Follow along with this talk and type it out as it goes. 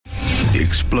The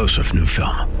explosive new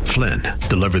film, Flynn,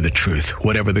 Deliver the Truth,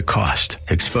 Whatever the Cost,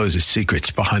 exposes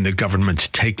secrets behind the government's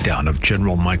takedown of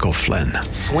General Michael Flynn.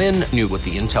 Flynn knew what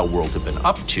the intel world had been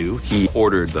up to. He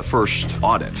ordered the first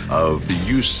audit of the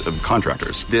use of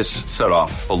contractors. This set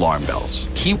off alarm bells.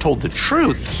 He told the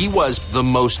truth. He was the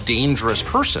most dangerous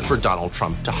person for Donald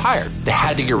Trump to hire. They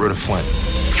had to get rid of Flynn.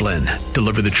 Flynn,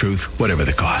 Deliver the Truth, Whatever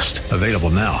the Cost. Available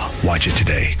now. Watch it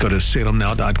today. Go to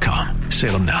salemnow.com.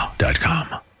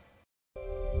 salemnow.com.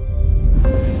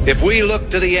 If we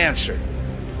look to the answer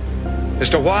as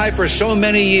to why for so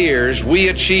many years we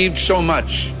achieved so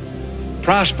much,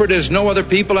 prospered as no other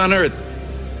people on earth,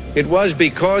 it was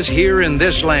because here in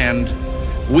this land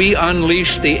we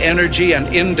unleashed the energy and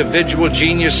individual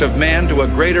genius of man to a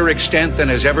greater extent than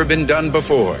has ever been done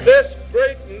before. This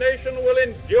great nation will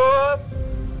endure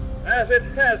as it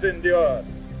has endured.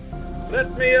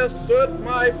 Let me assert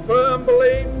my firm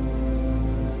belief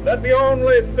that the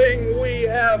only thing we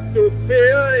have to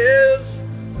fear is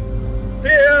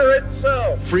fear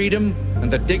itself. Freedom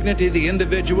and the dignity of the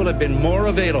individual have been more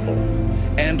available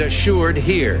and assured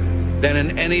here than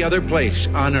in any other place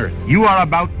on earth. You are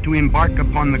about to embark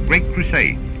upon the great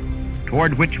crusade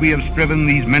toward which we have striven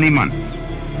these many months.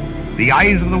 The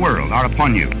eyes of the world are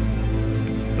upon you.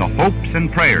 The hopes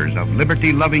and prayers of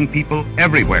liberty-loving people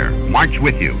everywhere march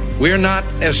with you. We're not,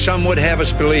 as some would have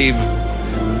us believe,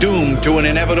 doomed to an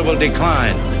inevitable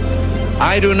decline.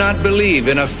 I do not believe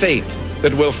in a fate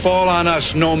that will fall on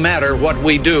us no matter what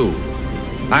we do.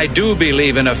 I do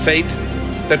believe in a fate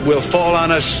that will fall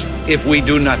on us if we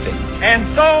do nothing. And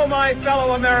so, my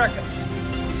fellow Americans,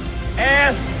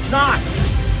 ask not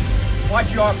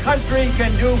what your country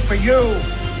can do for you.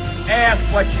 Ask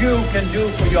what you can do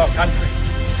for your country.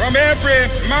 From every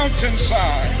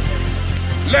mountainside,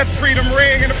 let freedom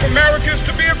ring, and if America is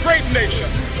to be a great nation,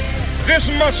 this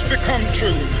must become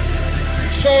true.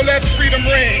 So let freedom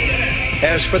ring.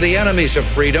 As for the enemies of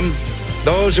freedom,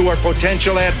 those who are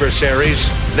potential adversaries,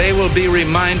 they will be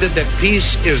reminded that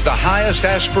peace is the highest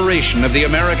aspiration of the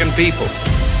American people.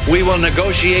 We will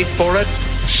negotiate for it,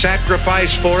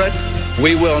 sacrifice for it.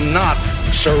 We will not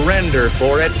surrender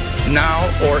for it, now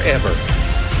or ever.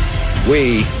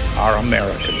 We are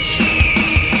Americans.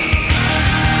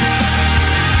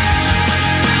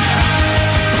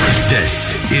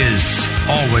 This is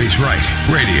Always Right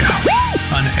Radio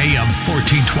on AM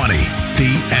 1420.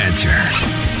 The Answer.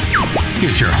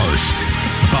 Here's your host,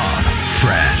 Bob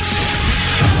Frantz.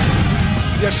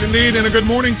 Yes, indeed, and a good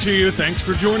morning to you. Thanks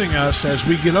for joining us as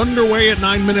we get underway at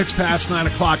 9 minutes past 9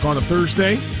 o'clock on a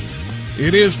Thursday.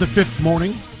 It is the fifth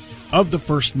morning of the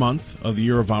first month of the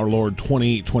year of our Lord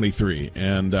 2023,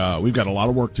 and we've got a lot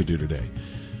of work to do today.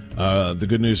 The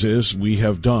good news is we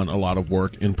have done a lot of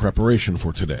work in preparation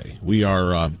for today.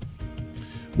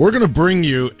 We're going to bring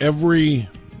you every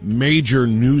major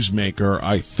newsmaker,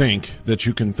 I think, that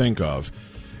you can think of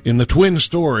in the twin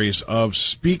stories of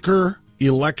speaker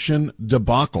election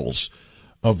debacles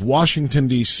of Washington,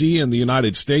 D.C. and the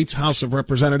United States House of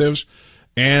Representatives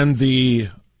and the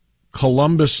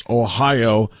Columbus,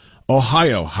 Ohio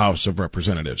House of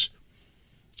Representatives.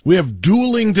 We have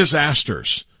dueling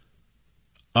disasters.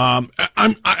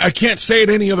 I can't say it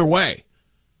any other way.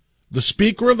 The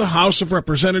Speaker of the House of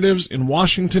Representatives in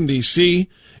Washington, D.C.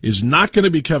 is not going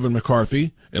to be Kevin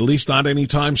McCarthy, at least not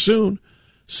anytime soon.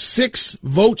 6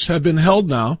 votes have been held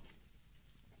now,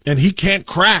 and he can't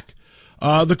crack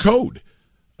the code.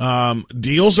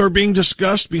 Deals are being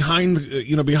discussed behind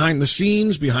the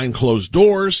scenes, behind closed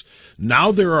doors.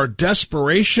 Now there are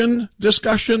desperation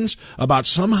discussions about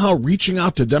somehow reaching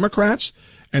out to Democrats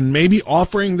and maybe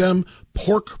offering them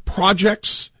pork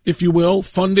projects, if you will,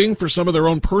 funding for some of their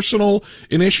own personal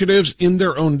initiatives in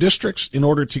their own districts in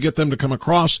order to get them to come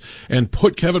across and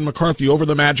put Kevin McCarthy over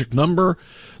the magic number.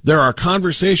 There are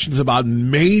conversations about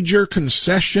major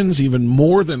concessions, even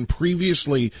more than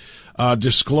previously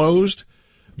disclosed,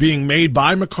 being made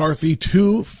by McCarthy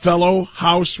to fellow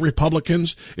House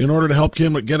Republicans in order to help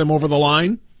him get him over the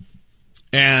line.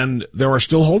 And there are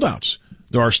still holdouts.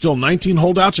 There are still 19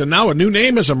 holdouts, and now a new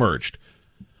name has emerged.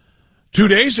 2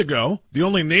 days ago, the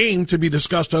only name to be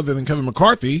discussed other than Kevin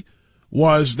McCarthy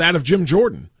was that of Jim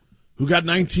Jordan, who got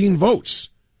 19 votes.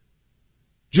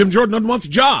 Jim Jordan doesn't want the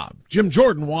job. Jim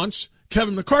Jordan wants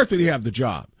Kevin McCarthy to have the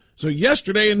job. So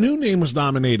yesterday, a new name was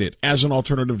nominated as an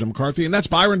alternative to McCarthy, and that's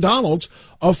Byron Donalds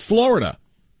of Florida.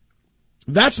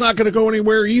 That's not going to go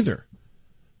anywhere either.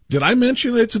 Did I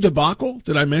mention it's a debacle?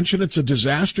 Did I mention it's a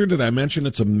disaster? Did I mention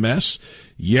it's a mess?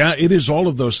 Yeah, it is all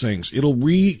of those things. It'll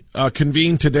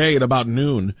reconvene today at about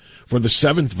noon for the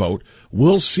 7th vote.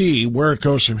 We'll see where it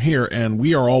goes from here, and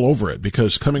we are all over it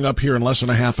because coming up here in less than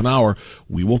a half an hour,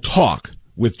 we will talk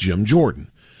with Jim Jordan.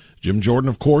 Jim Jordan,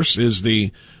 of course, is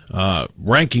the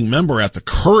ranking member at the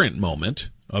current moment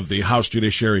of the House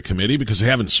Judiciary Committee because they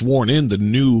haven't sworn in the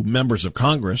new members of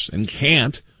Congress and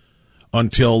can't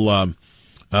until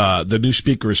the new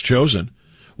speaker is chosen.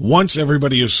 Once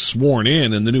everybody is sworn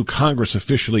in and the new Congress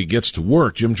officially gets to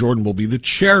work, Jim Jordan will be the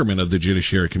chairman of the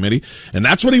Judiciary Committee, and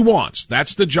that's what he wants.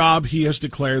 That's the job he has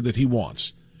declared that he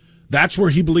wants. That's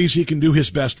where he believes he can do his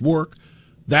best work.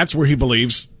 That's where he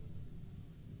believes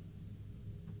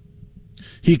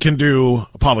he can do,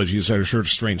 apologies, that is a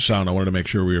strange sound. I wanted to make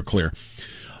sure we were clear.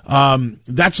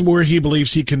 That's where he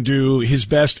believes he can do his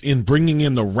best in bringing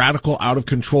in the radical,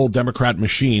 out-of-control Democrat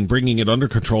machine, bringing it under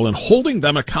control and holding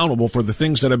them accountable for the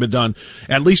things that have been done,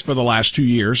 at least for the last 2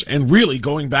 years, and really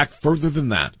going back further than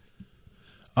that.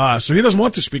 So he doesn't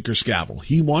want the speaker's gavel.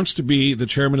 He wants to be the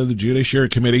chairman of the Judiciary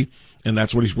Committee, and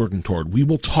that's what he's working toward. We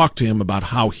will talk to him about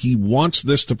how he wants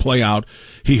this to play out.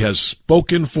 He has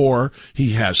spoken for,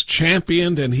 he has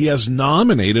championed, and he has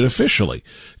nominated officially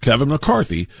Kevin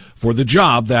McCarthy for the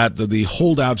job that the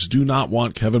holdouts do not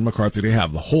want Kevin McCarthy to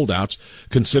have. The holdouts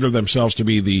consider themselves to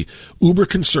be the uber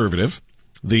conservative,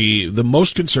 the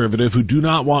most conservative, who do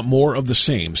not want more of the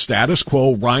same status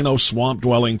quo, rhino swamp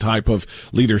dwelling type of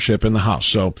leadership in the House.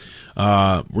 So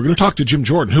we're going to talk to Jim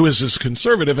Jordan, who is as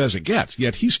conservative as it gets,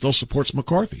 yet he still supports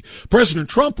McCarthy. President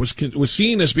Trump was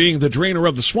seen as being the drainer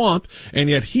of the swamp, and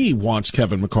yet he wants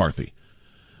Kevin McCarthy.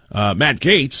 Matt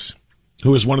Gaetz,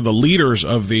 who is one of the leaders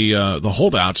of the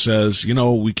holdouts, says,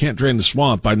 we can't drain the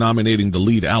swamp by nominating the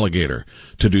lead alligator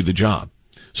to do the job.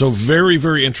 So very,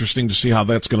 very interesting to see how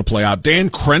that's going to play out. Dan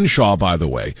Crenshaw, by the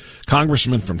way,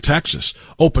 congressman from Texas,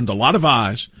 opened a lot of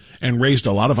eyes and raised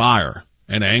a lot of ire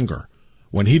and anger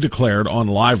when he declared on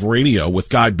live radio with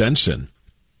Guy Benson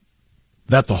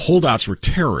that the holdouts were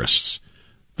terrorists.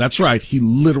 That's right. He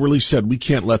literally said, we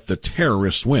can't let the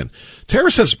terrorists win.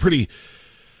 Terrorists has a pretty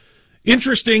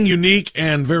interesting, unique,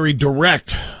 and very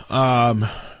direct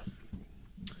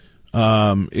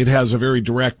it has a very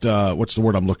direct, what's the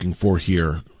word I'm looking for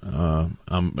here? I'm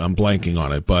blanking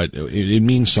on it, but it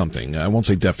means something. I won't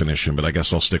say definition, but I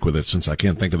guess I'll stick with it since I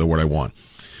can't think of the word I want.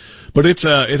 But it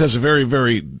has a very,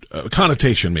 very,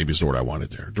 connotation maybe is the word I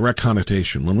wanted there. Direct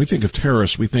connotation. When we think of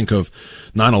terrorists, we think of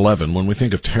 9/11. When we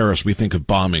think of terrorists, we think of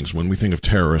bombings. When we think of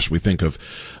terrorists, we think of,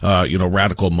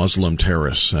 radical Muslim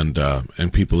terrorists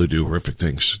and people who do horrific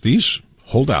things. These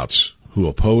holdouts who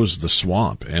oppose the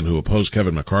swamp and who oppose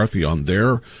Kevin McCarthy on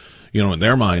their, in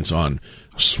their minds on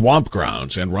swamp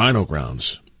grounds and rhino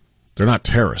grounds, they're not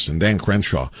terrorists. And Dan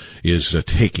Crenshaw is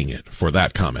taking it for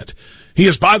that comment. He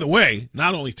is, by the way,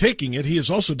 not only taking it, he is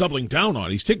also doubling down on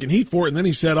it. He's taking heat for it, and then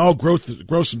he said, grow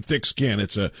some thick skin.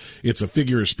 It's a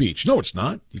figure of speech. No, it's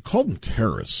not. You called them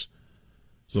terrorists.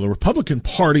 So the Republican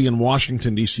Party in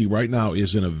Washington, D.C. right now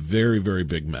is in a very, very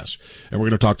big mess. And we're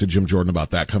going to talk to Jim Jordan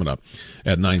about that coming up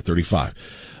at 9:35.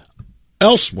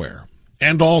 Elsewhere,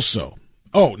 and also,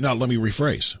 now let me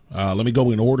rephrase. Let me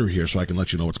go in order here so I can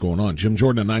let you know what's going on. Jim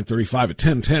Jordan at 9:35 at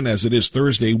 10:10, as it is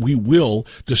Thursday, we will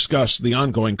discuss the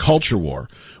ongoing culture war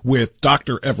with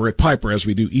Dr. Everett Piper, as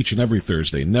we do each and every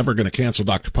Thursday. Never going to cancel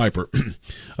Dr. Piper,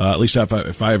 at least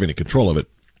if I have any control of it.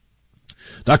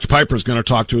 Dr. Piper is going to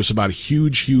talk to us about a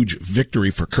huge, huge victory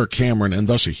for Kirk Cameron and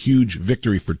thus a huge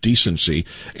victory for decency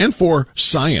and for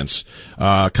science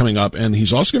coming up. And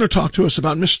he's also going to talk to us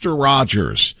about Mr.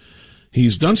 Rogers.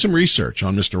 He's done some research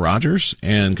on Mr. Rogers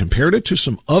and compared it to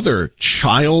some other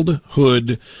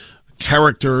childhood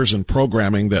characters and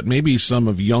programming that maybe some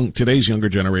of today's younger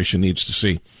generation needs to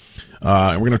see.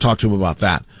 And we're going to talk to him about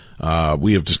that.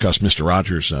 We have discussed Mr.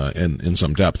 Rogers in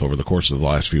some depth over the course of the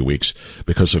last few weeks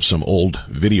because of some old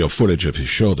video footage of his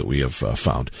show that we have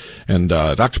found. And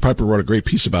Dr. Piper wrote a great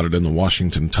piece about it in the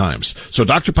Washington Times. So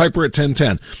Dr. Piper at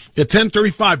 10:10. At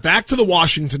 10:35, back to the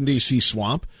Washington, D.C.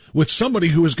 swamp with somebody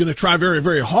who is going to try very,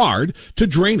 very hard to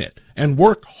drain it and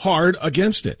work hard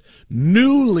against it.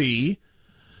 Newly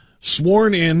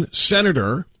sworn-in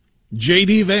Senator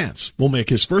J.D. Vance will make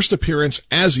his first appearance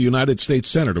as a United States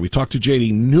Senator. We talked to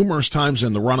J.D. numerous times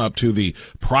in the run-up to the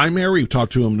primary. We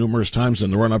talked to him numerous times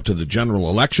in the run-up to the general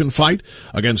election fight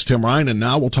against Tim Ryan, and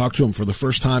now we'll talk to him for the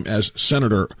first time as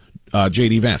Senator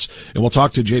J.D. Vance. And we'll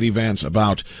talk to J.D. Vance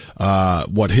about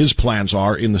what his plans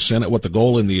are in the Senate, what the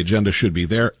goal in the agenda should be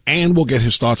there, and we'll get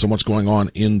his thoughts on what's going on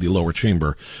in the lower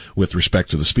chamber with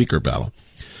respect to the speaker battle.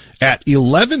 At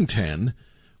 11:10,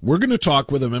 we're going to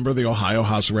talk with a member of the Ohio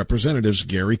House of Representatives,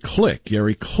 Gary Click.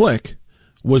 Gary Click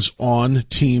was on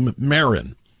Team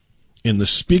Marin. In the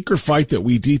speaker fight that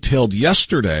we detailed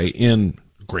yesterday in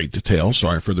great detail,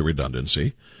 sorry for the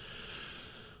redundancy,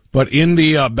 But in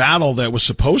the battle that was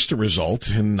supposed to result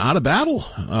in not a battle,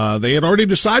 they had already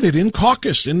decided in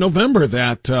caucus in November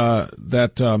that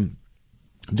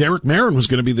Derek Merrin was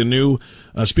going to be the new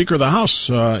Speaker of the House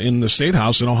in the State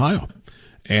House in Ohio.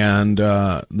 And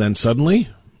then suddenly,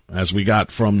 as we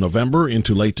got from November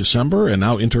into late December and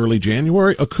now into early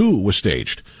January, a coup was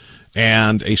staged.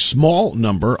 And a small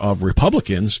number of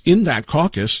Republicans in that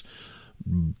caucus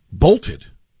bolted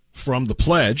from the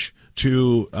pledge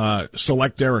to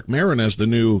select Derek Merrin as the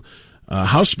new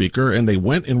House Speaker, and they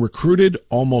went and recruited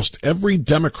almost every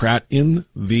Democrat in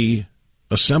the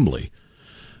Assembly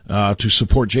to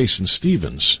support Jason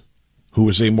Stevens, who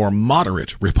is a more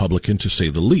moderate Republican, to say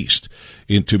the least,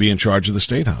 to be in charge of the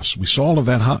State House. We saw all of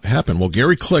that happen. Well,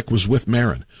 Gary Click was with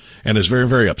Merrin and is very,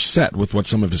 very upset with what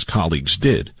some of his colleagues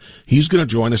did. He's going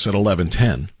to join us at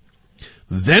 11:10.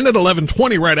 Then at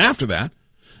 11:20, right after that,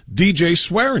 DJ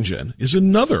Swearingen is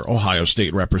another Ohio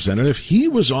State representative. He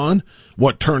was on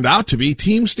what turned out to be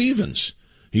Team Stevens.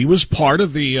 He was part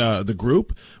of the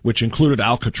group, which included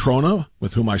Al Catrona,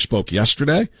 with whom I spoke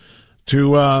yesterday,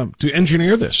 to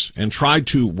engineer this and tried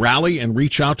to rally and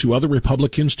reach out to other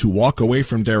Republicans to walk away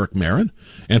from Derek Merrin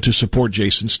and to support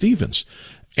Jason Stevens,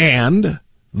 and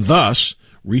thus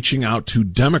reaching out to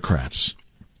Democrats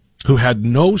who had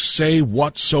no say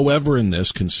whatsoever in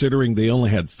this, considering they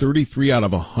only had 33 out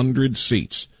of 100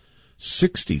 seats.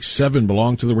 67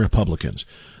 belonged to the Republicans.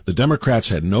 The Democrats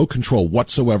had no control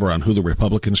whatsoever on who the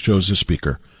Republicans chose as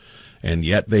Speaker, and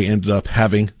yet they ended up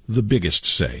having the biggest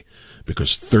say,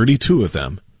 because 32 of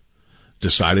them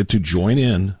decided to join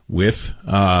in with,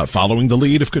 following the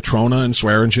lead of Catrona and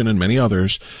Swearingen and many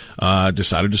others,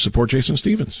 decided to support Jason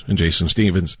Stevens. And Jason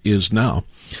Stevens is now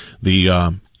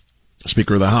the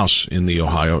Speaker of the House in the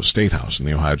Ohio State House, in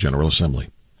the Ohio General Assembly.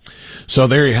 So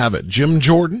there you have it. Jim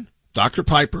Jordan, Dr.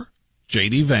 Piper,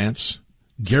 J.D. Vance,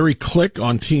 Gary Click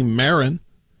on Team Merrin,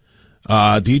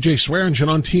 DJ Swearingen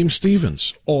on Team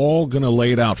Stevens, all going to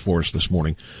lay it out for us this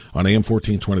morning on AM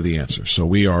 1420 The Answer. So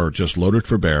we are just loaded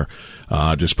for bear.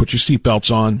 Just put your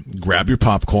seatbelts on, grab your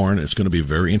popcorn. It's going to be a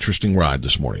very interesting ride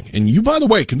this morning. And you, by the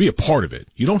way, can be a part of it.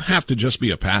 You don't have to just be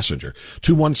a passenger.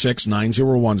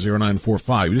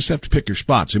 216-901-0945. You just have to pick your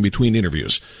spots in between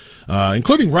interviews,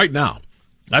 including right now.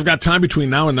 I've got time between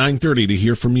now and 9:30 to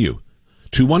hear from you.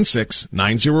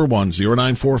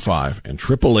 216-901-0945 and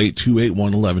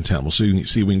 888-281-1110. We'll see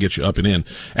if we can get you up and in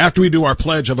after we do our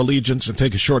Pledge of Allegiance and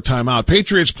take a short time out.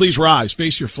 Patriots, please rise,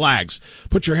 face your flags,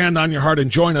 put your hand on your heart,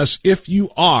 and join us if you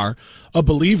are a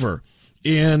believer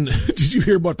in. Did you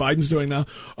hear what Biden's doing now?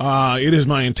 It is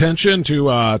my intention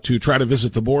to try to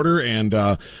visit the border, and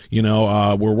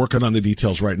we're working on the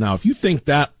details right now. If you think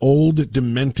that old,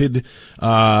 demented,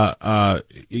 Brandon,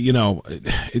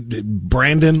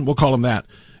 we'll call him that.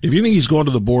 If you think he's going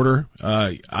to the border,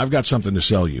 I've got something to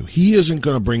sell you. He isn't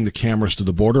going to bring the cameras to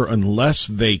the border unless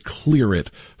they clear it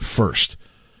first.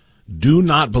 Do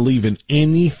not believe in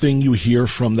anything you hear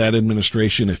from that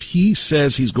administration. If he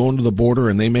says he's going to the border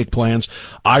and they make plans,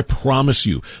 I promise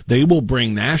you, they will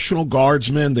bring National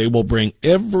Guardsmen. They will bring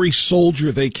every soldier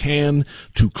they can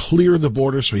to clear the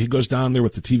border. So he goes down there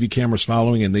with the TV cameras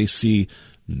following, and they see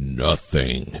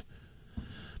nothing.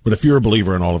 But if you're a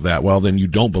believer in all of that, well, then you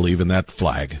don't believe in that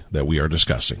flag that we are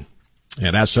discussing.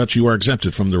 And as such, you are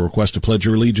exempted from the request to pledge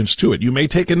your allegiance to it. You may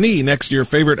take a knee next to your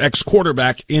favorite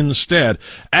ex-quarterback instead.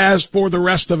 As for the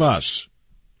rest of us,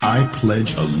 I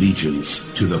pledge allegiance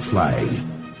to the flag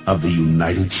of the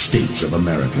United States of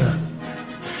America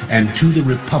and to the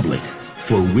republic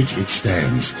for which it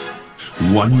stands,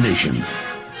 one nation,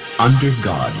 under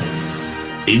God,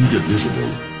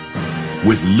 indivisible,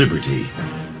 with liberty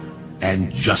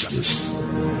and justice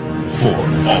for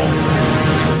all.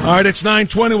 All right, it's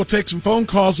 9:20. We'll take some phone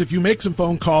calls. If you make some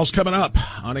phone calls, coming up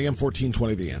on AM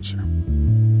 1420 The Answer.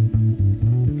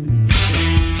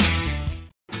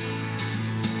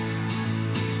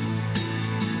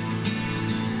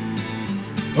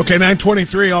 Okay,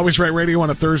 9:23, Always Right Radio on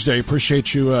a Thursday.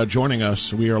 Appreciate you joining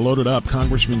us. We are loaded up.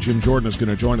 Congressman Jim Jordan is going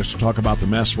to join us to talk about the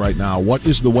mess right now. What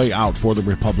is the way out for the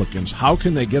Republicans? How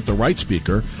can they get the right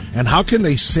speaker? And how can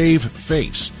they save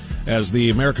face as the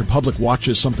American public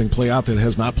watches something play out that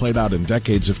has not played out in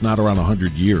decades, if not around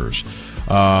 100 years?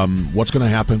 What's going to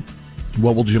happen?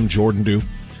 What will Jim Jordan do?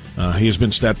 He has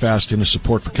been steadfast in his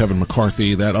support for Kevin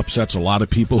McCarthy. That upsets a lot of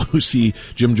people who see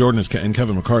Jim Jordan and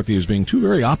Kevin McCarthy as being two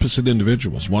very opposite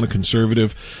individuals. One a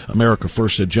conservative, America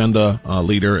First agenda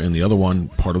leader, and the other one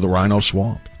part of the Rhino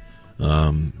Swamp.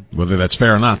 Whether that's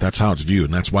fair or not, that's how it's viewed,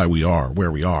 and that's why we are where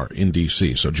we are in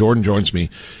D.C. So Jordan joins me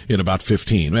in about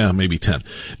 15, maybe 10.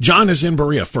 John is in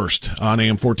Berea first on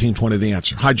AM 1420 The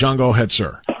Answer. Hi, John. Go ahead,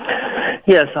 sir.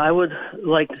 Yes, I would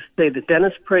like to say that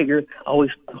Dennis Prager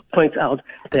always points out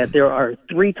that there are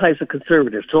three types of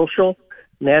conservatives: social,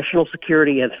 national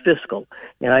security, and fiscal.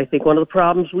 And I think one of the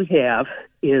problems we have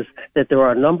is that there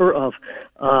are a number of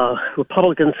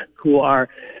Republicans who are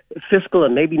fiscal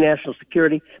and maybe national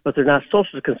security, but they're not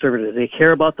social conservatives. They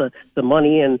care about the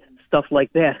money and stuff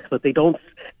like that, but they don't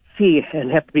see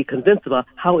and have to be convinced about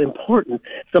how important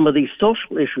some of these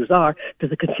social issues are to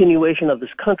the continuation of this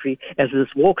country as this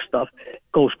woke stuff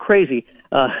goes crazy.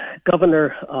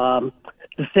 Governor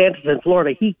DeSantis in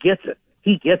Florida, he gets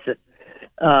it.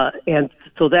 And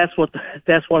so that's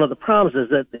one of the problems, is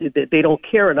that they don't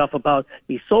care enough about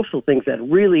these social things that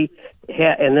really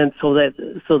and then so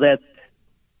that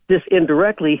this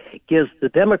indirectly gives the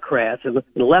Democrats and the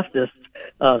leftists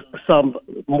some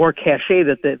more cachet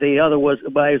that they otherwise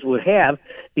would have,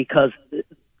 because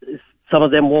some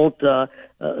of them won't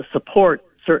support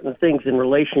certain things in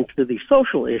relation to the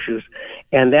social issues,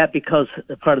 and that because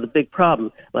part of the big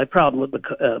problem. My problem with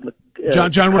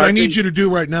John, what I need you to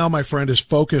do right now, my friend, is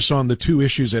focus on the two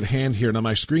issues at hand here. Now,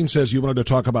 my screen says you wanted to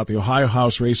talk about the Ohio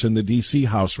House race and the D.C.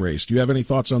 House race. Do you have any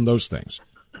thoughts on those things?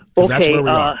 Okay. That's where we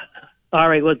are. All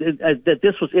right. Well, that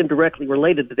this was indirectly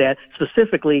related to that.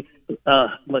 Specifically,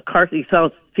 McCarthy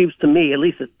seems to me, at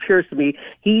least it appears to me,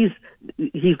 he's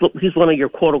one of your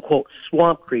quote unquote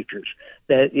swamp creatures.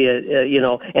 That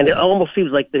and it almost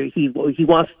seems like he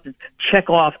wants to check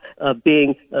off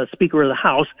being Speaker of the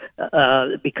House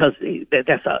because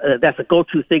that's a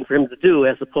go-to thing for him to do,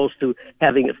 as opposed to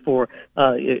having it for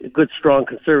good, strong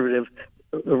conservative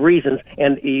reasons.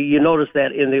 And you notice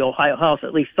that in the Ohio House,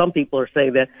 at least some people are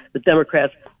saying that the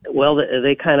Democrats, well,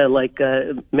 they kind of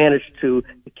managed to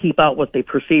keep out what they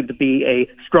perceive to be a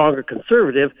stronger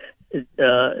conservative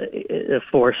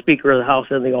for Speaker of the House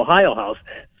in the Ohio House.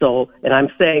 So, and I'm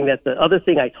saying that the other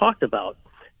thing I talked about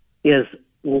is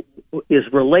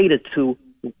related to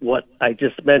what I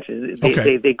just mentioned.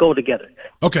 They go together.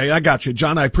 Okay, I got you.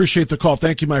 John, I appreciate the call.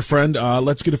 Thank you, my friend.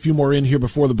 Let's get a few more in here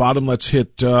before the bottom. Let's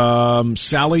hit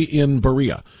Sally in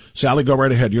Berea. Sally, go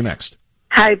right ahead. You're next.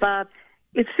 Hi, Bob.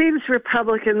 It seems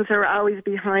Republicans are always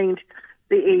behind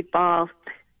the eight ball,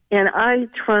 and I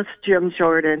trust Jim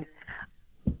Jordan.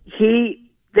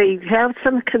 They have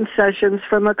some concessions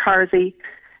from McCarthy.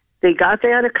 They got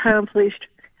that accomplished.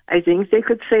 I think they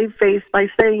could save face by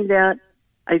saying that.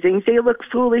 I think they look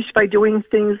foolish by doing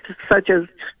things such as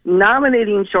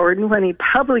nominating Jordan when he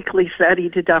publicly said he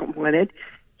did not want it.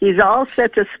 He's all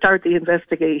set to start the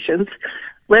investigations.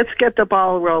 Let's get the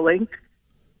ball rolling.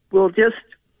 We'll just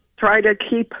try to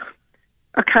keep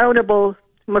accountable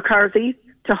McCarthy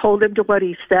to hold him to what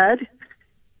he said,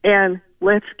 and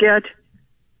let's get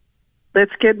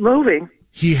moving.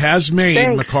 He has made,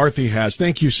 Thanks. McCarthy has,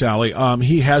 thank you, Sally,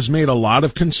 he has made a lot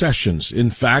of concessions. In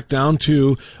fact, down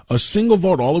to a single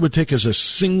vote. All it would take is a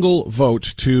single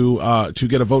vote to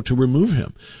get a vote to remove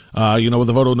him. With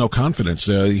a vote of no confidence.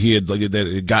 He had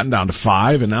gotten down to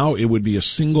 5, and now it would be a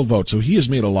single vote. So he has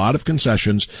made a lot of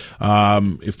concessions.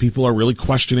 If people are really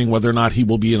questioning whether or not he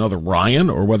will be another Ryan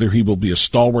or whether he will be a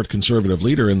stalwart conservative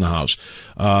leader in the House,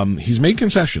 he's made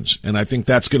concessions, and I think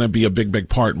that's going to be a big, big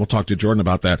part. And we'll talk to Jordan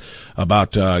about that, about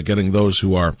getting those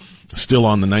who are still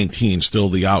on the 19, still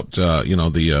the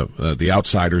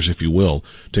outsiders, if you will,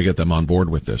 to get them on board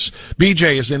with this.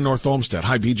 BJ is in North Olmsted.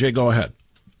 Hi, BJ. Go ahead.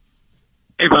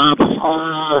 Hey, Bob.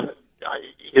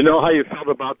 You know how you felt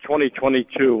about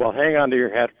 2022. Well, hang on to your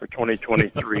hat for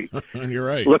 2023. You're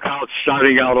right. Look how it's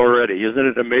starting out already. Isn't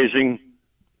it amazing?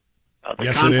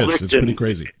 Yes, it is. It's pretty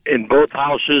crazy. In both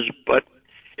houses, but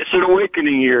it's an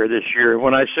awakening year this year.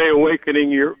 When I say awakening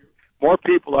year, more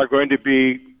people are going to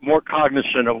be more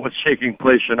cognizant of what's taking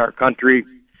place in our country.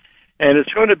 And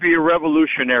it's going to be a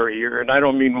revolutionary year. And I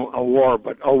don't mean a war,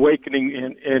 but awakening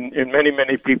in many,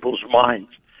 many people's minds.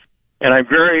 And I'm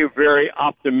very, very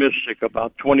optimistic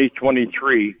about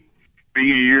 2023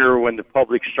 being a year when the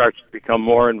public starts to become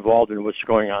more involved in what's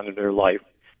going on in their life.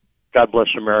 God bless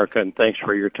America, and thanks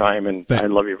for your time, and I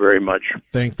love you very much.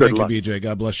 Thank you, BJ.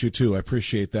 God bless you, too. I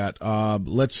appreciate that.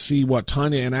 Let's see what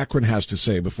Tanya in Akron has to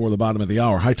say before the bottom of the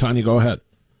hour. Hi, Tanya. Go ahead.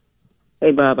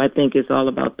 Hey, Bob. I think it's all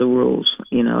about the rules.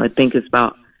 I think it's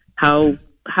about how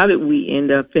did we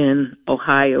end up in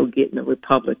Ohio getting a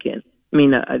Republican,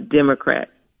 a Democrat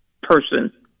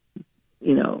person,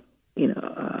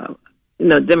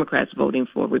 Democrats voting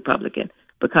for Republican,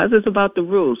 because it's about the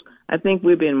rules. I think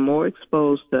we've been more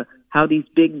exposed to how these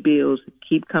big bills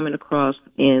keep coming across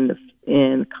in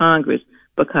Congress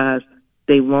because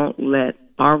they won't let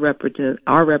our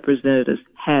representatives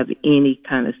have any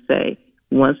kind of say.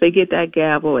 Once they get that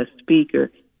gavel as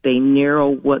speaker, they narrow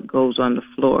what goes on the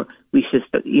floor. We should,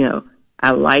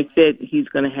 I like that he's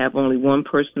going to have only one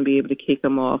person be able to kick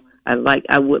him off. I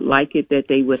would like it that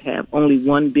they would have only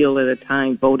one bill at a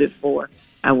time voted for.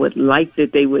 I would like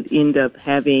that they would end up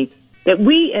having that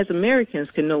we as Americans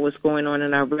can know what's going on,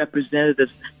 and our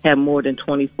representatives have more than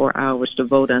 24 hours to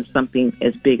vote on something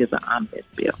as big as an omnibus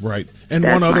bill. Right. And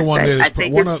one other one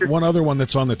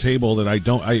that's on the table that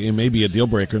it may be a deal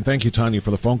breaker, and thank you, Tanya, for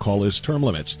the phone call, is term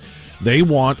limits. They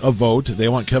want a vote. They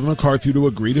want Kevin McCarthy to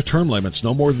agree to term limits,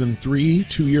 no more than 3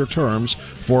 2-year terms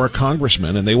for a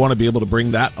congressman, and they want to be able to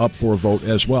bring that up for a vote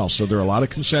as well. So there are a lot of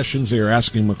concessions they are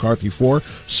asking McCarthy for.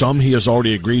 Some he has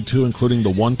already agreed to, including the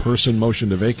one-person motion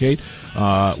to vacate.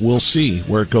 We'll see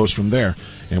where it goes from there.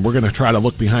 And we're going to try to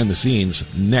look behind the scenes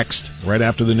next, right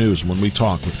after the news, when we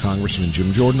talk with Congressman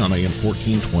Jim Jordan on AM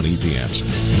 1420, The Answer.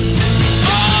 The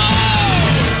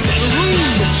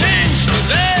rules changed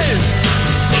today.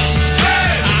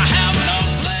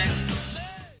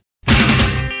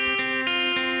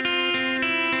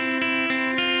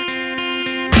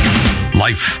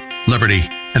 Life, liberty,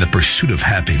 and the pursuit of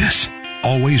happiness.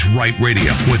 Always Right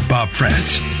Radio with Bob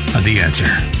Frantz on The Answer.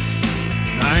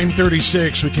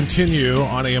 9:36. We continue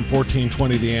on AM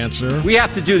 1420, The Answer. We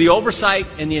have to do the oversight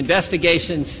and the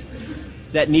investigations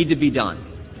that need to be done.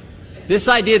 This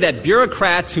idea that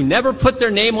bureaucrats who never put their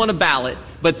name on a ballot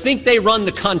but think they run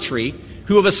the country,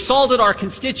 who have assaulted our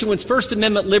constituents' First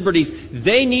Amendment liberties,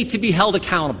 they need to be held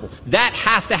accountable. That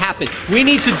has to happen. We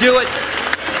need to do it.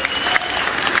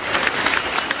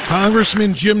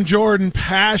 Congressman Jim Jordan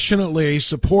passionately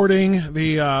supporting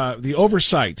the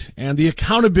oversight and the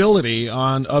accountability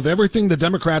of everything the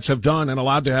Democrats have done and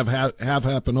allowed to have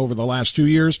happen over the last 2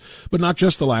 years, but not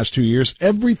just the last 2 years,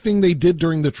 everything they did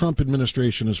during the Trump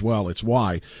administration as well. It's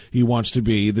why he wants to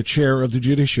be the chair of the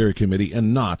Judiciary Committee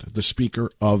and not the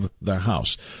Speaker of the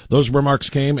House. Those remarks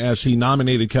came as he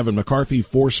nominated Kevin McCarthy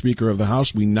for Speaker of the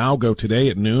House. We now go today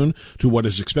at noon to what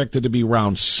is expected to be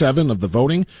round 7 of the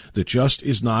voting that just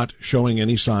is not showing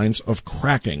any signs of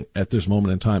cracking at this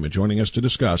moment in time. And joining us to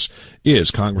discuss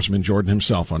is Congressman Jordan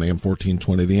himself on AM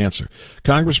 1420, The Answer.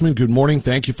 Congressman, good morning.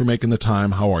 Thank you for making the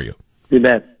time. How are you? You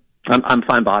bet. I'm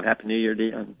fine, Bob. Happy New Year to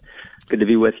you. Good to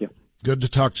be with you. Good to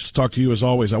talk to you as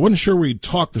always. I wasn't sure we'd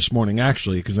talk this morning,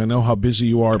 actually, because I know how busy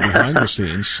you are behind the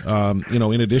scenes.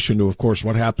 In addition to, of course,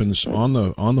 what happens on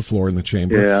the floor in the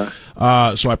chamber.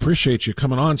 Yeah. So I appreciate you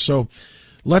coming on. So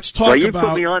let's talk you about.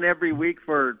 Put me on every week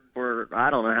for I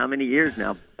don't know how many years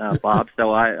now, Bob.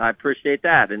 So I appreciate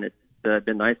that, and it's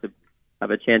been nice to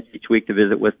have a chance each week to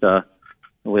visit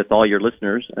with all your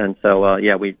listeners. And so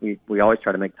we always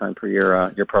try to make time for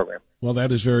your program. Well,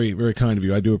 that is very, very kind of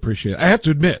you. I do appreciate it. I have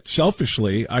to admit,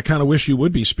 selfishly, I kind of wish you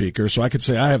would be Speaker so I could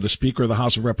say I have the Speaker of the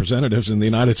House of Representatives in the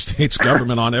United States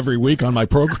government on every week on my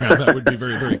program. That would be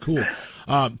very, very cool.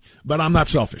 But I'm not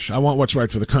selfish. I want what's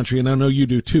right for the country, and I know you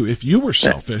do too. If you were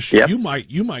selfish, yep.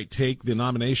 you might take the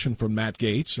nomination from Matt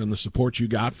Gaetz and the support you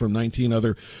got from 19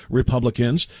 other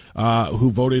Republicans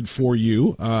who voted for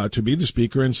you to be the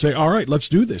Speaker and say, all right, let's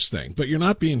do this thing. But you're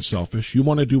not being selfish. You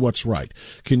want to do what's right.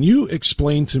 Can you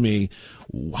explain to me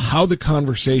how the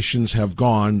conversations have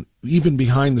gone, even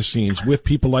behind the scenes, with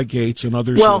people like Gaetz and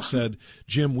others who have said,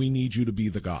 Jim, we need you to be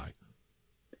the guy?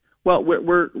 Well,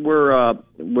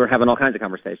 we're having all kinds of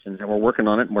conversations, and we're working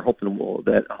on it, and we're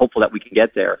hopeful that we can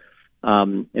get there.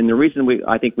 And the reason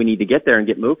I think we need to get there and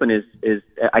get moving is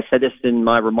I said this in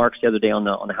my remarks the other day on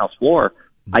the House floor.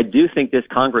 I do think this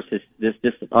Congress this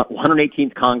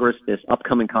 118th Congress, this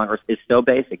upcoming Congress, is so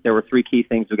basic. There were 3 key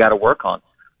things we got to work on.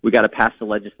 We got to pass the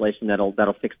legislation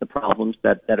that'll fix the problems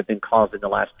that have been caused in the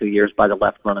last 2 years by the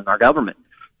left running our government.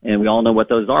 And we all know what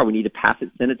those are. We need to pass it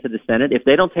Senate to the Senate. If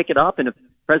they don't take it up, and if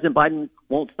President Biden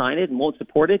won't sign it and won't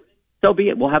support it, so be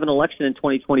it. We'll have an election in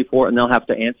 2024, and they'll have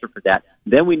to answer for that.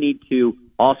 Then we need to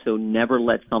also never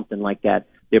let something like that,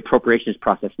 the appropriations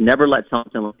process, never let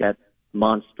something like that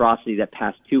monstrosity that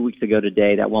passed 2 weeks ago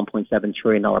today, that $1.7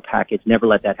 trillion package, never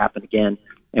let that happen again.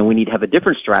 And we need to have a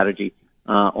different strategy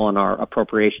on our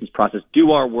appropriations process.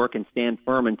 Do our work and stand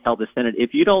firm and tell the Senate, if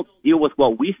you don't deal with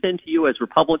what we send to you as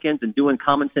Republicans and doing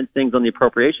common sense things on the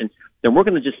appropriations, then we're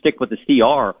going to just stick with the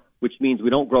CR, which means we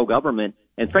don't grow government.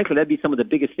 And frankly, that'd be some of the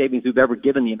biggest savings we've ever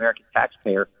given the American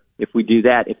taxpayer if we do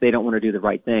that, if they don't want to do the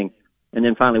right thing. And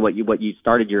then finally, what you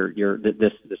started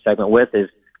this segment with is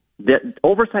that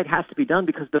oversight has to be done,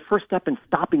 because the first step in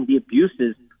stopping the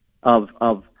abuses of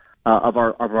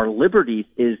our liberties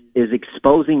is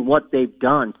exposing what they've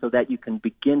done, so that you can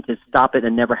begin to stop it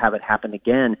and never have it happen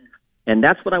again. And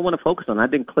that's what I want to focus on.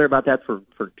 I've been clear about that for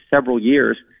several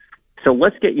years. So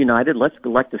let's get united, let's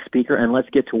elect a Speaker, and let's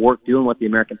get to work doing what the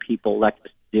American people elect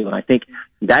us to do. And I think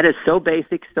that is so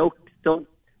basic, so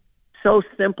so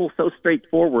simple, so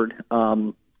straightforward.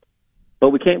 But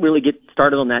we can't really get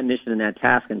started on that mission and that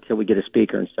task until we get a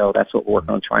speaker. And so that's what we're working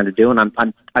on trying to do. And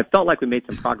I felt like we made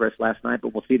some progress last night,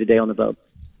 but we'll see today on the vote.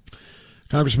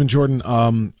 Congressman Jordan,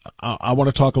 I want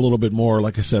to talk a little bit more,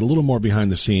 like I said, a little more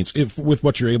behind the scenes, with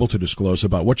what you're able to disclose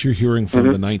about what you're hearing from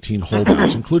the 19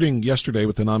 holdouts, including yesterday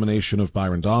with the nomination of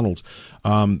Byron Donalds.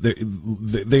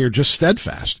 They are just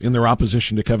steadfast in their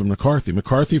opposition to Kevin McCarthy.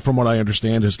 McCarthy, from what I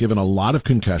understand, has given a lot of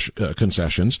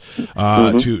concessions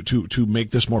to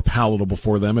make this more palatable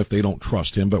for them if they don't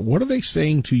trust him. But what are they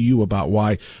saying to you about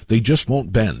why they just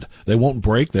won't bend? They won't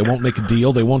break. They won't make a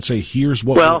deal. They won't say, here's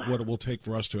what it will take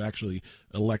for us to actually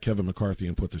elect Kevin McCarthy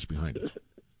and put this behind us.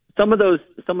 Some of those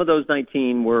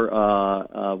 19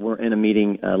 were in a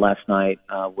meeting last night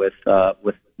with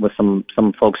some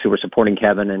folks who were supporting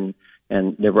Kevin,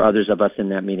 and there were others of us in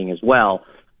that meeting as well.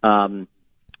 And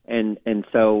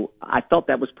so I felt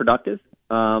that was productive.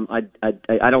 I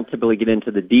don't typically get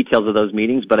into the details of those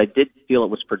meetings, but I did feel it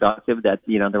was productive. That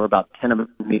there were about 10 of us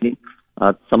in the meeting.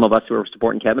 Some of us who were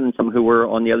supporting Kevin, and some who were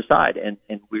on the other side, and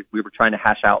we were trying to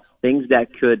hash out things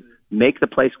that could make the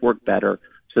place work better,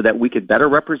 so that we could better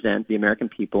represent the American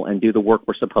people and do the work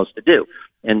we're supposed to do.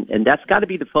 And that's got to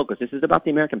be the focus. This is about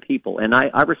the American people. And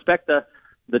I respect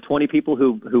the 20 people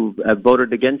who have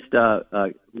voted against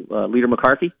Leader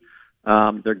McCarthy.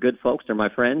 They're good folks. They're my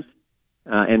friends.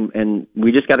 And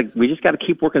we just got to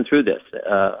keep working through this.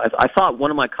 I thought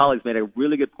one of my colleagues made a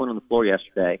really good point on the floor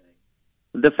yesterday.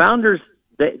 The founders,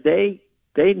 they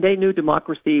knew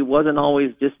democracy wasn't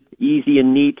always just easy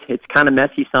and neat. It's kind of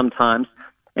messy sometimes.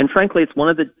 And frankly, it's one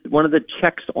of the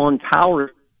checks on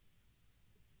power.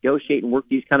 Negotiate and work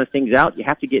these kind of things out. You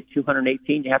have to get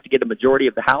 218. You have to get a majority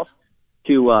of the House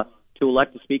to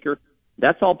elect a speaker.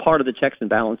 That's all part of the checks and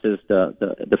balances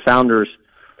the founders,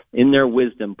 in their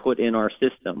wisdom, put in our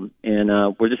system. And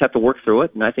we'll just have to work through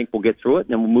it. And I think we'll get through it, and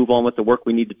then we'll move on with the work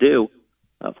we need to do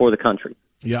for the country.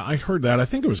 Yeah, I heard that. I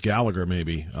think it was Gallagher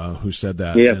maybe who said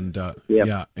that. Yeah.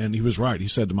 And and he was right. He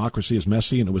said democracy is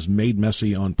messy, and it was made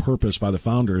messy on purpose by the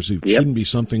founders. It shouldn't be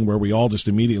something where we all just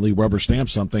immediately rubber stamp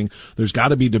something. There's got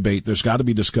to be debate. There's got to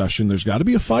be discussion. There's got to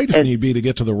be a fight if need be to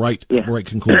get to the right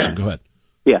conclusion. Go ahead.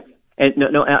 Yeah. And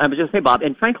no, I was just saying, Bob,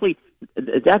 and frankly,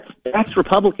 that's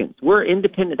Republicans. We're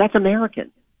independent. That's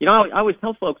American. I always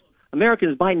tell folks,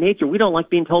 Americans by nature, we don't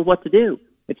like being told what to do.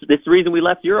 It's the reason we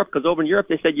left Europe, because over in Europe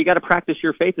they said you got to practice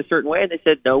your faith a certain way, and they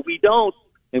said no, we don't,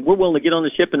 and we're willing to get on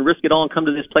the ship and risk it all and come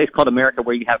to this place called America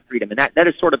where you have freedom, and that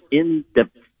is sort of in the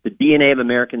DNA of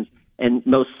Americans, and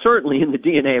most certainly in the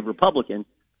DNA of Republicans,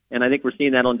 and I think we're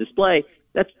seeing that on display.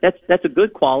 That's a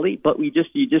good quality, but you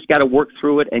just got to work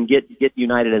through it and get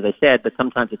united, as I said, but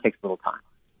sometimes it takes a little time.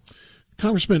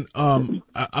 Congressman,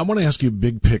 I want to ask you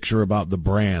big picture about the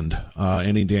brand,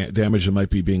 any damage that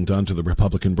might be being done to the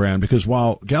Republican brand, because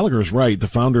while Gallagher is right, the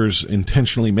founders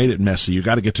intentionally made it messy. You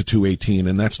got to get to 218,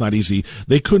 and that's not easy.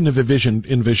 They couldn't have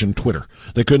envisioned Twitter.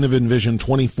 They couldn't have envisioned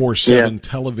 24/7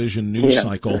 television news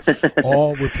cycle,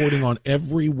 all reporting on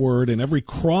every word and every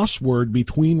crossword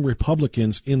between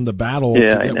Republicans in the battle to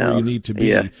get where you need to be.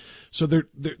 Yeah. So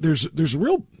there's a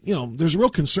real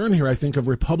concern here, I think, of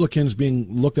Republicans being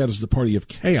looked at as the party of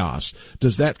chaos.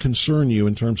 Does that concern you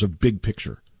in terms of big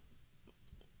picture?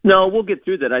 No, we'll get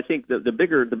through that. I think the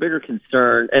bigger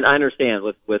concern, and I understand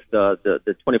with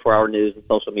the 24-hour news and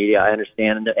social media, I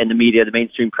understand, and the media, the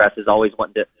mainstream press is always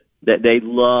wanting that they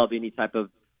love any type of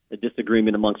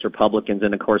disagreement amongst Republicans,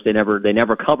 and of course they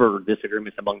never cover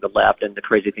disagreements among the left and the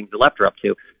crazy things the left are up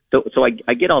to. So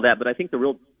I get all that, but I think the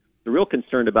real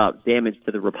concern about damage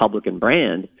to the Republican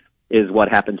brand is what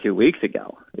happened 2 weeks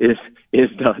ago. Is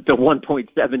the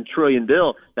 $1.7 trillion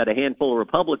bill that a handful of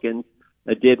Republicans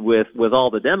did with all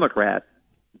the Democrats.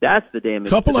 That's the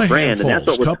damage to the brand.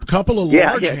 Handfuls, and that's couple of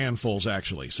large handfuls,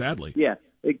 actually. Sadly. Yeah,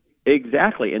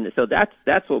 exactly. And so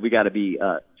that's what we got to be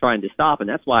trying to stop. And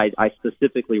that's why I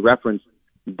specifically referenced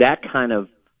that kind of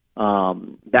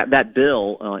that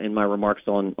bill in my remarks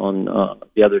on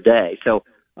the other day. So.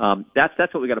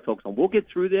 That's what we got to focus on. We'll get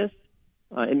through this.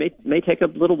 It may take a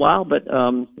little while, but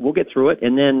we'll get through it,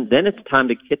 and then it's time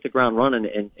to hit the ground running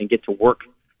and get to work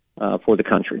for the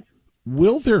country.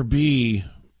 Will there be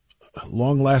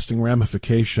long-lasting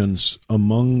ramifications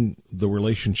among the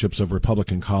relationships of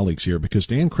Republican colleagues here? Because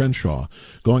Dan Crenshaw,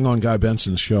 going on Guy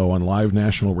Benson's show on live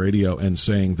national radio and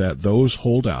saying that those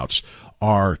holdouts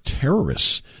are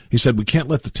terrorists. He said, we can't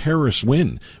let the terrorists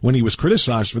win. When he was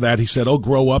criticized for that, he said, oh,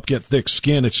 grow up, get thick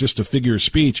skin. It's just a figure of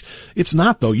speech. It's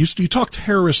not, though. You talk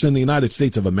terrorists in the United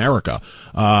States of America,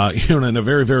 in a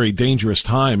very, very dangerous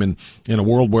time in a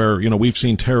world where, we've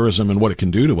seen terrorism and what it can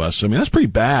do to us. I mean, that's pretty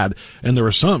bad. And there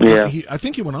are some, I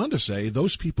think he went on to say,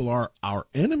 those people are our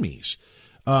enemies.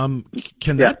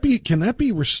 Can that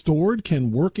be restored?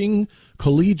 Can working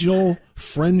collegial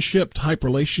friendship type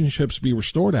relationships be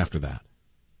restored after that?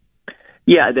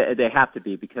 Yeah, they have to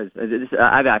be, because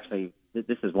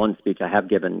this is one speech I have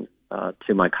given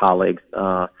to my colleagues.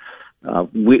 I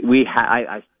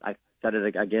said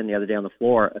it again the other day on the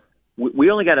floor.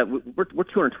 We only we're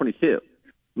 222.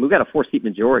 We've got a 4-seat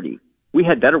majority. We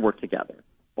had better work together,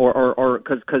 or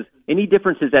because any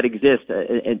differences that exist,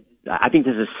 and I think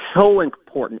this is so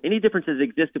important. Any differences that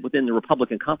existed within the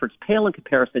Republican conference pale in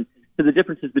comparison to the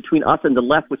differences between us and the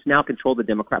left, which now control the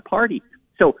Democrat Party.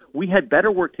 So we had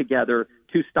better work together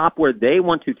to stop where they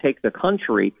want to take the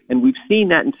country, and we've seen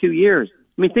that in 2 years.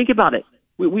 I mean, think about it.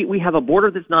 We have a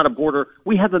border that's not a border.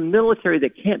 We have a military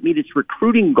that can't meet its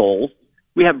recruiting goals.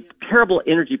 We have terrible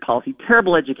energy policy,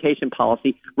 terrible education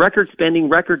policy, record spending,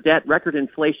 record debt, record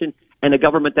inflation, and a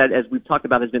government that, as we've talked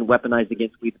about, has been weaponized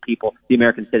against we the people, the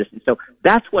American citizens. So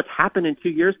that's what's happened in 2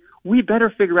 years. We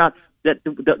better figure out that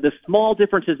the small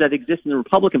differences that exist in the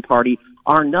Republican Party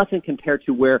are nothing compared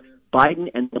to where Biden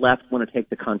and the left want to take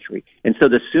the country. And so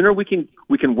the sooner we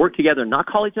can work together, not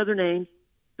call each other names,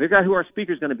 figure out who our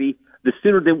speaker is going to be, the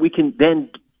sooner that we can then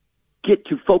get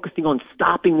to focusing on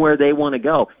stopping where they want to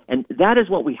go. And that is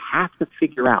what we have to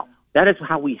figure out. That is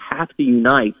how we have to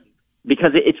unite,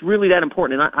 because it's really that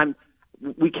important. And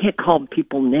we can't call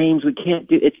people names. We can't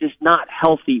do, it's just not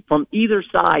healthy from either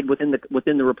side within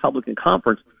the Republican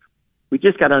conference. We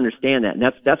just got to understand that. And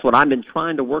that's what I've been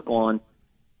trying to work on,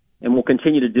 and we'll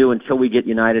continue to do until we get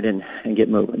united and get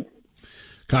moving.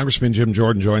 Congressman Jim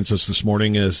Jordan joins us this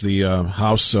morning as the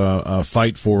House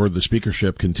fight for the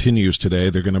speakership continues today.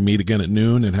 They're going to meet again at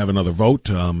noon and have another vote.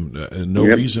 No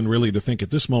reason really to think at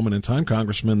this moment in time,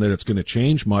 Congressman, that it's going to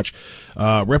change much.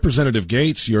 Representative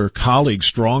Gates, your colleague,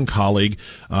 strong colleague,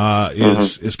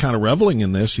 is kind of reveling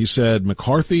in this. He said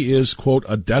McCarthy is, quote,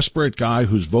 a desperate guy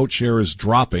whose vote share is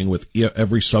dropping with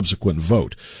every subsequent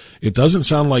vote. It doesn't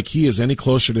sound like he is any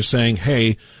closer to saying,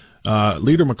 hey,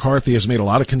 Leader McCarthy has made a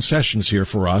lot of concessions here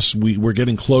for us. We're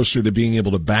getting closer to being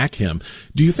able to back him.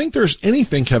 Do you think there's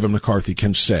anything Kevin McCarthy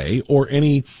can say or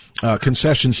any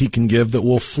concessions he can give that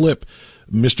will flip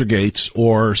Mr. Gates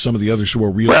or some of the others who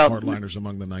are real hardliners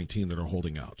among the 19 that are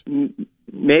holding out?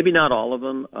 Maybe not all of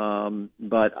them,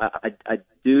 but I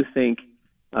do think,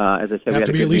 as I said, we had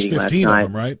a good meeting last night. You have to be at least 15 of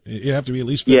them, right? You have to be at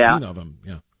least 15 of them.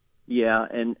 Yeah,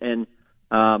 and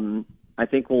I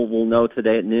think we'll know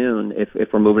today at noon if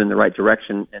we're moving in the right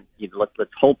direction, and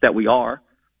let's hope that we are.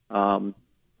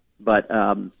 But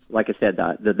like I said,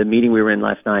 the meeting we were in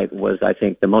last night was, I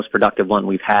think, the most productive one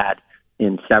we've had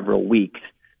in several weeks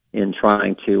in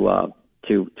trying to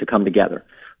come together.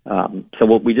 So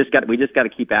we just got to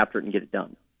keep after it and get it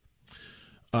done.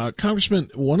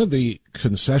 Congressman, one of the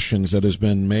concessions that has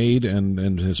been made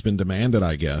and has been demanded,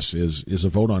 I guess, is a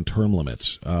vote on term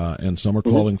limits. And some are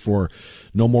calling for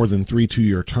no more than 3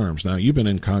 2-year terms. Now, you've been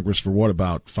in Congress for what,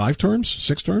 about 5 terms,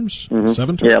 6 terms, 7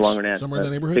 terms? Yeah, longer than that. Somewhere in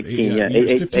that neighborhood?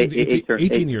 16,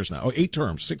 18 years now. 8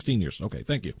 terms, 16 years. Okay,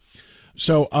 thank you.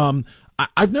 So,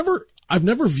 I've never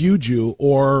viewed you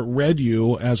or read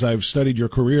you, as I've studied your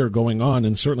career going on,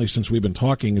 and certainly since we've been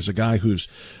talking, as a guy who's,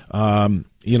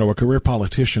 a career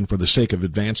politician for the sake of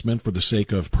advancement, for the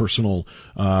sake of personal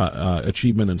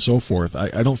achievement and so forth.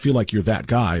 I don't feel like you're that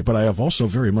guy, but I have also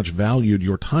very much valued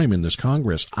your time in this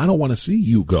Congress. I don't want to see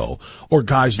you go or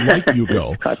guys like you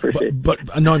go.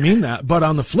 But no, I mean that. But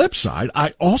on the flip side,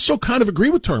 I also kind of agree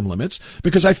with term limits,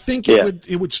 because I think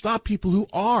it would stop people who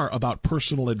are about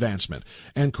personal advancement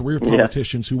and career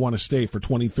politicians who want to stay for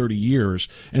 20, 30 years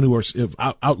and who have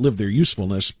outlived their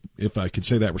usefulness, if I could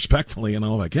say that respectfully, and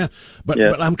all I can. But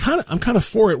I'm kind of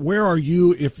for it. Where are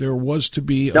you if there was to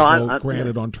be a vote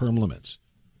granted on term limits?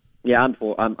 Yeah, I'm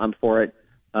for it.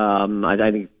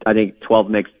 I think 12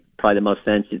 makes probably the most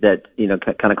sense. That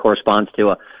kind of corresponds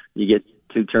to you get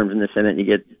 2 terms in the Senate, you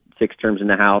get 6 terms in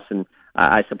the House, and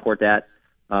I support that.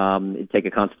 It'd take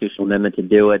a constitutional amendment to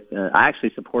do it. I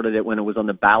actually supported it when it was on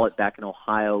the ballot back in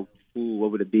Ohio.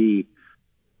 What would it be?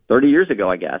 30 years ago,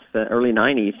 I guess, early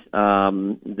 90s,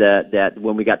 that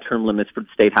when we got term limits for the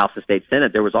state House and state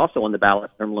Senate, there was also on the ballot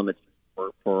term limits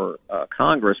for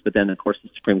Congress. But then, of course, the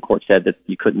Supreme Court said that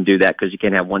you couldn't do that because you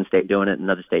can't have one state doing it and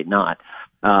another state not.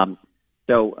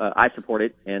 So I support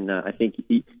it, and I think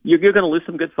you're going to lose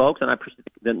some good folks, and I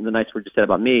the nice word you said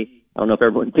about me. I don't know if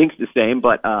everyone thinks the same,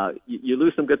 but you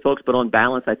lose some good folks. But on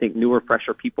balance, I think newer,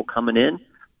 fresher people coming in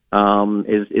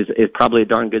is probably a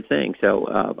darn good thing.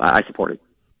 So I support it.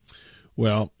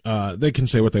 Well, they can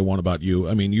say what they want about you.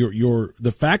 I mean, you're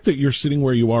the fact that you're sitting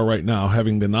where you are right now,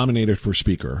 having been nominated for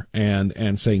speaker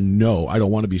and saying, no, I don't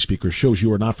want to be speaker, shows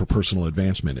you are not for personal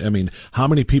advancement. I mean, how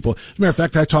many people, as a matter of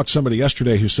fact, I talked to somebody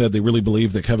yesterday who said they really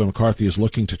believe that Kevin McCarthy is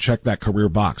looking to check that career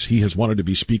box. He has wanted to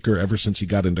be speaker ever since he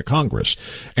got into Congress,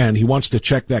 and he wants to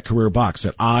check that career box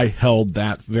that I held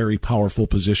that very powerful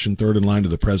position, third in line to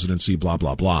the presidency, blah,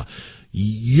 blah, blah.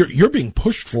 You're being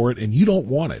pushed for it, and you don't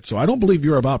want it. So I don't believe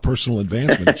you're about personal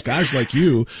advancement. It's guys like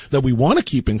you that we want to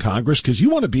keep in Congress because you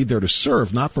want to be there to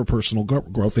serve, not for personal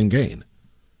growth and gain.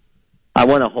 I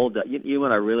want to hold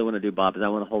what I really want to do, Bob, is I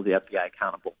want to hold the FBI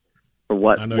accountable for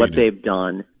what they've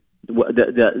done.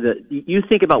 You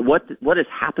think about what has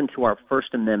happened to our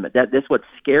First Amendment. That's what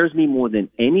scares me more than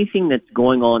anything that's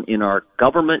going on in our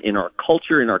government, in our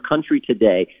culture, in our country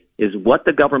today, is what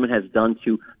the government has done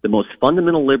to the most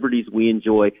fundamental liberties we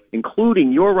enjoy,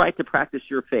 including your right to practice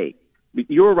your faith,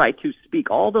 your right to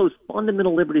speak, all those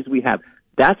fundamental liberties we have.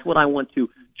 That's what I want to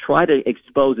try to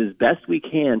expose as best we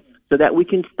can so that we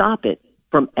can stop it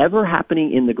from ever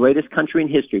happening in the greatest country in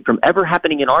history, from ever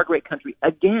happening in our great country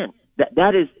again.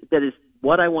 That is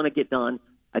what I want to get done.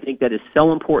 I think that is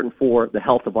so important for the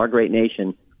health of our great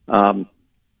nation.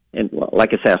 And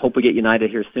like I said, I hope we get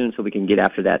united here soon so we can get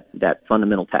after that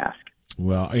fundamental task.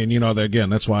 Well, and again,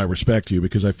 that's why I respect you,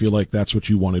 because I feel like that's what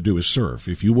you want to do is serve.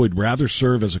 If you would rather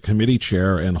serve as a committee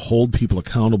chair and hold people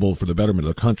accountable for the betterment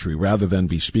of the country rather than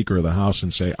be Speaker of the House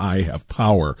and say, I have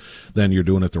power, then you're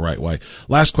doing it the right way.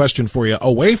 Last question for you.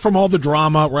 Away from all the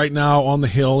drama right now on the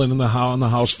Hill and on the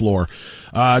House floor,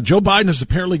 Joe Biden is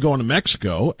apparently going to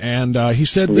Mexico, and he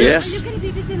said this. Are you going to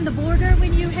be visiting the border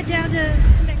when you head down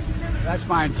to Mexico? That's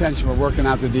my intention. We're working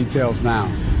out the details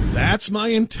now. That's my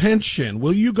intention.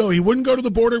 Will you go? He wouldn't go to the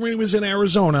border when he was in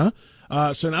Arizona.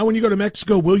 So now when you go to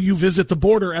Mexico, will you visit the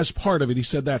border as part of it? He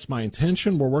said, that's my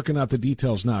intention. We're working out the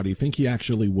details now. Do you think he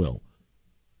actually will?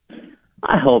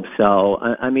 I hope so.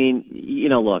 I mean,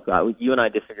 look, you and I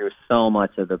disagree with so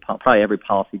much of probably every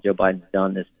policy Joe Biden's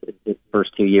done this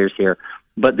first 2 years here.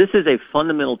 But this is a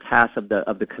fundamental task of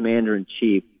the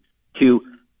commander-in-chief to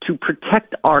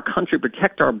protect our country,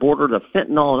 protect our border, the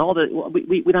fentanyl and all the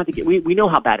we don't have to get. We know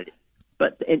how bad it is,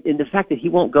 but in the fact that he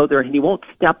won't go there and he won't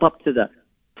step up to the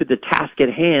task at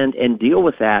hand and deal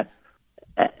with that.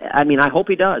 I mean, I hope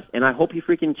he does, and I hope he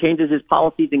freaking changes his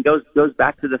policies and goes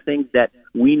back to the things that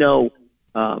we know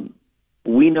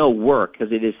work,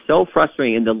 because it is so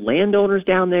frustrating. And the landowners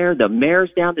down there, the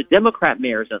mayors the Democrat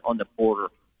mayors on the border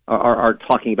are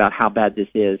talking about how bad this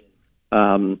is.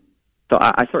 So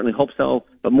I certainly hope so,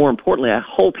 but more importantly, I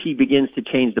hope he begins to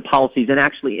change the policies and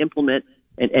actually implement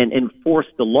and enforce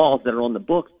the laws that are on the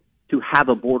books to have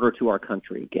a border to our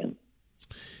country again.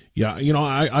 Yeah,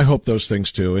 I hope those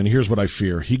things too. And here's what I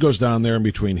fear. He goes down there, and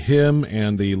between him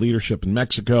and the leadership in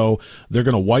Mexico, they're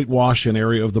going to whitewash an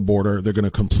area of the border. They're going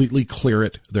to completely clear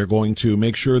it. They're going to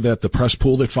make sure that the press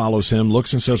pool that follows him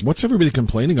looks and says, what's everybody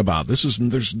complaining about?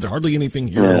 There's hardly anything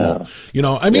here at all.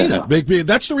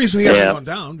 That's the reason he hasn't gone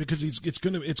down, because it's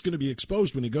going to be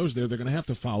exposed when he goes there. They're going to have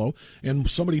to follow. And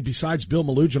somebody besides Bill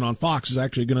Malugin on Fox is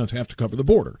actually going to have to cover the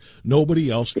border. Nobody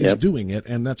else is doing it.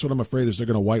 And that's what I'm afraid is they're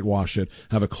going to whitewash it,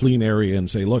 have a clean area, and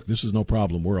say, look, this is no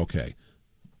problem, we're okay.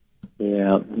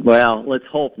 Yeah, well, let's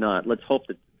hope not. Let's hope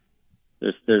that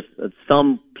there's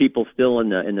some people still in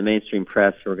the mainstream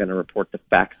press who are going to report the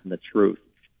facts and the truth,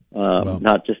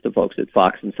 not just the folks at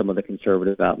Fox and some of the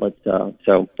conservative outlets.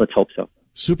 So let's hope so.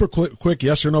 Super quick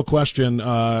yes or no question,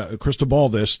 crystal ball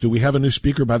this, do we have a new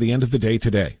speaker by the end of the day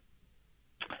today?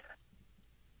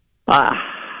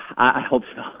 I hope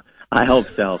so. I hope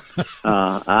so.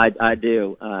 I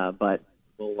do, but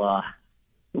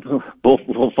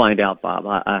we'll find out, Bob.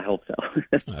 I hope so.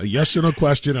 Yes or no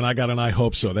question, and I got an I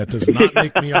hope so. That does not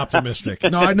make me optimistic.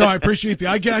 No, I appreciate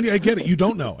I get it. You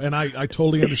don't know, and I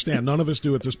totally understand. None of us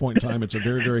do at this point in time. It's a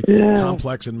very, very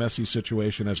complex and messy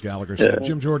situation, as Gallagher said.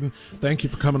 Jim Jordan, thank you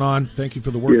for coming on. Thank you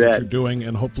for the work that you're doing,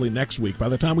 and hopefully next week, by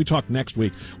the time we talk next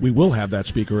week, we will have that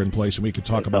speaker in place, and we can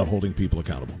talk about holding people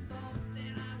accountable.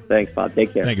 Thanks, Bob.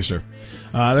 Take care. Thank you, sir.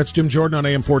 That's Jim Jordan on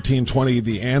AM 1420,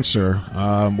 The Answer.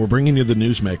 We're bringing you the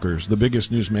newsmakers, the biggest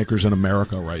newsmakers in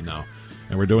America right now.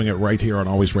 And we're doing it right here on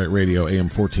Always Right Radio, AM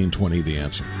 1420, The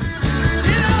Answer.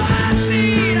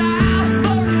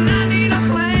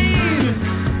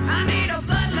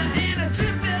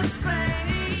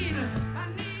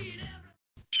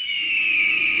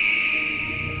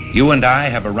 You and I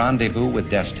have a rendezvous with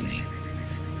destiny.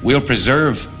 We'll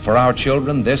preserve for our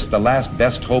children this, the last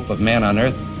best hope of man on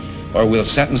earth, or we'll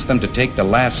sentence them to take the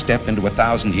last step into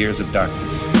 1,000 years of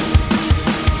darkness.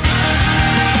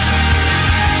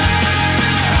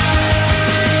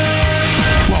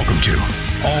 Welcome to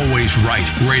Always Right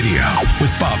Radio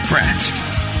with Bob Vance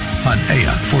on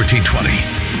AM 1420.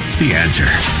 The Answer.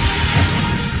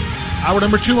 Hour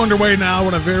number 2 underway now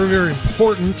on a very, very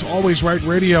important Always Right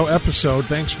Radio episode.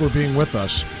 Thanks for being with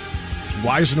us.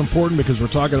 Why is it important? Because we're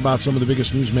talking about some of the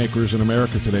biggest newsmakers in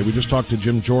America today. We just talked to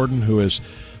Jim Jordan, who is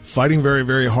fighting very,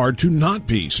 very hard to not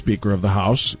be Speaker of the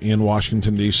House in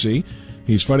Washington, D.C.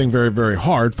 He's fighting very, very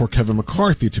hard for Kevin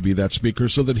McCarthy to be that Speaker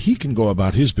so that he can go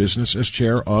about his business as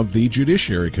chair of the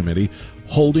Judiciary Committee,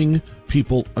 holding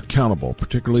people accountable,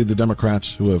 particularly the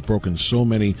Democrats who have broken so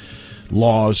many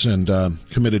laws and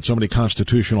committed so many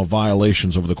constitutional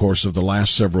violations over the course of the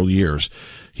last several years.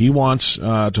 He wants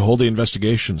to hold the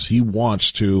investigations. He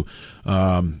wants to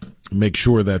make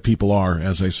sure that people are,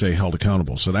 as they say, held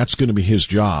accountable. So that's going to be his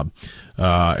job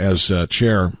as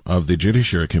chair of the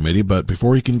Judiciary Committee. But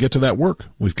before he can get to that work,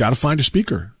 we've got to find a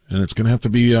speaker. And it's going to have to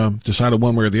be decided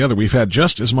one way or the other. We've had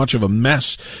just as much of a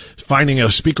mess finding a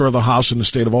Speaker of the House in the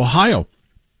state of Ohio.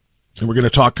 And we're going to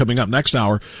talk coming up next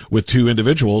hour with two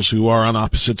individuals who are on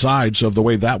opposite sides of the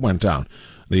way that went down.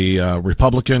 The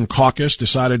Republican caucus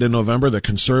decided in November that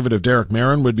conservative Derek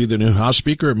Merrin would be the new House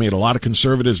Speaker. It made a lot of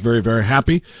conservatives very, very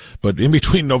happy. But in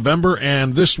between November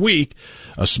and this week,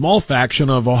 a small faction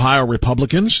of Ohio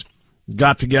Republicans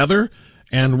got together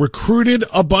and recruited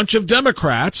a bunch of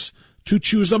Democrats to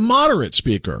choose a moderate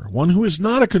speaker, one who is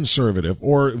not a conservative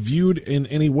or viewed in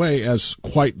any way as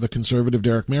quite the conservative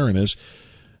Derek Merrin is.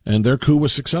 And their coup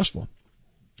was successful.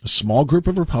 A small group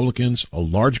of Republicans, a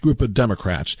large group of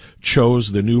Democrats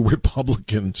chose the new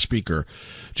Republican speaker,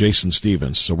 Jason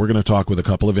Stevens. So we're going to talk with a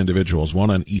couple of individuals,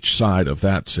 one on each side of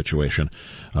that situation,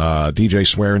 DJ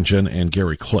Swearingen and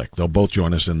Gary Click. They'll both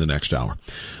join us in the next hour.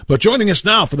 But joining us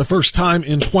now for the first time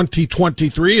in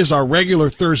 2023 is our regular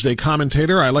Thursday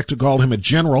commentator. I like to call him a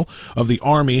general of the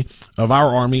army, of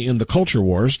our army in the culture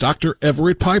wars. Dr.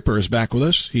 Everett Piper is back with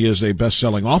us. He is a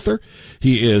best-selling author.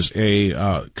 He is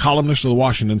a columnist of the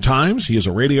Washington Times. He is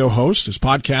a radio host. His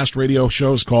podcast radio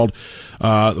show is called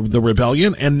The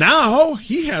Rebellion. And now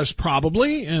he has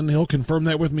probably, and he'll confirm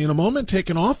that with me in a moment,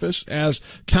 taken office as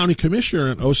county commissioner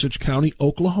in Osage County,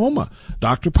 Oklahoma.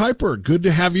 Dr. Piper, good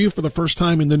to have you for the first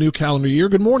time in the new calendar year.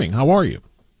 Good morning. How are you?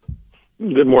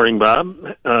 Good morning, Bob.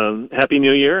 Happy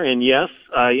New Year. And yes,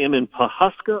 I am in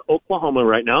Pawhuska, Oklahoma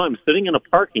right now. I'm sitting in a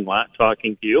parking lot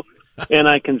talking to you, and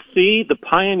I can see the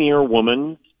Pioneer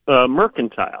Woman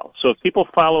Mercantile. So if people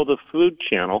follow the Food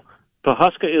Channel,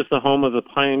 Pawhuska is the home of the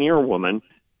Pioneer Woman,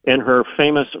 and her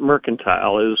famous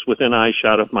Mercantile is within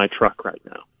eyeshot of my truck right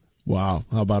now. Wow.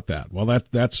 How about that? Well,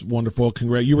 that's wonderful.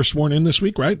 Congrats. You were sworn in this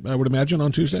week, right? I would imagine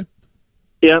on Tuesday?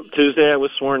 Yep, Tuesday I was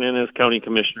sworn in as county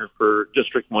commissioner for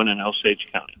District 1 in Osage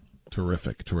County.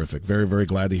 Terrific, terrific. Very, very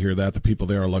glad to hear that. The people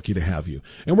there are lucky to have you.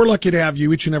 And we're lucky to have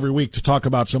you each and every week to talk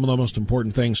about some of the most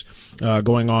important things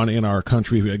going on in our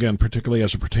country, again, particularly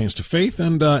as it pertains to faith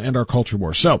and our culture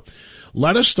war. So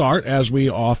let us start, as we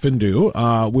often do,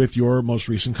 with your most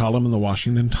recent column in the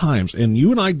Washington Times. And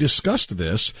you and I discussed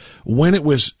this when it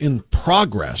was in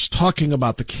progress, talking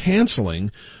about the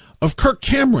canceling of Kirk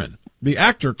Cameron. The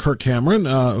actor Kirk Cameron,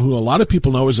 who a lot of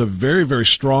people know is a very, very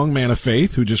strong man of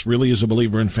faith, who just really is a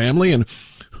believer in family, and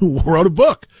who wrote a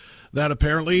book that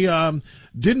apparently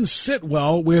didn't sit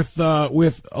well with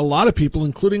a lot of people,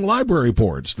 including library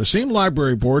boards. The same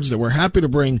library boards that were happy to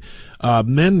bring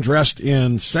men dressed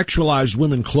in sexualized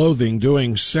women clothing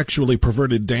doing sexually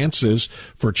perverted dances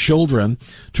for children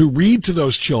to read to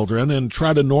those children and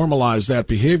try to normalize that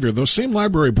behavior. Those same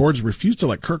library boards refused to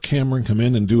let Kirk Cameron come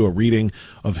in and do a reading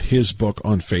of his book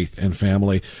on faith and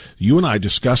family. You and I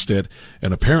discussed it,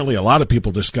 and apparently a lot of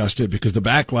people discussed it because the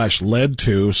backlash led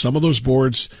to some of those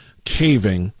boards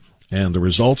caving, and the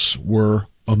results were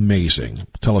amazing.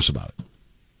 Tell us about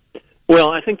it.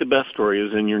 Well, I think the best story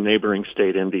is in your neighboring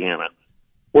state, Indiana,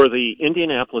 where the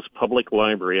Indianapolis Public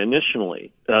Library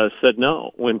initially said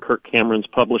no when Kirk Cameron's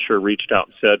publisher reached out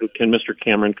and said, can Mr.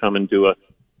 Cameron come and do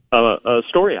a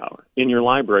story hour in your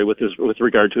library with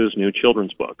regard to his new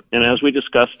children's book? And as we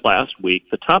discussed last week,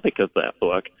 the topic of that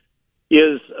book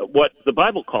is what the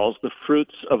Bible calls the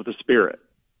fruits of the Spirit.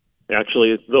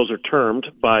 Actually, those are termed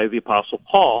by the Apostle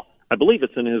Paul. I believe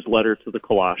it's in his letter to the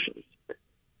Colossians.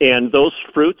 And those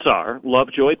fruits are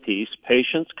love, joy, peace,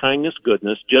 patience, kindness,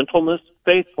 goodness, gentleness,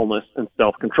 faithfulness, and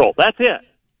self-control. That's it.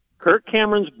 Kirk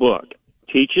Cameron's book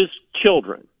teaches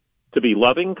children to be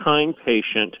loving, kind,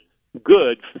 patient,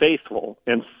 good, faithful,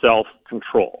 and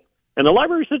self-control. And the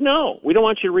library said, no, we don't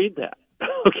want you to read that.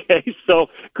 Okay, so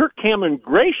Kirk Cameron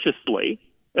graciously,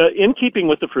 in keeping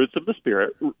with the fruits of the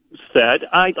Spirit, said,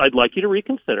 I'd like you to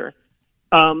reconsider,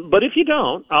 but if you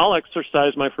don't, I'll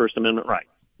exercise my First Amendment right.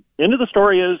 End of the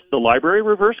story is the library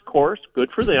reversed course. Good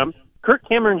for them. Kirk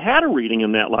Cameron had a reading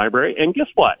in that library, and guess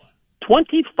what?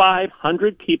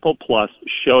 2,500 people plus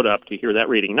showed up to hear that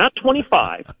reading. Not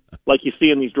 25, like you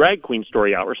see in these drag queen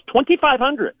story hours.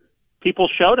 2,500 people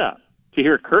showed up to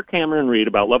hear Kirk Cameron read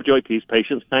about love, joy, peace,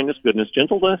 patience, kindness, goodness,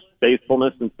 gentleness,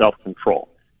 faithfulness, and self-control.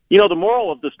 You know, the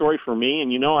moral of the story for me,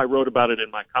 and you know I wrote about it in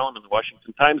my column in the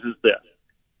Washington Times, is this.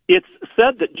 It's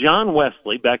said that John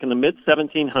Wesley, back in the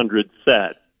mid-1700s,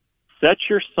 said, set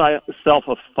yourself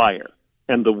afire,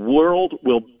 and the world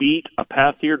will beat a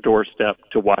path to your doorstep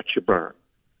to watch you burn.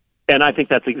 And I think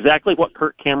that's exactly what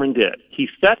Kirk Cameron did. He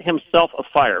set himself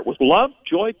afire with love,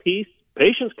 joy, peace,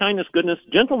 patience, kindness, goodness,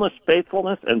 gentleness,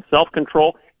 faithfulness, and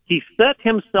self-control. He set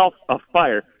himself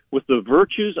afire with the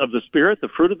virtues of the Spirit, the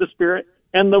fruit of the Spirit,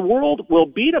 and the world will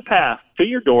beat a path to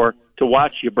your door to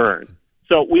watch you burn.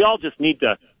 So we all just need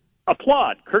to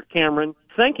applaud Kirk Cameron,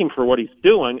 thank him for what he's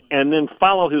doing, and then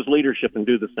follow his leadership and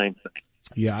do the same thing.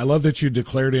 Yeah, I love that you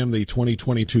declared him the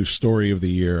 2022 story of the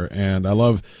year, and I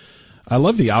love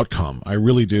the outcome. I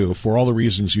really do, for all the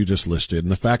reasons you just listed,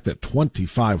 and the fact that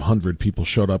 2,500 people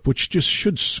showed up, which just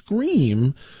should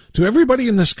scream to everybody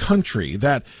in this country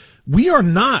that we are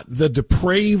not the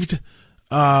depraved,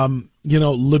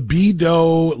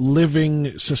 libido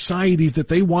living society that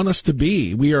they want us to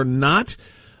be. We are not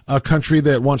a country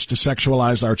that wants to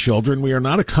sexualize our children. We are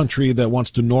not a country that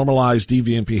wants to normalize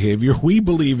deviant behavior. We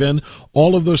believe in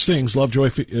all of those things: love, joy,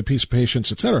 peace,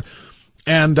 patience, etc.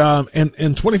 And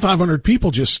 2,500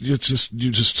 people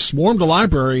just swarmed the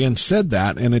library and said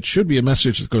that, and it should be a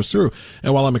message that goes through.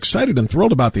 And while I'm excited and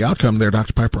thrilled about the outcome there,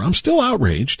 Dr. Piper, I'm still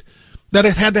outraged that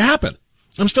it had to happen.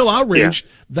 I'm still outraged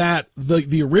that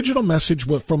the original message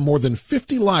from more than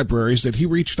 50 libraries that he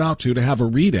reached out to have a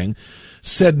reading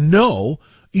said no,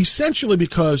 essentially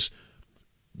because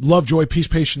love, joy, peace,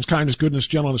 patience, kindness, goodness,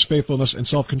 gentleness, faithfulness, and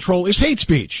self-control is hate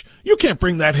speech. You can't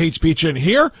bring that hate speech in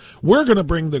here. We're going to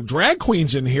bring the drag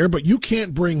queens in here, but you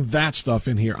can't bring that stuff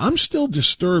in here. I'm still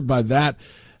disturbed by that.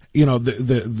 You know,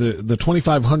 the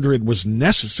 2,500 was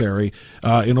necessary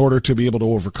in order to be able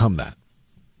to overcome that.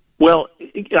 Well,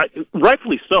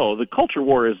 rightfully so. The culture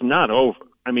war is not over.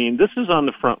 I mean, this is on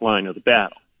the front line of the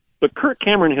battle. But Kirk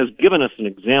Cameron has given us an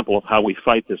example of how we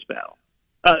fight this battle.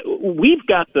 We've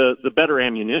got the better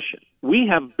ammunition. We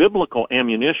have biblical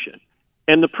ammunition.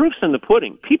 And the proof's in the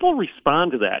pudding. People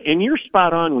respond to that. And you're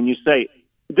spot on when you say,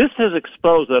 this has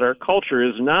exposed that our culture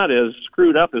is not as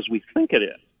screwed up as we think it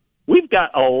is. We've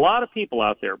got a lot of people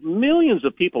out there, millions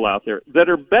of people out there, that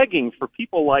are begging for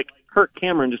people like Kirk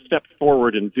Cameron to step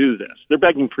forward and do this. They're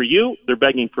begging for you. They're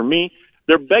begging for me.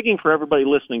 They're begging for everybody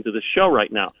listening to this show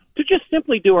right now to just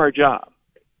simply do our job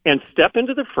and step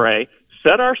into the fray,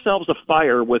 set ourselves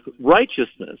afire with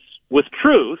righteousness, with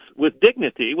truth, with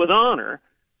dignity, with honor,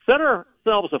 set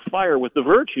ourselves afire with the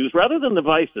virtues rather than the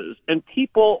vices, and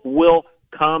people will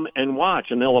come and watch,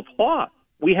 and they'll applaud.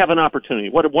 We have an opportunity.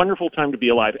 What a wonderful time to be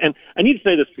alive. And I need to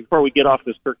say this before we get off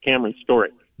this Kirk Cameron story.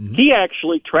 Mm-hmm. He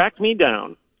actually tracked me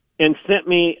down and sent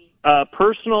me a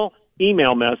personal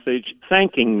email message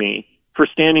thanking me for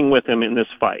standing with him in this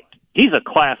fight. He's a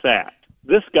class act.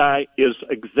 This guy is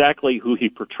exactly who he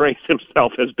portrays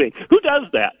himself as being. Who does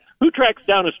that? Who tracks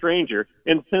down a stranger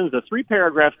and sends a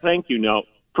 3-paragraph thank you note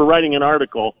for writing an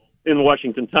article in the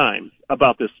Washington Times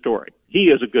about this story? He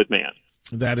is a good man.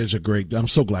 That is I'm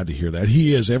so glad to hear that.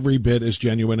 He is every bit as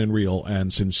genuine and real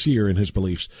and sincere in his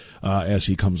beliefs as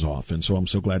he comes off. And so I'm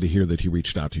so glad to hear that he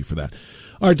reached out to you for that.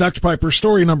 All right, Dr. Piper,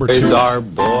 story number 2. Boys are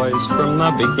boys from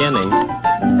the beginning.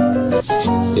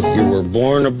 If you were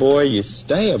born a boy, you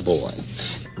stay a boy.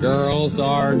 Girls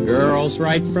are girls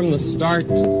right from the start.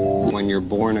 When you're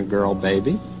born a girl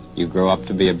baby, you grow up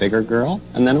to be a bigger girl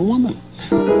and then a woman.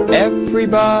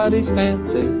 Everybody's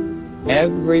fancy.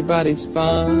 Everybody's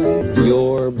fine.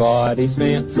 Your body's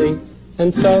fancy,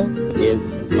 and so is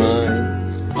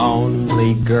mine.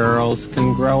 Only girls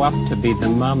can grow up to be the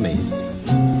mummies.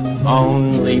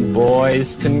 Only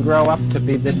boys can grow up to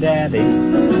be the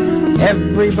daddies.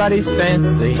 Everybody's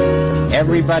fancy.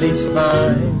 Everybody's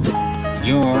fine.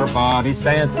 Your body's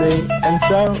fancy, and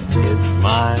so is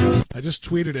mine. I just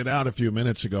tweeted it out a few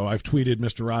minutes ago. I've tweeted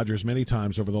Mr. Rogers many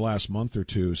times over the last month or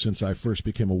two since I first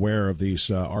became aware of these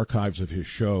archives of his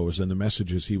shows and the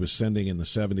messages he was sending in the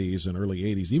 70s and early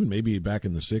 80s, even maybe back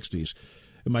in the 60s.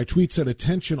 And my tweet said,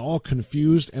 attention all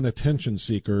confused and attention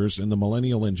seekers in the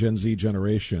millennial and Gen Z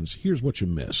generations. Here's what you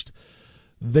missed.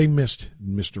 They missed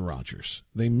Mr. Rogers.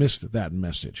 They missed that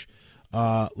message.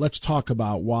 Let's talk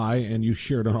about why, and you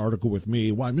shared an article with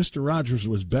me, why Mr. Rogers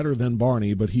was better than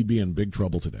Barney, but he'd be in big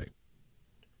trouble today.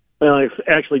 Well, it's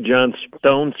actually John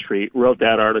Stone Street wrote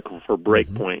that article for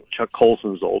Breakpoint, Chuck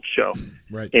Colson's old show.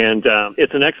 Right. And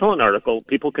it's an excellent article.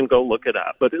 People can go look it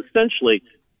up. But essentially,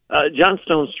 John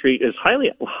Stone Street is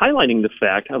highlighting the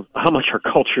fact of how much our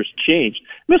culture's changed.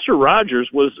 Mr.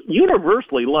 Rogers was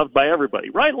universally loved by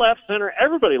everybody. Right, left, center,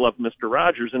 everybody loved Mr.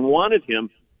 Rogers and wanted him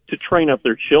to train up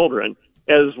their children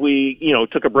as we,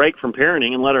 took a break from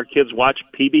parenting and let our kids watch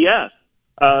PBS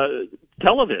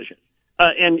television.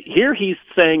 And here he's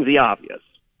saying the obvious.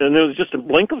 And there was just a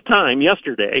blink of time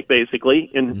yesterday,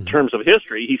 basically, in terms of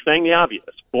history. He's saying the obvious.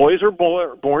 Boys are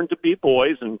born to be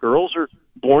boys, and girls are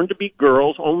born to be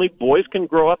girls. Only boys can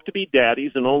grow up to be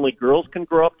daddies, and only girls can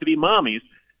grow up to be mommies.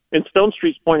 And Stone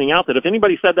Street's pointing out that if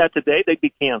anybody said that today, they'd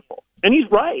be canceled. And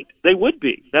he's right. They would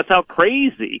be. That's how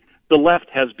crazy the left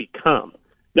has become.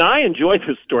 Now, I enjoy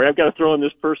this story. I've got to throw in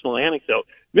this personal anecdote.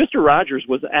 Mr. Rogers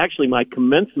was actually my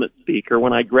commencement speaker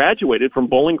when I graduated from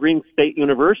Bowling Green State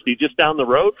University, just down the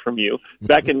road from you,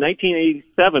 back in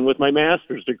 1987 with my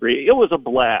master's degree. It was a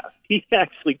blast. He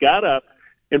actually got up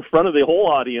in front of the whole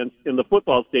audience in the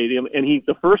football stadium, and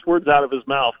the first words out of his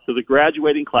mouth to the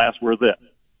graduating class were this: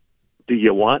 "Do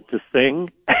you want to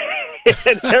sing?"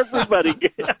 And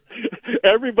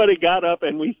everybody got up,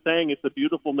 and we sang "It's a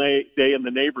Beautiful Day in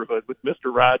the Neighborhood" with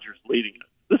Mr. Rogers leading us.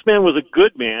 This man was a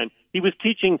good man. He was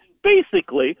teaching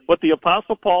basically what the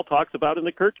Apostle Paul talks about in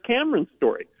the Kirk Cameron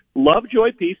story: love,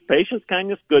 joy, peace, patience,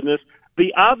 kindness, goodness,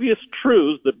 the obvious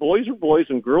truths that boys are boys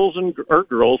and girls are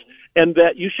girls, and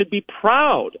that you should be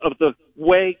proud of the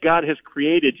way God has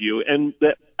created you, and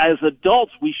that as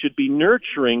adults we should be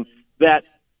nurturing that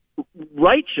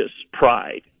righteous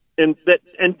pride. And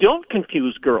don't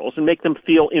confuse girls and make them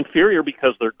feel inferior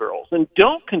because they're girls. And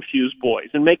don't confuse boys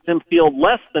and make them feel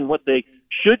less than what they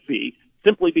should be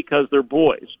simply because they're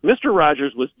boys. Mr.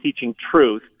 Rogers was teaching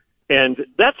truth, and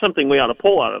that's something we ought to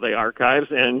pull out of the archives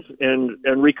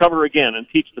and recover again and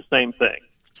teach the same thing.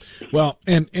 Well,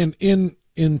 and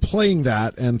in playing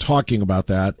that and talking about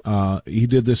that, he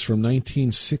did this from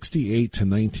 1968 to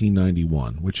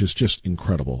 1991, which is just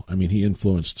incredible. I mean, he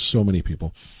influenced so many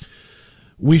people.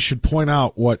 We should point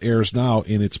out what airs now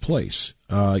in its place.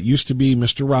 Used to be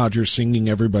Mr. Rogers singing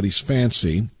everybody's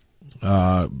fancy,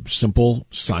 simple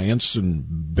science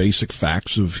and basic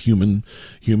facts of human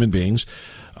beings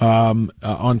on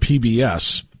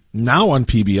PBS. Now on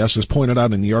PBS, as pointed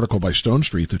out in the article by Stone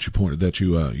Street that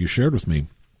you shared with me,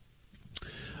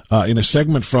 in a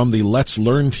segment from the Let's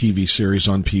Learn TV series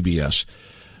on PBS,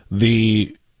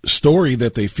 the story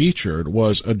that they featured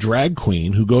was a drag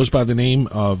queen who goes by the name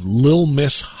of Lil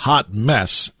Miss Hot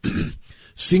Mess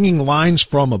singing lines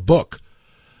from a book.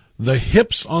 The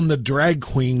hips on the drag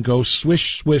queen go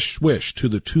swish, swish, swish to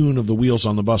the tune of the wheels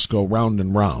on the bus go round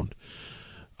and round.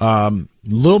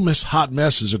 Lil Miss Hot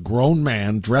Mess is a grown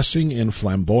man dressing in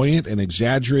flamboyant and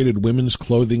exaggerated women's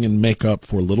clothing and makeup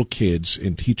for little kids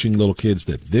and teaching little kids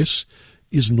that this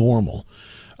is normal.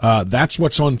 That's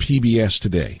what's on PBS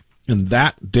today. And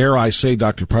that, dare I say,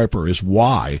 Dr. Piper, is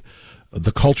why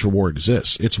the culture war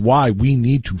exists. It's why we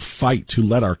need to fight to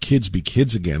let our kids be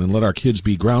kids again and let our kids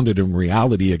be grounded in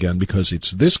reality again, because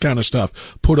it's this kind of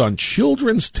stuff put on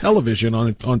children's television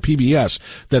on PBS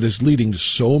that is leading to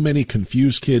so many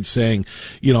confused kids saying,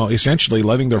 essentially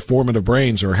letting their formative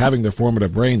brains or having their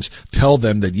formative brains tell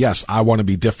them that, yes, I want to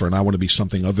be different. I want to be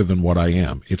something other than what I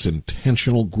am. It's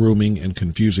intentional grooming and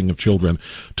confusing of children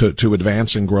to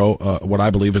advance and grow what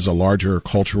I believe is a larger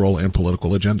cultural and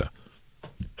political agenda.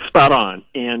 Spot on.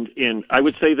 And I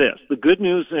would say this: the good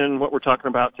news in what we're talking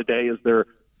about today is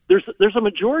there's a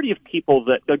majority of people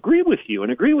that agree with you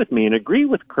and agree with me and agree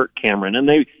with Kirk Cameron, and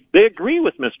they agree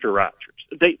with Mr.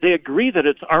 Rogers. They agree that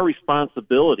it's our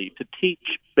responsibility to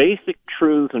teach basic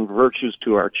truths and virtues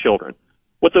to our children.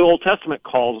 What the Old Testament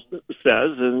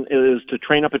says is to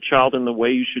train up a child in the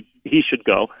way he should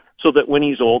go, so that when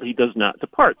he's old he does not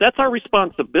depart. That's our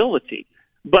responsibility.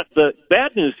 But the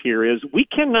bad news here is we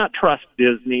cannot trust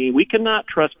Disney, we cannot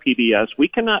trust PBS, we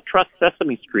cannot trust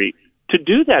Sesame Street to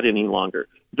do that any longer.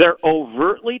 They're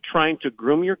overtly trying to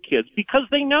groom your kids because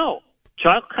they know.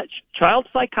 Child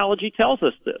psychology tells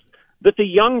us this, that the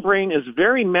young brain is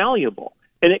very malleable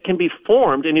and it can be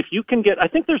formed. And if you can I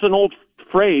think there's an old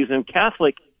phrase in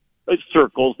Catholic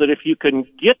circles that if you can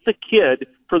get the kid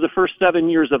for the first 7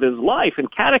 years of his life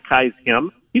and catechize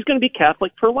him, he's going to be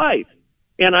Catholic for life.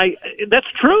 And that's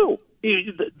true.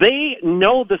 They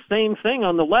know the same thing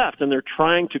on the left, and they're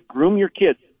trying to groom your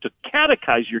kids, to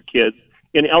catechize your kids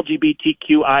in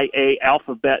LGBTQIA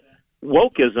alphabet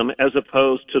wokeism as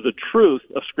opposed to the truth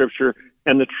of Scripture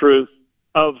and the truth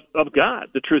of God,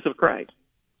 the truth of Christ.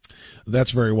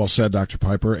 That's very well said, Dr.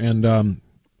 Piper. And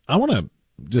I want to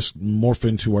just morph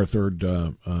into our third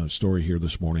story here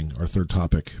this morning, our third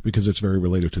topic, because it's very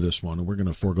related to this one. And we're going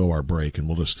to forego our break, and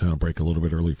we'll just kind of break a little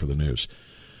bit early for the news.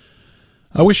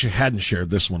 I wish you hadn't shared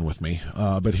this one with me,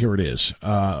 but here it is.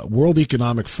 World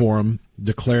Economic Forum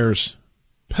declares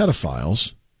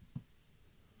pedophiles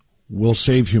will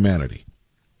save humanity.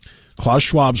 Klaus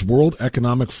Schwab's World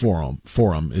Economic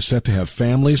Forum is set to have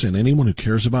families and anyone who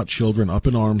cares about children up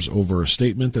in arms over a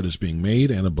statement that is being made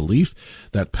and a belief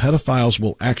that pedophiles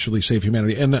will actually save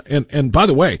humanity. And by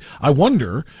the way, I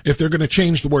wonder if they're going to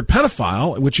change the word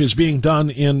pedophile, which is being done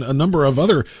in a number of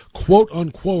other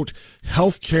quote-unquote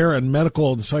healthcare and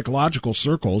medical and psychological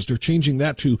circles. They're changing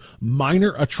that to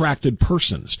minor attracted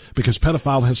persons because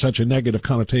pedophile has such a negative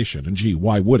connotation. And gee,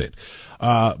 why would it?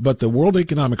 But the World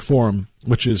Economic Forum,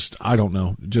 which is, I don't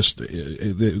know, just,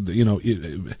 evil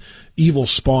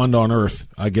spawned on earth,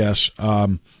 I guess.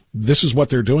 This is what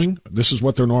they're doing. This is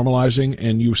what they're normalizing.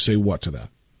 And you say what to that?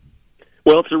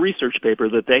 Well, it's a research paper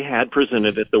that they had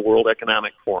presented at the World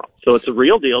Economic Forum. So it's a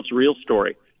real deal. It's a real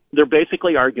story. They're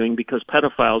basically arguing because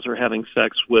pedophiles are having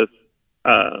sex with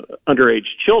underage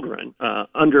children,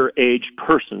 underage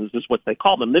persons is what they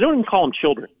call them. They don't even call them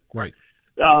children. Right.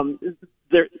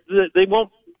 They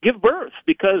won't give birth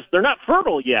because they're not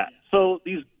fertile yet. So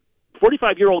these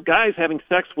 45-year-old guys having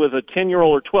sex with a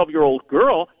 10-year-old or 12-year-old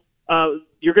girl,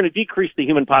 you're going to decrease the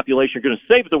human population. You're going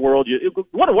to save the world.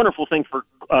 What a wonderful thing for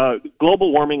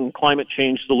global warming and climate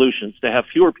change solutions to have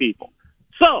fewer people.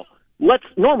 So let's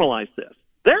normalize this.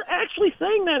 They're actually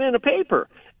saying that in a paper.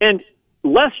 And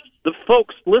lest the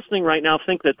folks listening right now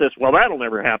think that that'll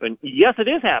never happen. Yes, it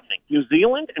is happening. New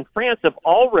Zealand and France have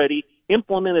already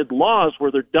implemented laws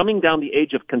where they're dumbing down the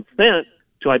age of consent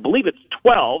to, I believe it's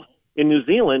 12 in New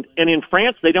Zealand. And in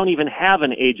France, they don't even have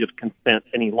an age of consent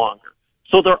any longer.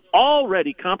 So they're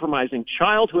already compromising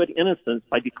childhood innocence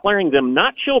by declaring them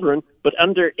not children, but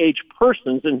underage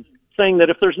persons, and saying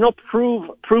that if there's no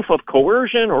proof of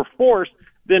coercion or force,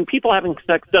 then people having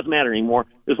sex doesn't matter anymore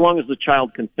as long as the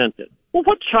child consented. Well,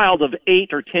 what child of 8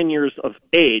 or 10 years of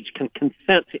age can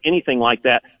consent to anything like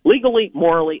that legally,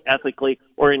 morally, ethically,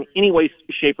 or in any way,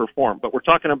 shape, or form? But we're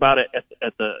talking about it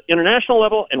at the international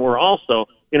level, and we're also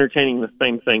entertaining the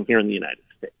same thing here in the United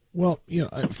States. Well,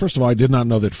 first of all, I did not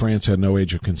know that France had no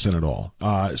age of consent at all.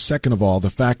 Second of all, the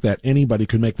fact that anybody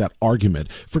could make that argument,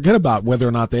 forget about whether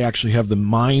or not they actually have the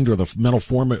mind or the mental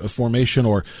formation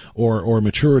or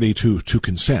maturity to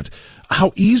consent.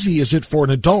 How easy is it for an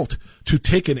adult to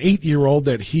take an 8-year-old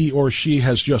that he or she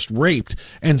has just raped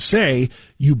and say,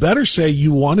 you better say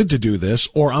you wanted to do this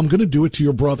or I'm going to do it to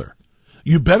your brother.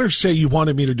 You better say you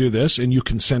wanted me to do this and you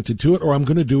consented to it, or I'm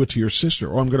going to do it to your sister,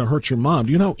 or I'm going to hurt your mom.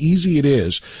 Do you know how easy it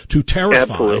is to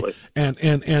terrify and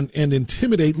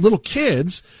intimidate little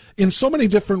kids in so many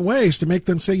different ways to make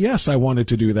them say, yes, I wanted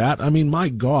to do that? I mean, my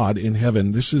God in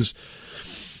heaven, this is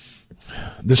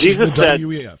the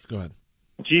WEF. Go ahead.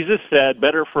 Jesus said,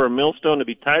 better for a millstone to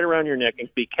be tied around your neck and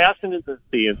to be cast into the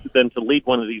sea than to lead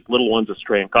one of these little ones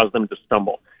astray and cause them to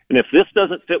stumble. And if this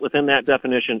doesn't fit within that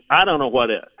definition, I don't know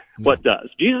what is. What does?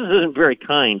 Jesus isn't very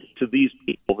kind to these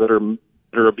people that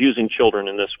are abusing children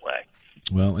in this way.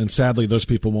 Well, and sadly, those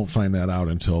people won't find that out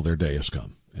until their day has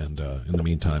come. And in the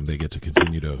meantime, they get to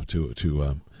continue to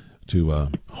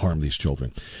harm these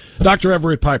children. Dr.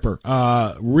 Everett Piper,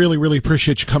 really, really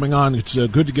appreciate you coming on. It's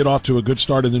good to get off to a good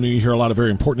start in the new year. You hear a lot of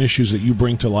very important issues that you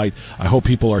bring to light. I hope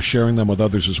people are sharing them with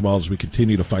others as well as we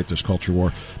continue to fight this culture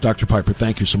war. Dr. Piper,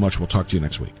 thank you so much. We'll talk to you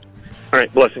next week. All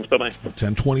right, blessings. Bye-bye.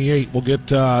 10:28. We'll get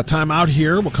time out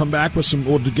here. We'll come back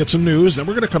we'll get some news. Then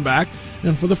we're going to come back,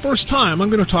 and for the first time, I'm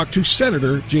going to talk to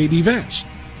Senator J.D. Vance.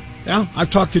 Now, I've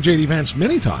talked to J.D. Vance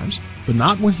many times, but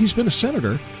not when he's been a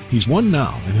senator. He's one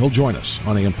now, and he'll join us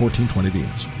on AM 1420 The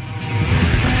Answer.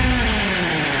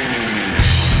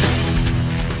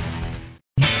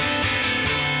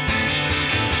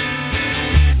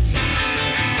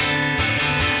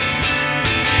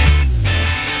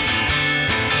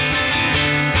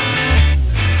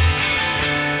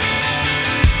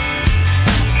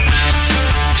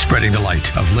 Spreading the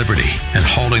light of liberty and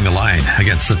holding the line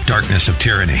against the darkness of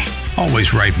tyranny.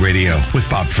 Always Right Radio with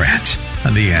Bob France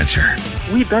on The Answer.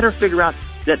 We better figure out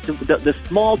that the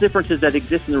small differences that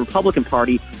exist in the Republican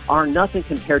Party are nothing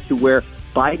compared to where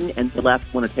Biden and the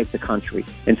left want to take the country.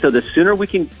 And so the sooner we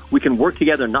can work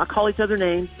together and not call each other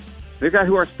names, figure out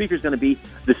who our speaker is going to be,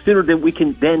 the sooner that we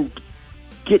can then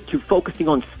get to focusing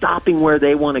on stopping where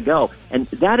they want to go. And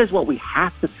that is what we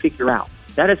have to figure out.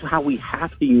 That is how we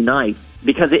have to unite,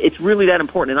 because it's really that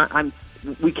important. And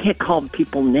we can't call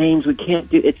people names. We can't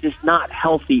do. It's just not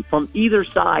healthy from either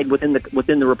side within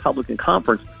the Republican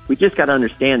conference. We just got to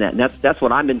understand that, and that's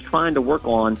what I've been trying to work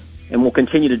on, and we'll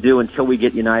continue to do until we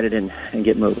get united and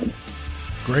get moving.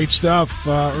 Great stuff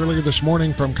earlier this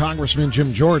morning from Congressman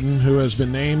Jim Jordan, who has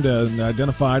been named and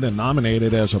identified and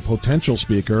nominated as a potential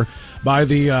speaker by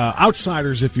the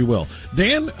outsiders, if you will.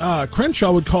 Dan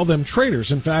Crenshaw would call them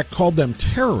traitors, in fact, called them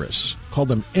terrorists, called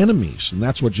them enemies, and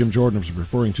that's what Jim Jordan was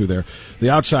referring to there. The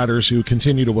outsiders who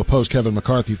continue to oppose Kevin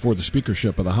McCarthy for the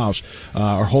speakership of the House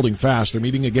are holding fast. They're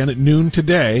meeting again at noon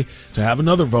today to have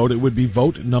another vote. It would be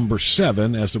vote number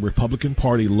 7 as the Republican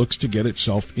Party looks to get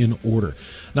itself in order.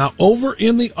 Now, over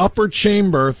in the upper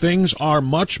chamber, things are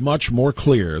much, much more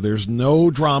clear. There's no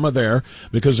drama there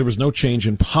because there was no change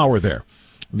in power there.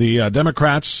 The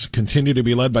Democrats continue to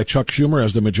be led by Chuck Schumer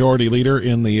as the majority leader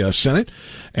in the Senate,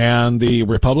 and the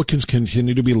Republicans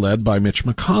continue to be led by Mitch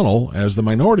McConnell as the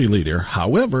minority leader.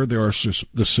 However, there are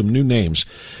some new names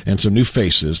and some new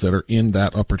faces that are in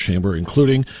that upper chamber,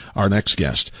 including our next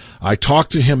guest. I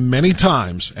talked to him many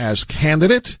times as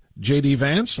candidate, J.D.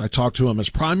 Vance. I talked to him as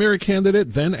primary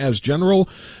candidate, then as general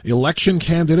election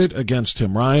candidate against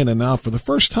Tim Ryan, and now for the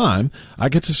first time, I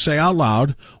get to say out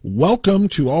loud, welcome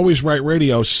to Always Right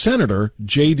Radio, Senator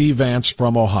J.D. Vance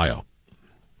from Ohio.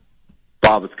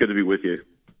 Bob, it's good to be with you.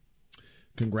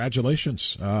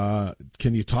 Congratulations.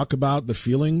 Can you talk about the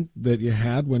feeling that you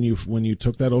had when you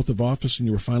took that oath of office and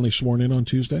you were finally sworn in on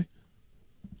Tuesday?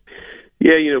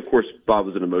 Yeah, of course, Bob,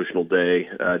 was an emotional day,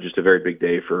 just a very big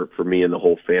day for me and the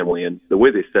whole family. And the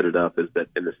way they set it up is that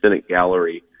in the Senate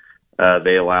gallery,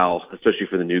 they allow, especially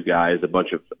for the new guys, a bunch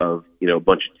of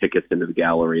tickets into the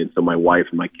gallery. And so my wife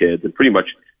and my kids and pretty much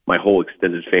my whole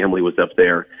extended family was up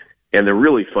there. And the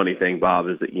really funny thing, Bob,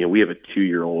 is that, we have a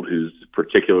 2-year-old who's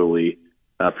particularly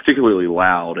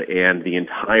loud, and the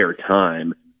entire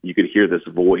time you could hear this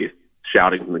voice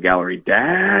shouting from the gallery,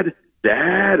 "Dad,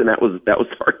 Dad," and that was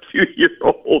our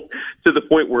 2-year-old, to the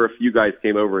point where a few guys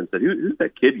came over and said, "Who's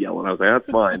that kid yelling?" I was like,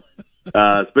 "That's mine."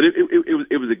 But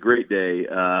it was a great day,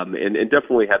 and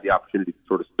definitely had the opportunity to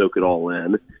sort of soak it all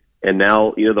in. And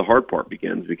now, the hard part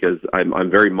begins, because I'm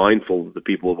very mindful that the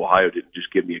people of Ohio didn't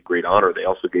just give me a great honor; they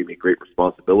also gave me a great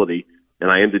responsibility,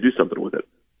 and I am to do something with it.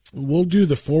 We'll do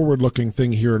the forward-looking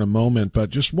thing here in a moment, but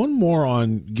just one more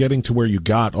on getting to where you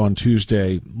got on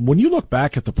Tuesday. When you look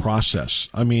back at the process,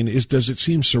 does it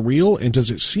seem surreal, and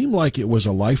does it seem like it was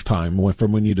a lifetime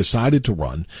from when you decided to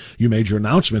run? You made your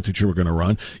announcement that you were going to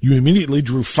run. You immediately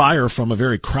drew fire from a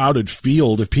very crowded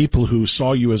field of people who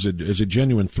saw you as a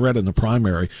genuine threat in the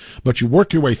primary, but you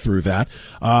work your way through that.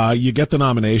 You get the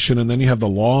nomination, and then you have the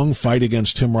long fight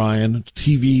against Tim Ryan,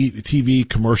 TV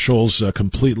commercials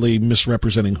completely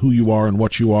misrepresenting who you are and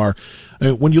what you are.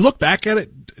 When you look back at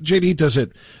it, JD,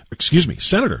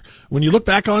 Senator, when you look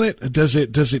back on it, does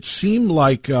it seem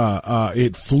like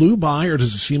it flew by, or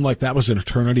does it seem like that was an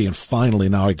eternity and finally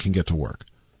now I can get to work?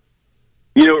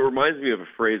 It reminds me of a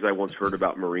phrase I once heard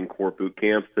about Marine Corps boot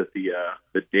camps, that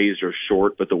the days are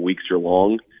short but the weeks are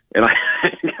long, and I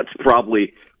think that's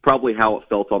probably how it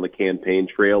felt on the campaign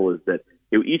trail, is that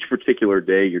each particular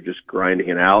day you're just grinding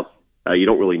it out. You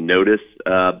don't really notice,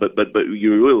 but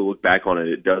you really look back on it,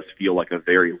 it does feel like a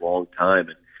very long time.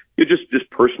 And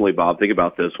just personally, Bob, think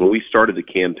about this. When we started the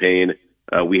campaign,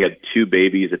 we had 2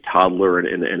 babies, a toddler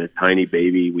and a tiny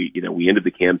baby. We ended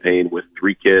the campaign with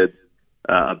 3 kids,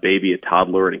 a baby, a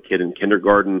toddler, and a kid in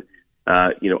kindergarten.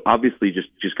 Obviously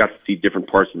just got to see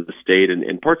different parts of the state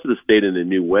and parts of the state in a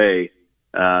new way.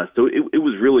 So it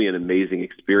was really an amazing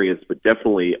experience, but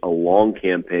definitely a long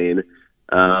campaign.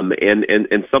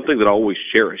 And something that I always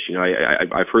cherish.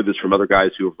 I've heard this from other guys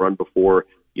who have run before.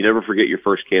 You never forget your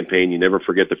first campaign. You never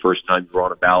forget the first time you were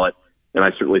on a ballot. And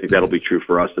I certainly think that'll be true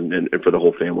for us and for the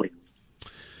whole family.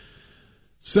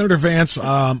 Senator Vance,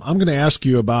 I'm going to ask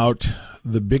you about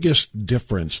the biggest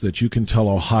difference that you can tell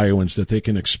Ohioans that they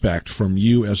can expect from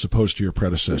you as opposed to your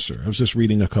predecessor. I was just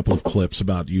reading a couple of clips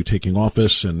about you taking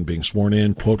office and being sworn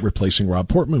in, quote, replacing Rob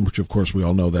Portman, which of course we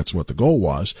all know that's what the goal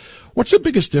was. What's the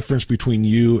biggest difference between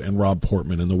you and Rob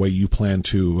Portman in the way you plan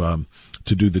to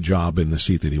do the job in the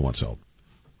seat that he once held?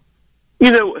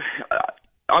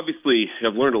 Obviously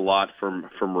I've learned a lot from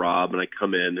Rob, and I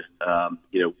come in,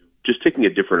 just taking a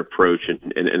different approach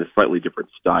and a slightly different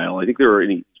style. I think there are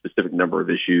any specific number of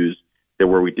issues that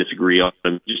where we disagree on.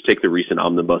 Just take the recent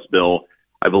omnibus bill.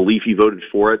 I believe he voted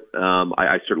for it.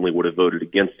 I certainly would have voted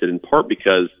against it, in part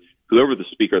because whoever the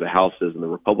Speaker of the House is on the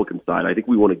Republican side, I think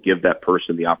we want to give that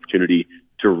person the opportunity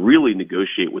to really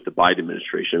negotiate with the Biden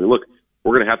administration. Look,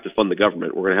 we're going to have to fund the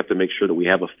government. We're going to have to make sure that we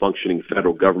have a functioning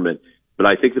federal government.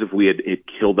 But I think that if we had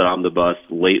killed that omnibus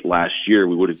late last year,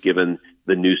 we would have given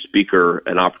the new speaker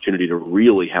an opportunity to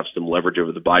really have some leverage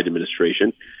over the Biden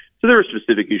administration. So there are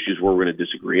specific issues where we're going to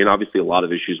disagree, and obviously a lot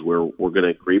of issues where we're going to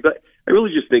agree. But I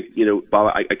really just think,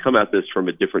 Bob, I come at this from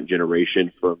a different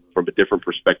generation, from a different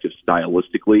perspective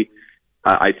stylistically.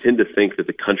 I tend to think that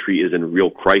the country is in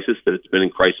real crisis, that it's been in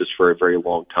crisis for a very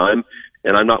long time.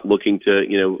 And I'm not looking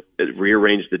to,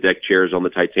 rearrange the deck chairs on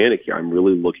the Titanic here. I'm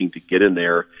really looking to get in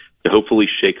there to hopefully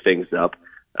shake things up.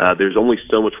 There's only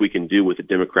so much we can do with a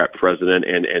Democrat president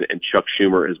and Chuck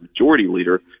Schumer as majority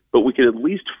leader, but we can at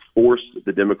least force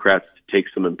the Democrats to take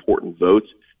some important votes.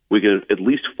 We can at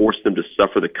least force them to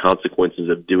suffer the consequences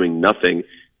of doing nothing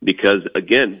because,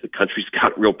 again, the country's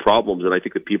got real problems, and I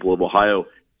think the people of Ohio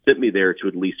sent me there to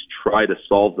at least try to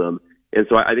solve them. And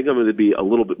so I think I'm going to be a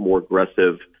little bit more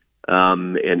aggressive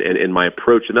in my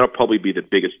approach, and that'll probably be the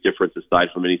biggest difference aside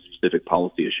from any specific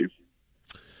policy issue.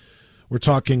 We're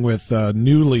talking with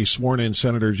newly sworn-in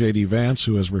Senator J.D. Vance,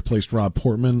 who has replaced Rob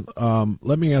Portman.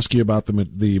 Let me ask you about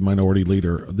the minority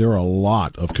leader. There are a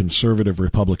lot of conservative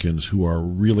Republicans who are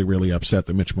really, really upset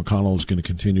that Mitch McConnell is going to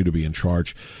continue to be in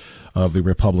charge of the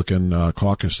Republican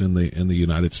caucus in the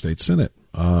United States Senate.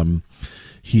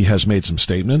 He has made some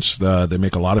statements. They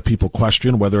make a lot of people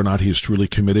question whether or not he is truly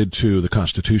committed to the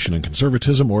Constitution and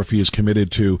conservatism, or if he is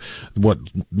committed to what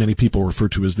many people refer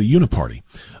to as the uniparty.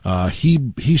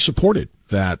 He supported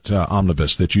that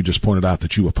omnibus that you just pointed out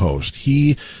that you opposed.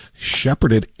 He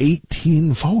shepherded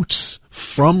 18 votes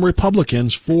from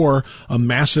Republicans for a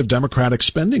massive Democratic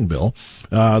spending bill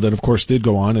that, of course, did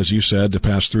go on, as you said, to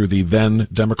pass through the then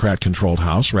Democrat-controlled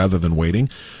House rather than waiting.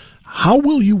 How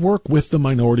will you work with the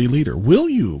minority leader? Will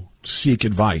you seek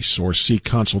advice or seek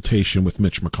consultation with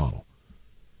Mitch McConnell?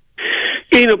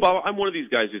 Bob, I'm one of these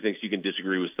guys who thinks you can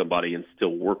disagree with somebody and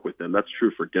still work with them. That's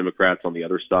true for Democrats on the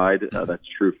other side. That's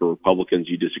true for Republicans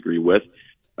you disagree with.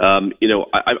 I'm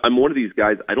one of these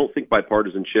guys. I don't think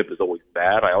bipartisanship is always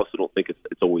bad. I also don't think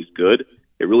it's always good.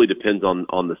 It really depends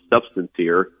on the substance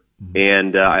here.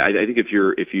 And I think if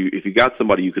you got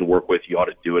somebody you can work with, you ought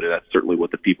to do it, and that's certainly what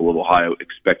the people of Ohio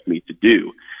expect me to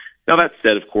do. Now, that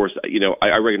said, of course,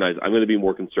 I recognize I'm going to be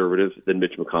more conservative than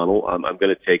Mitch McConnell. I'm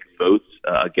going to take votes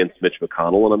against Mitch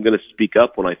McConnell, and I'm going to speak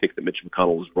up when I think that Mitch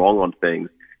McConnell is wrong on things.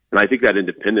 And I think that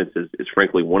independence is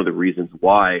frankly one of the reasons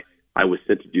why I was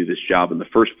sent to do this job in the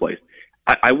first place.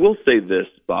 I will say this,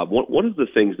 Bob. One of the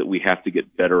things that we have to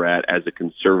get better at as a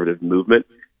conservative movement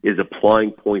is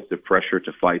applying points of pressure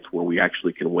to fights where we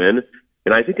actually can win.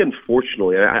 And I think,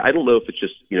 unfortunately, I don't know if it's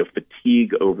just,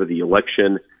 fatigue over the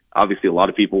election. Obviously, a lot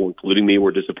of people, including me,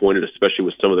 were disappointed, especially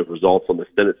with some of the results on the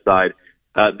Senate side.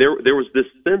 There was this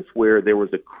sense where there was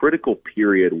a critical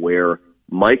period where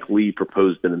Mike Lee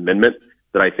proposed an amendment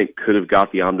that I think could have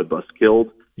got the omnibus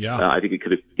killed. Yeah. I think it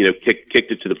could have,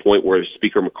 kicked it to the point where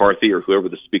Speaker McCarthy or whoever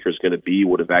the speaker is going to be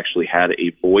would have actually had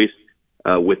a voice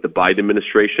with the Biden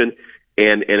administration.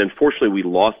 And unfortunately, we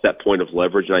lost that point of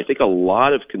leverage. And I think a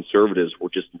lot of conservatives were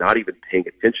just not even paying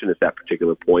attention at that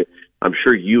particular point. I'm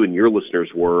sure you and your listeners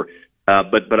were.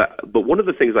 But one of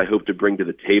the things I hope to bring to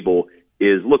the table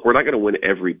is, look, we're not going to win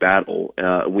every battle.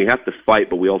 We have to fight,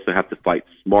 but we also have to fight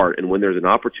smart. And when there's an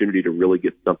opportunity to really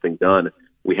get something done,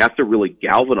 we have to really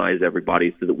galvanize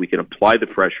everybody so that we can apply the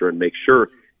pressure and make sure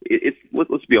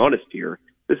let's be honest here.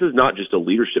 This is not just a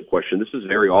leadership question. This is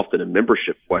very often a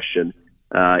membership question.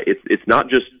 It's not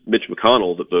just Mitch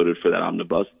McConnell that voted for that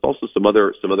omnibus. It's also some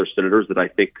other senators that I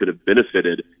think could have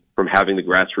benefited from having the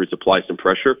grassroots apply some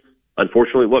pressure.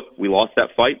 Unfortunately, look, we lost that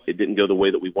fight. It didn't go the way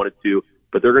that we wanted to,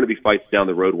 but there are going to be fights down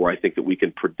the road where I think that we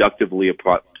can productively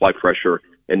apply pressure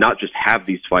and not just have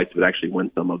these fights, but actually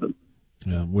win some of them.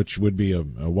 Yeah, which would be a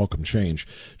welcome change.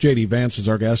 J.D. Vance is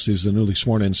our guest. He's the newly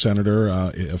sworn-in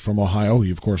senator from Ohio. He,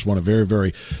 of course, won a very,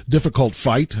 very difficult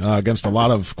fight against a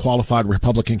lot of qualified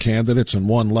Republican candidates and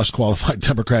one less qualified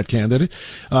Democrat candidate.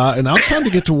 And now it's time to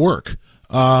get to work.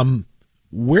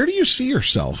 Where do you see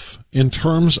yourself in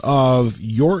terms of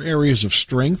your areas of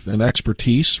strength and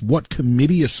expertise? What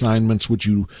committee assignments would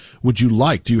you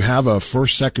like? Do you have a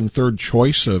first, second, third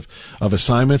choice of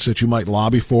assignments that you might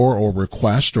lobby for or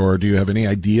request, or do you have any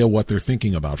idea what they're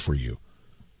thinking about for you?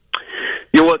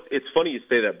 You know what? It's funny you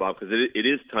say that, Bob, because it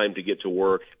is time to get to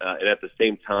work. And at the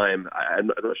same time, I'm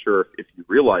not sure if you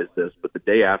realize this, but the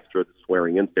day after the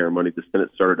swearing-in ceremony, the Senate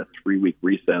started a 3-week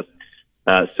recess.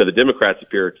 So the Democrats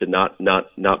appear to not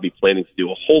be planning to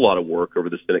do a whole lot of work over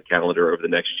the Senate calendar over the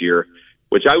next year,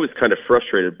 which I was kind of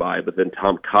frustrated by. But then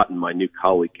Tom Cotton, my new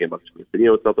colleague, came up to me and said,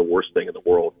 it's not the worst thing in the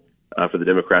world for the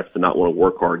Democrats to not want to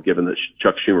work hard, given that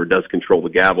Chuck Schumer does control the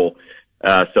gavel.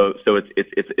 So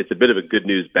it's a bit of a good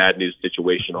news, bad news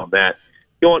situation on that.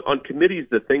 On committees,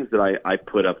 the things that I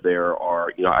put up there are,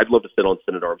 I'd love to sit on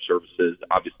Senate Armed Services.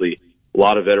 Obviously, a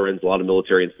lot of veterans, a lot of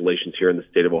military installations here in the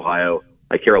state of Ohio.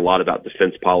 I care a lot about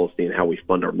defense policy and how we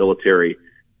fund our military.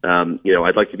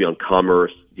 I'd like to be on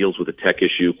commerce, deals with the tech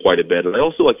issue quite a bit. And I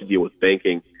also like to deal with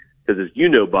banking because, as you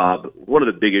know, Bob, one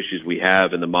of the big issues we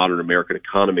have in the modern American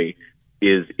economy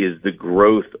is the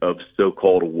growth of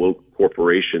so-called woke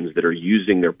corporations that are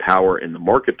using their power in the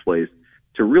marketplace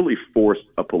to really force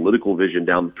a political vision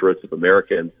down the throats of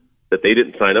Americans that they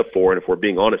didn't sign up for. And if we're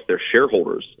being honest, their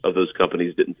shareholders of those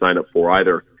companies didn't sign up for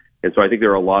either. And so I think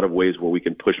there are a lot of ways where we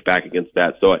can push back against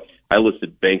that. So I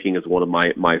listed banking as one of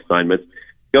my assignments.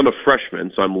 I'm a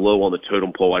freshman, so I'm low on the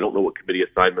totem pole. I don't know what committee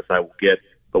assignments I will get,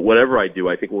 but whatever I do,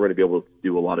 I think we're going to be able to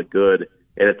do a lot of good.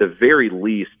 And at the very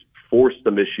least, force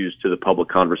some issues to the public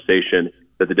conversation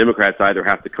that the Democrats either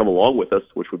have to come along with us,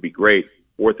 which would be great,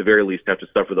 or at the very least have to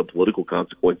suffer the political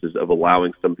consequences of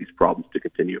allowing some of these problems to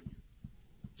continue.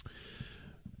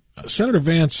 Senator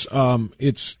Vance,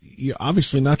 it's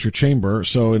obviously not your chamber,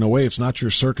 so in a way it's not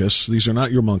your circus. These are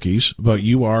not your monkeys, but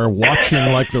you are watching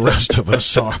like the rest of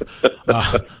us are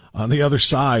on the other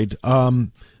side.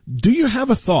 Do you have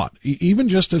a thought, even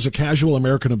just as a casual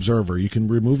American observer, you can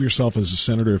remove yourself as a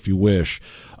senator if you wish,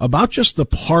 about just the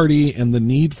party and the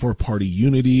need for party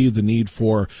unity, the need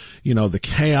for, the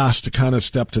chaos to kind of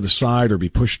step to the side or be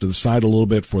pushed to the side a little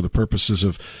bit for the purposes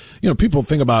of, people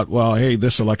think about, well, hey,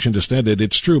 this election just ended.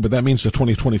 It's true, but that means the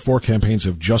 2024 campaigns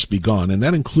have just begun. And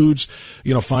that includes,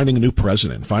 finding a new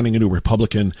president, finding a new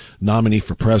Republican nominee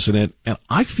for president. And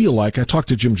I feel like, I talked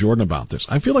to Jim Jordan about this,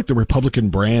 I feel like the Republican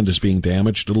brand is being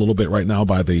damaged a little bit right now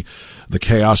by the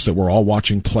chaos that we're all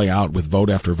watching play out with vote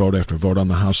after vote after vote on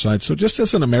the House side. So just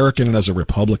as an American and as a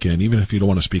Republican, even if you don't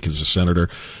want to speak as a senator,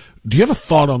 do you have a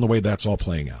thought on the way that's all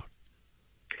playing out?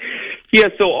 Yeah,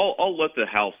 so I'll let the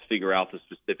House figure out the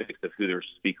specifics of who their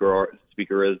speaker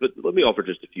is, but let me offer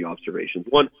just a few observations.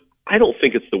 One, I don't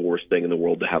think it's the worst thing in the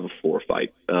world to have a floor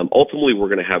fight. Ultimately, we're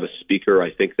going to have a speaker.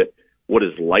 I think that what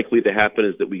is likely to happen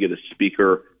is that we get a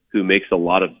speaker who makes a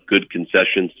lot of good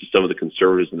concessions to some of the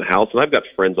conservatives in the House. And I've got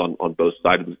friends on both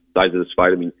sides of this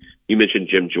fight. I mean, you mentioned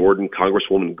Jim Jordan,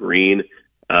 Congresswoman Green,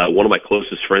 one of my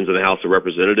closest friends in the House of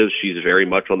Representatives. She's very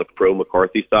much on the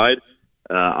pro-McCarthy side.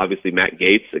 Obviously, Matt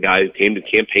Gaetz, a guy who came to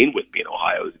campaign with me in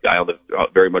Ohio, is a guy on the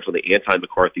very much on the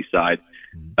anti-McCarthy side.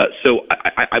 So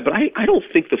I don't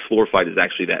think the floor fight is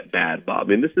actually that bad, Bob. I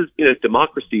mean, this is,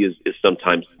 democracy is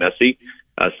sometimes messy.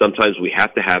 Sometimes we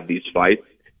have to have these fights.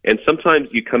 And sometimes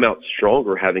you come out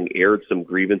stronger having aired some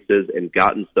grievances and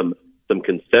gotten some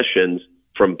concessions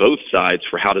from both sides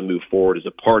for how to move forward as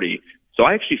a party. So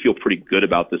I actually feel pretty good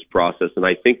about this process. And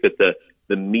I think that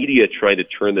the media trying to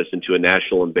turn this into a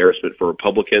national embarrassment for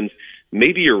Republicans,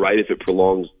 maybe you're right if it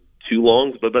prolongs too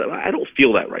long, but I don't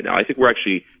feel that right now. I think we're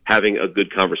actually having a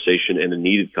good conversation and a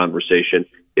needed conversation.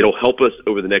 It'll help us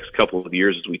over the next couple of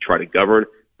years as we try to govern.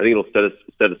 I think it'll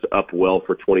set us up well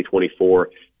for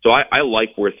 2024. So I like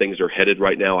where things are headed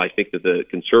right now. I think that the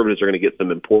conservatives are going to get some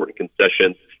important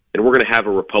concessions, and we're going to have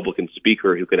a Republican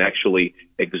speaker who can actually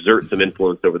exert some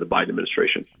influence over the Biden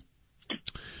administration.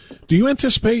 Do you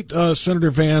anticipate,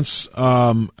 Senator Vance,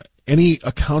 any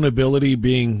accountability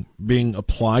being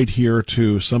applied here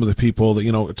to some of the people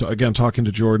that, again, talking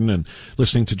to Jordan and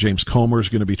listening to James Comer is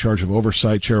going to be chair of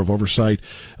oversight,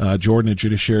 Jordan and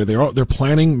Judiciary. They're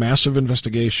planning massive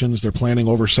investigations. They're planning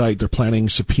oversight. They're planning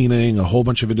subpoenaing a whole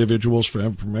bunch of individuals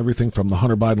from everything from the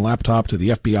Hunter Biden laptop to the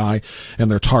FBI and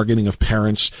their targeting of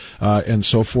parents, and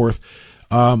so forth.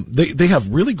 They have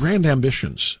really grand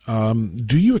ambitions.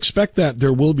 Do you expect that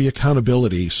there will be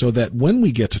accountability so that when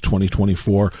we get to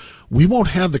 2024, we won't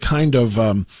have the kind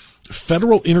of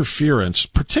federal interference,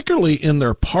 particularly in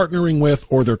their partnering with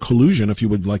or their collusion, if you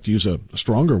would like to use a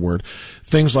stronger word,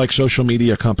 things like social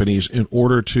media companies in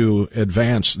order to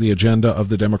advance the agenda of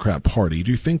the Democrat Party?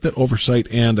 Do you think that oversight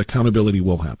and accountability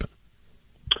will happen?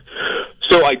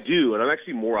 So I do, and I'm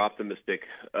actually more optimistic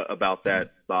about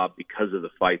that, Bob, because of the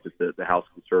fight that the House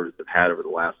conservatives have had over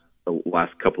the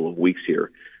last couple of weeks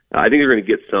here. I think they're going to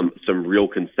get some real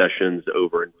concessions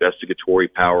over investigatory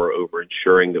power, over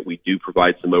ensuring that we do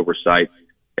provide some oversight.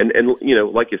 And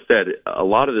like you said, a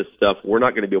lot of this stuff, we're not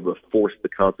going to be able to force the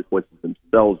consequences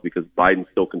themselves because Biden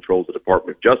still controls the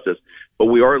Department of Justice, but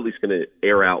we are at least going to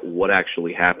air out what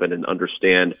actually happened and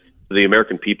understand so the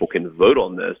American people can vote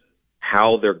on this,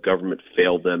 how their government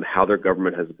failed them, how their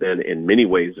government has been in many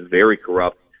ways very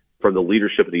corrupt, from the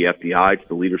leadership of the FBI to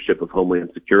the leadership of Homeland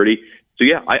Security. So,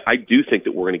 yeah, I do think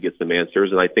that we're going to get some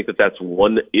answers, and I think that that's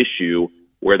one issue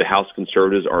where the House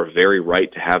conservatives are very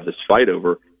right to have this fight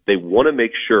over. They want to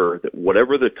make sure that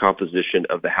whatever the composition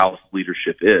of the House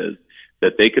leadership is,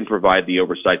 that they can provide the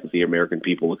oversight that the American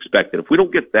people expect. And if we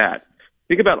don't get that,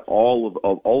 think about all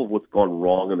of what's gone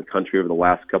wrong in the country over the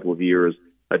last couple of years,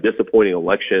 a disappointing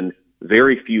election,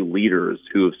 very few leaders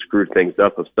who have screwed things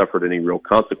up have suffered any real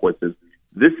consequences.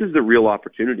 This is the real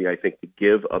opportunity, I think, to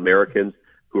give Americans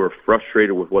who are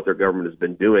frustrated with what their government has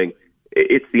been doing,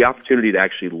 it's the opportunity to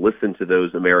actually listen to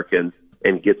those Americans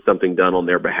and get something done on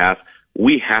their behalf.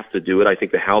 We have to do it. I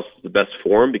think the House is the best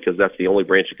forum because that's the only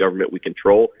branch of government we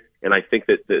control. And I think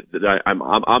that I'm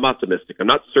optimistic. I'm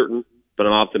not certain, but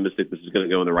I'm optimistic this is going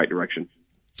to go in the right direction.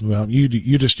 Well, you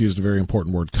just used a very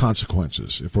important word,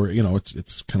 consequences. If we're,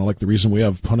 it's kind of like the reason we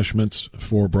have punishments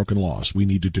for broken laws. We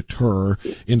need to deter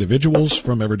individuals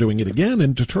from ever doing it again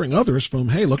and deterring others from,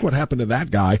 hey, look what happened to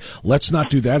that guy. Let's not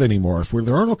do that anymore. If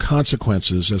there are no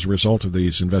consequences as a result of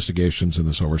these investigations and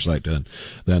this oversight,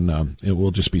 then it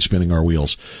will just be spinning our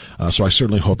wheels. So I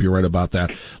certainly hope you're right about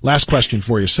that. Last question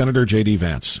for you, Senator J.D.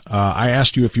 Vance. I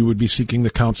asked you if you would be seeking the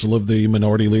counsel of the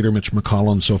Minority Leader, Mitch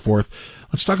McConnell, and so forth.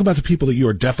 Let's talk about the people that you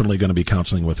are definitely going to be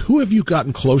counseling with. Who have you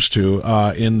gotten close to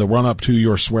in the run-up to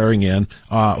your swearing in?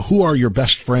 Who are your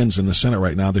best friends in the Senate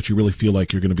right now that you really feel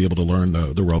like you're going to be able to learn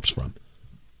the ropes from?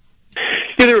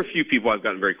 Yeah, there are a few people I've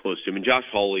gotten very close to. I mean, Josh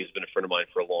Hawley has been a friend of mine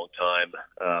for a long time.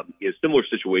 Similar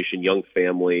situation, young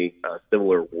family,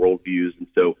 similar worldviews, and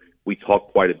so we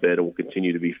talk quite a bit and we'll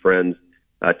continue to be friends.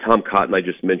 Tom Cotton, I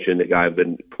just mentioned, a guy I've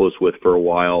been close with for a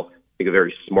while. A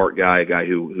very smart guy, a guy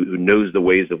who knows the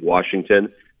ways of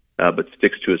Washington, but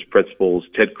sticks to his principles.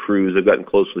 Ted Cruz, I've gotten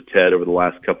close with Ted over the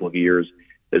last couple of years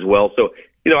as well. So,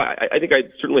 I think I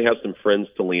certainly have some friends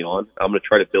to lean on. I'm going to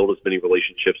try to build as many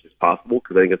relationships as possible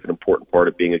because I think it's an important part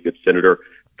of being a good senator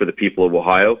for the people of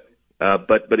Ohio.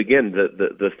 But again,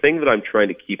 the thing that I'm trying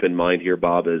to keep in mind here,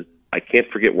 Bob, is I can't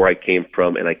forget where I came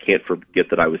from, and I can't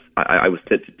forget that I was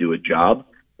sent to do a job,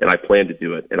 and I plan to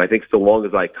do it. And I think so long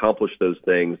as I accomplish those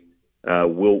things,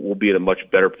 we'll be in a much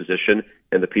better position,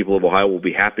 and the people of Ohio will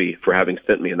be happy for having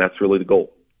sent me, and that's really the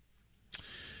goal.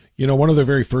 One of the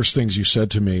very first things you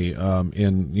said to me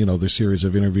in the series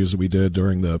of interviews that we did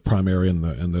during the primary and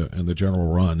the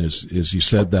general run is you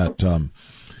said that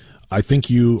I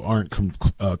think you aren't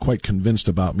quite convinced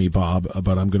about me, Bob,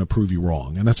 but I'm going to prove you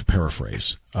wrong, and that's a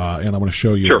paraphrase. And I'm going to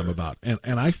show you what I'm about.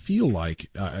 And I feel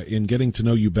like in getting to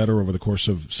know you better over the course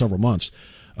of several months.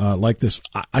 Like this,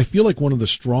 I feel like one of the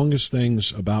strongest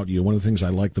things about you, one of the things I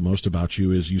like the most about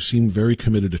you is you seem very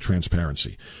committed to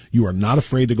transparency. You are not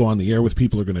afraid to go on the air with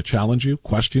people who are going to challenge you,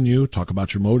 question you, talk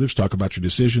about your motives, talk about your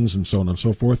decisions, and so on and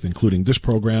so forth, including this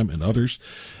program and others.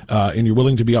 And you're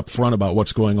willing to be upfront about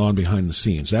what's going on behind the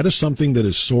scenes. That is something that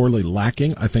is sorely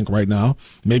lacking, I think, right now,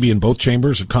 maybe in both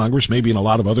chambers of Congress, maybe in a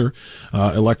lot of other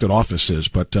elected offices.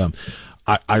 But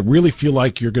I really feel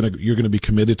like you're going to be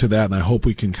committed to that, and I hope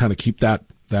we can kind of keep that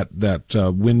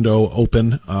window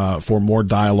open for more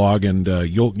dialogue, and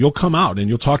you'll come out and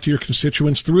you'll talk to your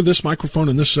constituents through this microphone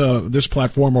and this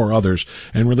platform or others,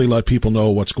 and really let people know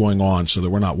what's going on, so that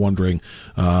we're not wondering,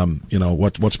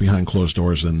 what's behind closed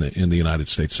doors in the United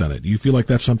States Senate. Do you feel like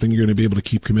that's something you're going to be able to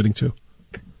keep committing to?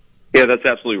 Yeah, that's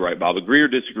absolutely right, Bob. Agree or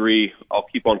disagree, I'll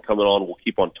keep on coming on. We'll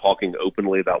keep on talking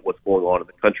openly about what's going on in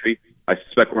the country. I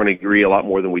suspect we're going to agree a lot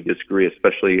more than we disagree,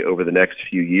 especially over the next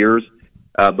few years.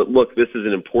 But look, this is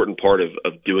an important part of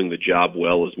doing the job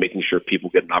well, is making sure people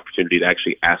get an opportunity to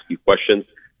actually ask you questions.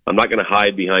 I'm not going to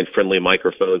hide behind friendly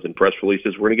microphones and press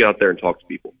releases. We're going to get out there and talk to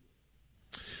people.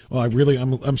 Well,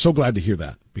 I'm so glad to hear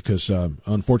that, because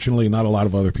unfortunately not a lot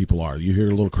of other people are. You hear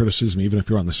a little criticism, even if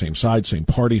you're on the same side, same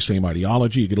party, same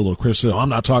ideology, you get a little criticism. I'm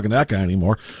not talking to that guy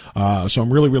anymore. So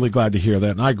I'm really, really glad to hear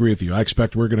that. And I agree with you. I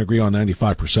expect we're going to agree on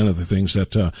 95% of the things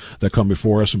that come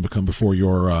before us and come before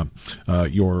your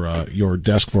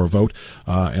desk for a vote.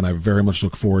 And I very much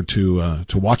look forward to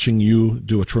watching you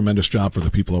do a tremendous job for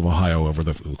the people of Ohio over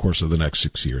the course of the next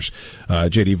 6 years.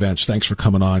 J.D. Vance, thanks for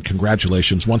coming on.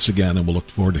 Congratulations once again, and we'll look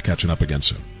forward to catching up again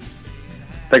soon.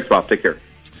 Thanks, Bob. Take care.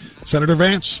 Senator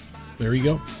Vance, there you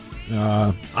go.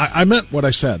 I meant what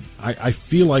I said. I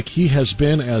feel like he has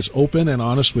been as open and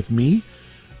honest with me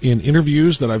in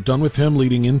interviews that I've done with him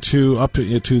leading up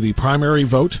to the primary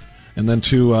vote, and then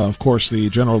to, of course, the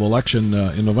general election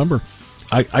in November.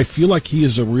 I feel like he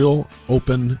is a real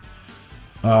open,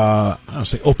 I don't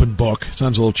say open book. It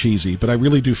sounds a little cheesy, but I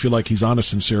really do feel like he's honest,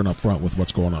 sincere, and upfront with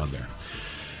what's going on there.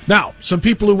 Now, some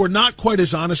people who were not quite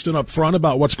as honest and upfront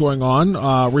about what's going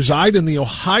on reside in the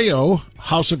Ohio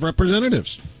House of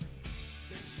Representatives.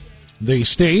 They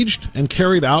staged and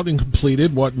carried out and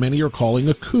completed what many are calling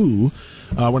a coup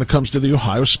when it comes to the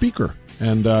Ohio Speaker.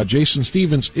 And Jason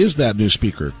Stevens is that new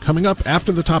speaker. Coming up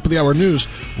after the top of the hour news,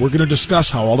 we're going to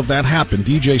discuss how all of that happened.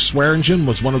 DJ Swearingen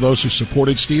was one of those who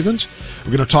supported Stevens.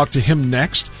 We're going to talk to him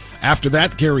next. After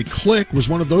that, Gary Click was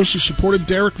one of those who supported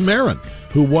Derek Merrin,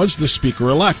 who was the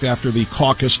speaker-elect after the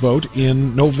caucus vote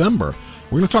in November.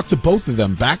 We're going to talk to both of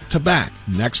them back to back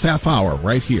next half hour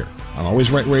right here on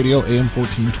Always Right Radio, AM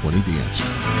 1420, The Answer.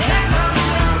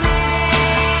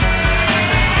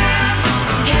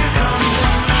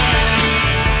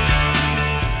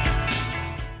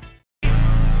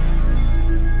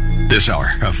 This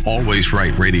hour of Always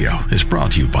Right Radio is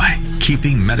brought to you by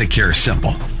Keeping Medicare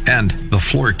Simple and The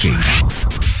Floor King.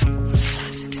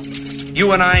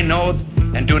 You and I know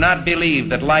and do not believe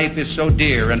that life is so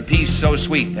dear and peace so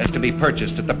sweet as to be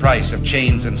purchased at the price of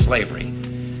chains and slavery.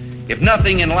 If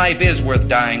nothing in life is worth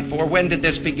dying for, when did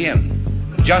this begin?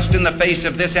 Just in the face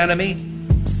of this enemy?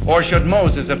 Or should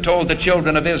Moses have told the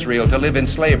children of Israel to live in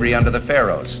slavery under the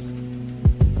Pharaohs?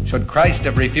 Should Christ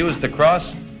have refused the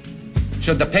cross?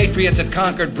 Should the patriots at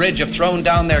Concord Bridge have thrown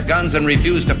down their guns and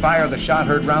refused to fire the shot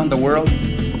heard round the world?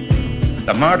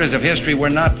 The martyrs of history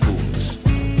were not fools.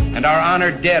 And our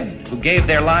honored dead, who gave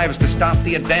their lives to stop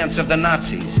the advance of the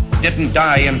Nazis, didn't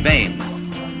die in vain.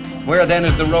 Where then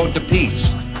is the road to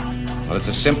peace? Well, it's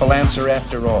a simple answer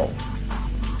after all.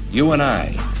 You and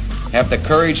I have the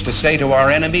courage to say to our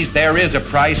enemies, there is a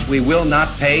price we will not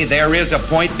pay. There is a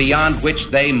point beyond which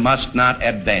they must not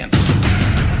advance.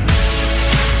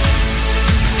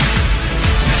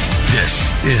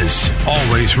 This is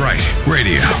Always Right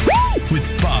Radio with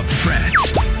Bob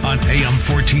France on AM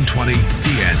 1420,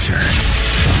 The Answer.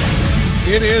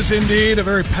 It is indeed a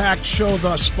very packed show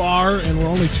thus far, and we're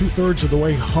only two-thirds of the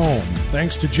way home.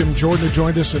 Thanks to Jim Jordan, who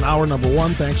joined us in hour number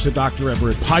one. Thanks to Dr.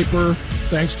 Everett Piper.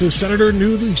 Thanks to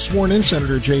newly sworn-in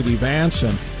Senator J.D. Vance.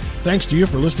 And thanks to you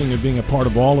for listening and being a part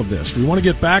of all of this. We want to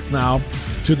get back now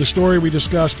to the story we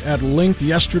discussed at length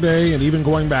yesterday and even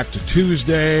going back to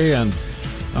Tuesday. And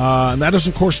that is,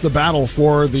 of course, the battle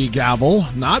for the gavel,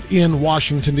 not in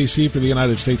Washington, D.C. for the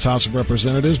United States House of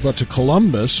Representatives, but to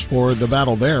Columbus for the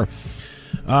battle there.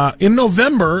 In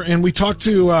November, and we talked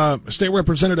to State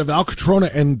Representative Al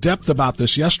Catrona in depth about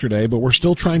this yesterday, but we're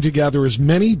still trying to gather as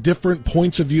many different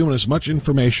points of view and as much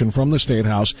information from the State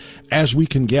House as we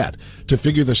can get to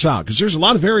figure this out, because there's a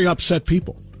lot of very upset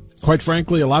people. Quite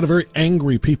frankly, a lot of very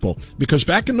angry people, because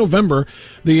back in November,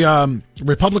 the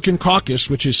Republican caucus,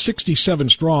 which is 67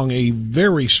 strong, a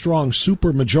very strong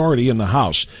supermajority in the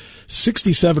House,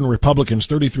 67 Republicans,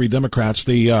 33 Democrats.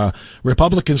 The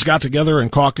Republicans got together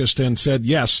and caucused and said,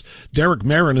 yes, Derek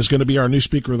Merrin is going to be our new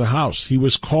Speaker of the House. He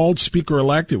was called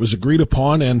Speaker-elect. It was agreed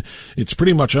upon, and it's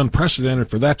pretty much unprecedented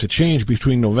for that to change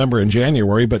between November and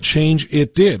January, but change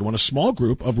it did when a small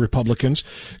group of Republicans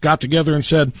got together and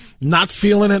said, not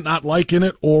feeling it, not liking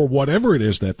it, or whatever it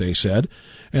is that they said,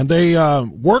 and they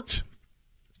worked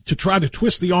to try to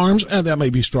twist the arms, and that may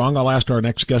be strong. I'll ask our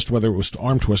next guest whether it was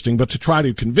arm twisting, but to try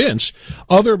to convince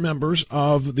other members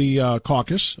of the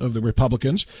caucus of the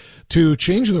Republicans to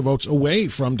change their votes away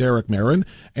from Derek Merrin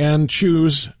and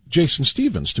choose Jason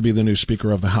Stevens to be the new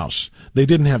Speaker of the House. They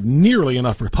didn't have nearly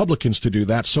enough Republicans to do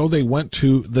that, so they went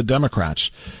to the Democrats.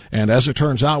 And as it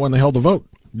turns out, when they held the vote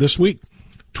this week,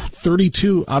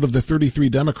 32 out of the 33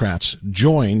 Democrats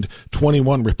joined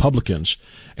 21 Republicans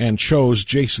and chose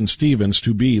Jason Stevens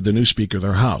to be the new Speaker of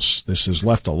their House. This has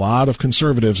left a lot of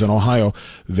conservatives in Ohio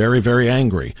very, very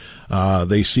angry.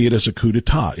 They see it as a coup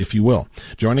d'etat, if you will.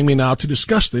 Joining me now to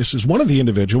discuss this is one of the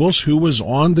individuals who was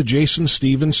on the Jason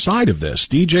Stevens side of this,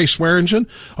 DJ Swearingen,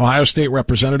 Ohio State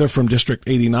Representative from District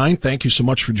 89. Thank you so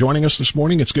much for joining us this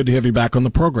morning. It's good to have you back on the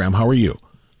program. How are you?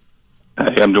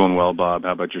 Hey, I'm doing well, Bob.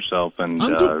 How about yourself? And,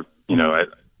 I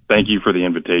thank you for the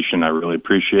invitation. I really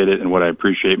appreciate it. And what I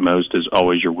appreciate most is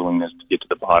always your willingness to get to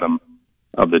the bottom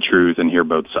of the truth and hear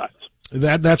both sides.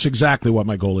 That's exactly what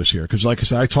my goal is here. Because, like I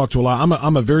said, I talk to a lot.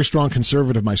 I'm a very strong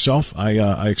conservative myself.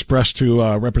 I expressed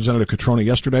to Representative Catrona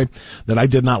yesterday that I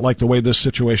did not like the way this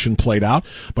situation played out,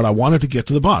 but I wanted to get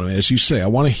to the bottom. As you say, I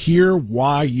want to hear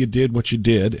why you did what you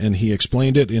did, and he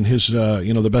explained it in his,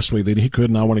 the best way that he could,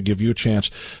 and I want to give you a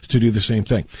chance to do the same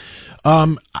thing.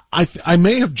 I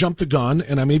may have jumped the gun,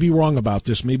 and I may be wrong about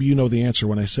this. Maybe you know the answer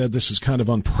when I said this is kind of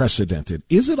unprecedented.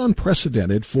 Is it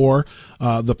unprecedented for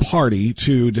the party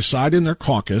to decide in their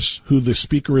caucus who the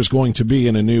speaker is going to be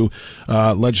in a new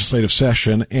legislative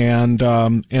session, and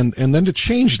then to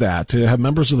change that, to have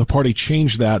members of the party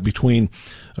change that between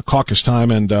caucus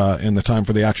time and the time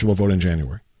for the actual vote in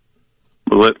January?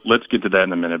 Well, let's get to that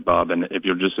in a minute, Bob. And if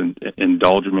you'll just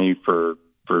indulge me for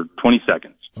 20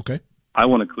 seconds. Okay. I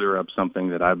want to clear up something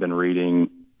that I've been reading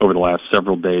over the last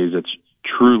several days. It's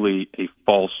truly a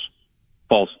false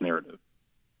false narrative.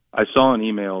 I saw an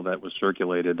email that was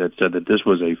circulated that said that this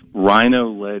was a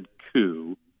Rhino-led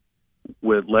coup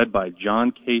led by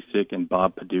John Kasich and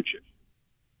Bob Paduchik.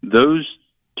 Those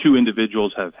two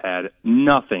individuals have had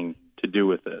nothing to do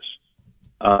with this.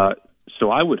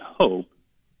 So I would hope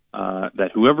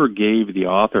that whoever gave the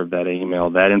author of that email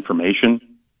that information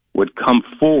would come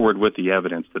forward with the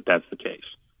evidence that that's the case,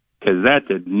 because that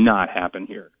did not happen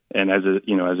here. And as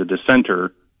a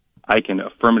dissenter, I can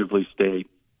affirmatively state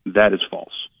that is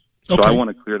false. Okay. So I want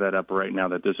to clear that up right now,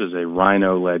 that this is a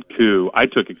Rhino-led coup. I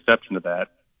took exception to that.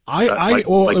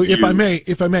 If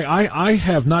I may, I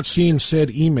have not seen said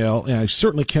email, and I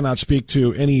certainly cannot speak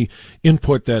to any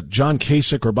input that John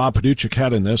Kasich or Bob Paduchik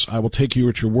had in this. I will take you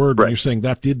at your word when you're saying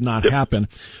that did not happen.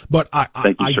 But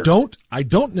I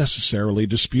don't necessarily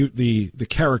dispute the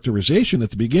characterization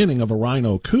at the beginning of a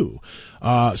Rhino coup,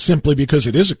 simply because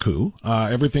it is a coup.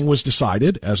 Everything was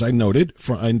decided, as I noted,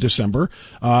 in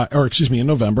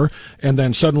November, and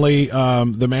then suddenly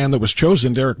the man that was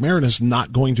chosen, Derek Merrin, is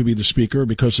not going to be the speaker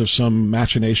because of some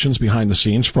machinations behind the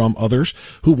scenes from others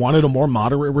who wanted a more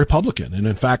moderate Republican. And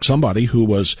in fact, somebody who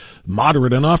was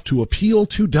moderate enough to appeal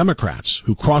to Democrats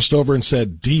who crossed over and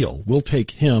said, deal, we'll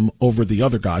take him over the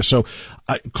other guy. So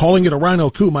calling it a Rhino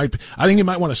coup I think you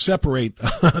might want to separate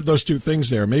those two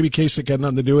things there. Maybe Kasich had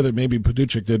nothing to do with it, maybe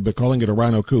Paduchik did, but calling it a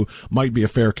Rhino coup might be a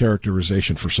fair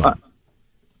characterization for some.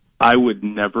 I would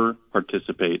never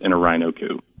participate in a Rhino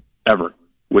coup, ever.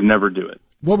 Would never do it.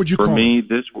 What would you call it? For me,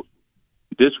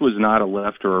 this was not a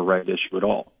left or a right issue at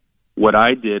all. What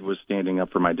I did was standing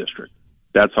up for my district.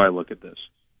 That's how I look at this.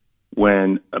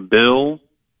 When a bill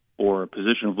or a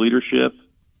position of leadership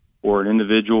or an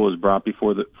individual is brought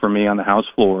for me on the House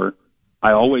floor,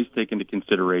 I always take into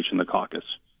consideration the caucus.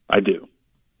 I do.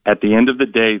 At the end of the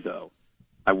day, though,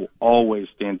 I will always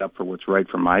stand up for what's right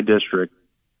for my district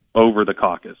over the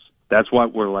caucus. That's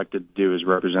what we're elected to do, is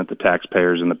represent the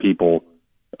taxpayers and the people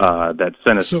that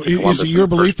sent us. So is it your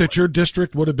belief that your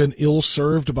district would have been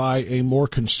ill-served by a more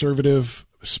conservative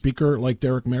speaker like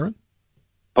Derek Merrin?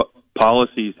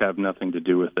 Policies have nothing to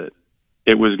do with it.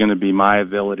 It was going to be my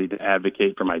ability to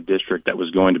advocate for my district that was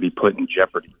going to be put in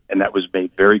jeopardy. And that was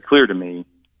made very clear to me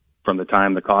from the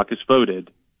time the caucus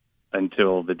voted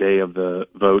until the day of the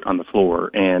vote on the floor.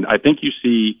 And I think you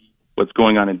see what's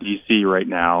going on in D.C. right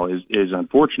now is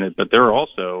unfortunate, but there are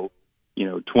also,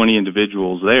 20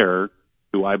 individuals there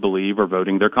who I believe are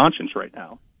voting their conscience right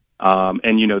now.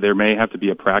 And there may have to be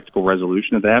a practical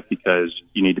resolution of that because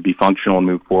you need to be functional and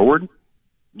move forward.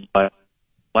 But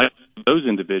like those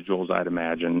individuals, I'd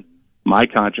imagine, my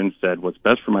conscience said what's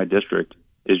best for my district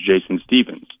is Jason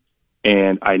Stevens.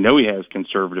 And I know he has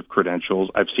conservative credentials.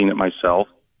 I've seen it myself.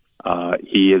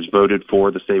 He has voted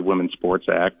for the Save Women's Sports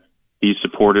Act. He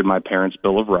supported my parents'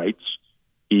 Bill of Rights.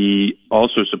 He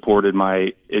also supported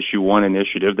my Issue 1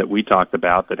 initiative that we talked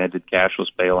about that ended cashless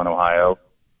bail in Ohio.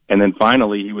 And then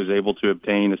finally, he was able to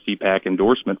obtain a CPAC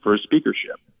endorsement for his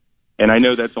speakership. And I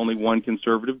know that's only one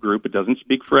conservative group. It doesn't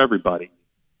speak for everybody.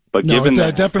 But no, given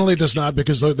it definitely does not,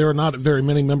 because there are not very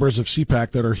many members of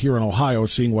CPAC that are here in Ohio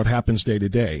seeing what happens day to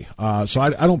day. So I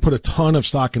don't put a ton of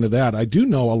stock into that. I do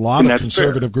know a lot of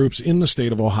conservative groups in the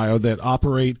state of Ohio that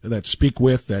operate, that speak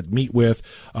with, that meet with,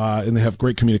 and they have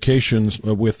great communications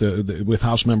with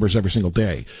House members every single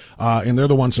day. And they're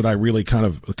the ones that I really kind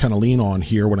of lean on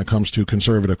here when it comes to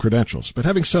conservative credentials. But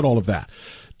having said all of that,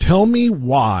 tell me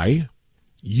why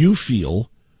you feel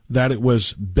that it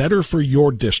was better for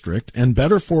your district and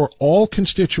better for all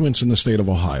constituents in the state of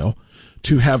Ohio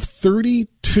to have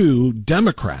 32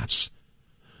 Democrats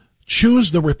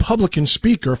choose the Republican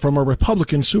speaker from a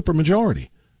Republican supermajority.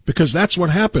 Because that's what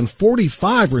happened.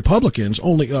 45 Republicans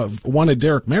only wanted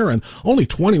Derek Merrin. Only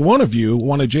 21 of you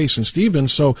wanted Jason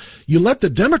Stevens. So you let the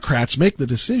Democrats make the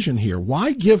decision here.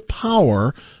 Why give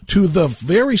power to the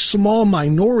very small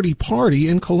minority party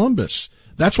in Columbus?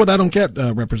 That's what I don't get,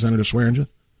 Representative Swearingen.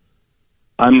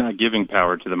 I'm not giving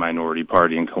power to the minority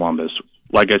party in Columbus.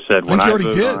 Like I said, when I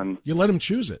already did. on, you let him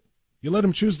choose it. You let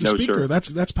him choose the speaker.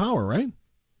 Sir. That's power, right?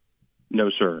 No,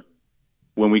 sir.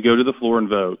 When we go to the floor and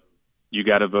vote, you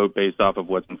got to vote based off of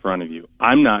what's in front of you.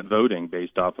 I'm not voting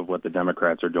based off of what the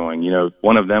Democrats are doing.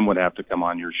 One of them would have to come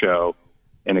on your show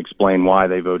and explain why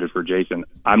they voted for Jason.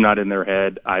 I'm not in their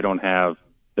head. I don't have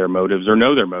their motives or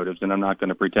know their motives, and I'm not going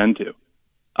to pretend to.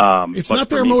 It's not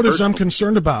their motives I'm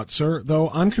concerned about, sir, though.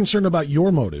 I'm concerned about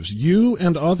your motives. You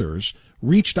and others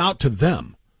reached out to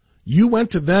them. You went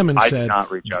to them and said... I did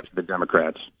not reach out to the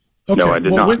Democrats. Okay. No, I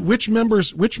did not. Which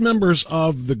members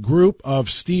of the group of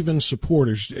Stevens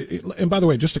supporters, and by the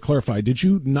way, just to clarify,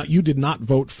 you did not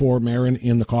vote for Merrin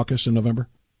in the caucus in November?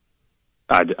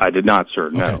 I did not, sir,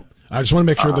 no. I just want to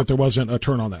make sure that there wasn't a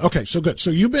turn on that. Okay, so good.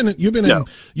 So you've been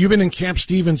in Camp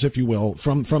Stevens, if you will,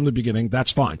 from the beginning.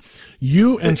 That's fine.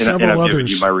 You and several others. Given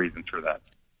you my reasons for that.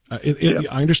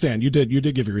 I understand. You did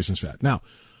give your reasons for that. Now,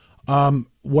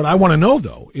 what I want to know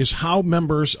though is how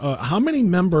many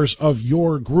members of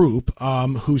your group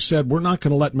who said we're not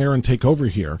going to let Marin take over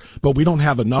here, but we don't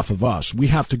have enough of us. We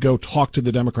have to go talk to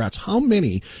the Democrats. How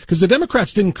many? Because the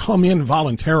Democrats didn't come in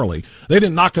voluntarily. They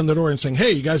didn't knock on the door and saying,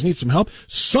 "Hey, you guys need some help."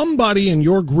 Somebody in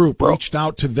your group reached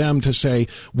out to them to say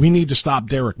we need to stop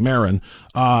Derek Marin.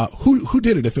 Who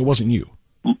did it if it wasn't you?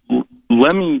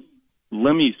 Let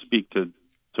me speak to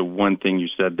one thing you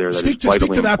said there. Speak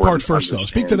to that part first, though.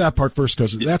 Speak to that part first,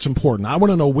 because that's important. I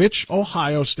want to know which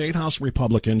Ohio State House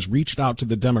Republicans reached out to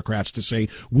the Democrats to say,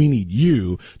 we need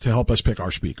you to help us pick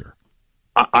our speaker.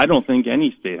 I don't think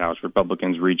any State House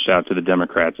Republicans reached out to the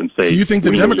Democrats and say... So you think the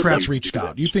Democrats reached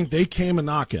out? You think they came a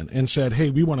knocking and said,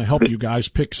 hey, we want to help you guys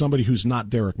pick somebody who's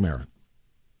not Derek Marin?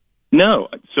 No.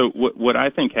 So what I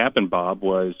think happened, Bob,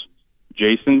 was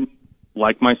Jason,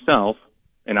 like myself,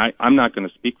 and I'm not going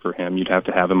to speak for him. You'd have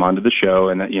to have him onto the show,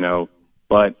 and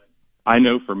but I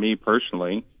know for me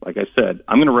personally, like I said,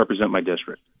 I'm going to represent my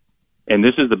district, and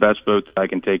this is the best vote that I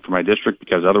can take for my district,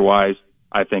 because otherwise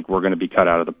I think we're going to be cut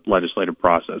out of the legislative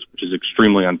process, which is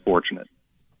extremely unfortunate.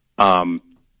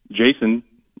 Jason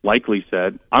likely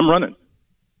said, I'm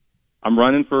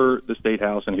running for the State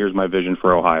House, and here's my vision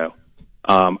for Ohio.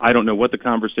 I don't know what the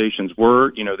conversations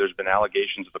were. There's been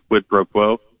allegations of a quid pro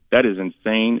quo. That is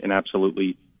insane and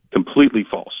absolutely, completely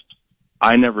false.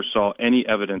 I never saw any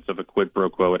evidence of a quid pro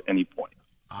quo at any point.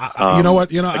 You know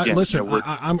what? Listen.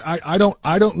 I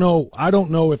don't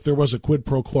know if there was a quid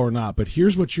pro quo or not. But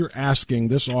here's what you're asking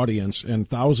this audience and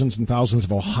thousands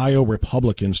of Ohio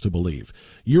Republicans to believe.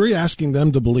 You're asking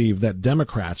them to believe that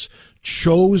Democrats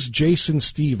chose Jason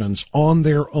Stevens on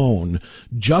their own,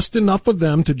 just enough of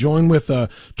them to join with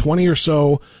 20 or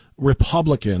so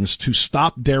Republicans to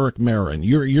stop Derek Marin.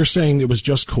 You're saying it was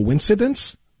just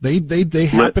coincidence? They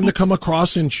happened to come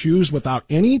across and choose without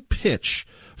any pitch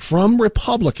from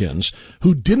Republicans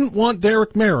who didn't want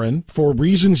Derek Marin for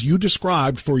reasons you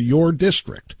described for your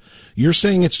district. You're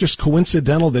saying it's just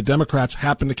coincidental that Democrats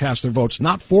happen to cast their votes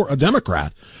not for a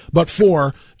Democrat, but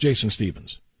for Jason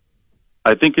Stevens.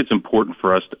 I think it's important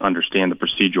for us to understand the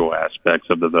procedural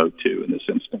aspects of the vote, too, in this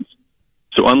instance.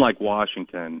 So unlike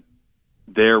Washington,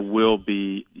 there will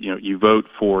be, you vote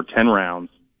for 10 rounds,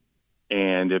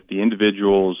 and if the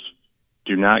individuals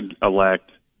do not elect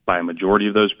by a majority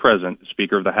of those present, the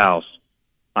Speaker of the House,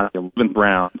 on the 11th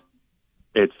round,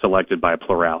 it's selected by a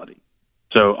plurality.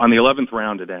 So on the 11th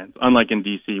round, it ends, unlike in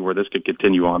D.C., where this could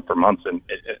continue on for months, and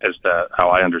as to how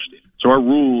I understand it. So our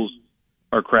rules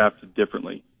are crafted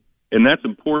differently. And that's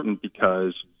important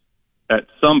because at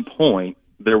some point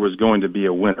there was going to be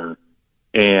a winner.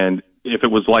 And if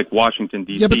it was like Washington,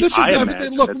 D.C., yeah, but this is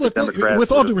look.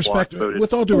 With all due respect,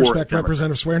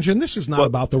 Representative Swearingen, this is not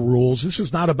about the rules. This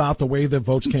is not about the way the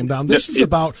votes came down. This is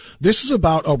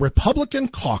about a Republican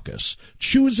caucus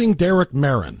choosing Derek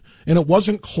Marin, and it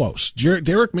wasn't close.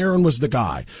 Derek Marin was the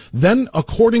guy. Then,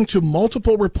 according to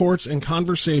multiple reports and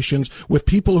conversations with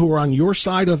people who are on your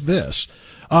side of this,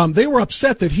 they were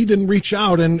upset that he didn't reach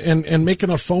out and make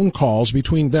enough phone calls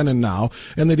between then and now,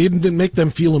 and that he didn't make them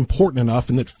feel important enough,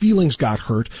 and that feelings got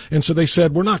hurt. And so they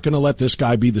said, we're not going to let this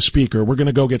guy be the speaker. We're going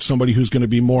to go get somebody who's going to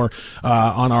be more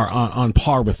on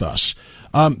par with us.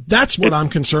 That's what I'm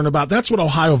concerned about. That's what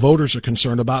Ohio voters are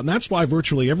concerned about, and that's why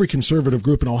virtually every conservative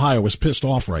group in Ohio is pissed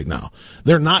off right now.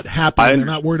 They're not happy. They're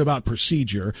not worried about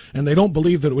procedure, and they don't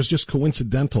believe that it was just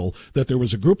coincidental that there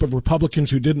was a group of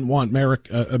Republicans who didn't want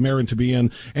Marin to be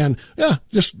in, and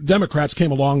just Democrats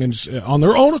came along and on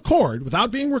their own accord,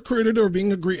 without being recruited or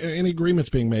being any agreements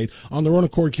being made, on their own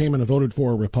accord came and voted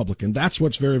for a Republican. That's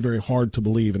what's very, very hard to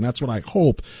believe, and that's what I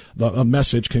hope a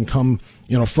message can come,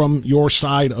 from your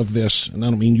side of this. And I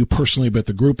don't mean you personally, but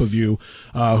the group of you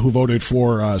who voted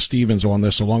for Stevens on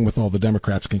this, along with all the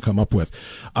Democrats, can come up with.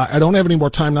 I don't have any more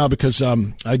time now because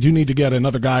I do need to get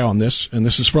another guy on this, and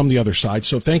this is from the other side.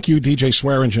 So thank you, DJ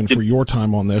Swearingen, for your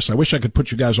time on this. I wish I could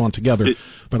put you guys on together,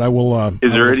 but I will, of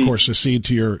course, accede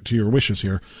to your wishes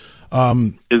here.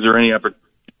 Is there any effort?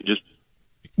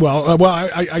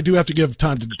 I do have to give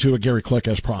time to Gary Click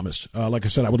as promised. Like I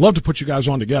said, I would love to put you guys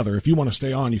on together. If you want to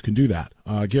stay on, you can do that.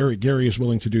 Gary is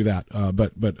willing to do that.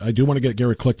 But I do want to get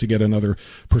Gary Click to get another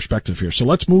perspective here. So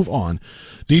let's move on.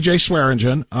 DJ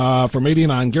Swearingen from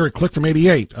 89, Gary Click from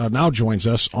 88 now joins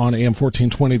us on AM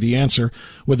 1420 The Answer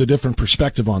with a different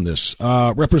perspective on this.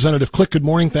 Representative Click, good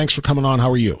morning. Thanks for coming on.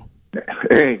 How are you?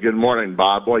 Hey, good morning,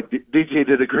 Bob. Boy, DJ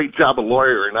did a great job of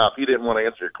lawyering up. He didn't want to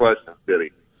answer your questions, did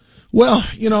he? Well,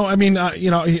 I mean, I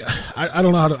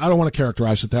don't know I don't want to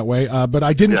characterize it that way, but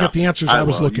I didn't get the answers I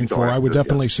was looking for. I would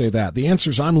definitely say that. The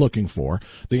answer I'm looking for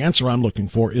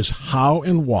is how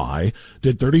and why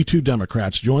did 32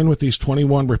 Democrats join with these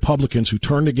 21 Republicans who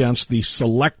turned against the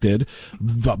selected,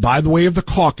 by the way of the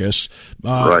caucus,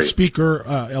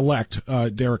 Speaker-elect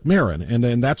Derek Merrin?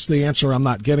 And that's the answer I'm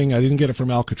not getting. I didn't get it from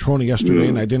Al Catroni yesterday,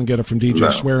 and I didn't get it from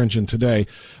DJ Swearingen today.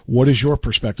 What is your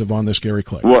perspective on this, Gary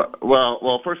Clay?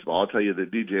 Well, first of all, I'll tell you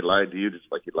that DJ lied to you just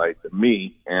like he lied to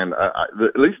me. And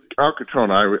at least Al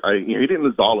Catroni, he didn't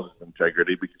lose all of his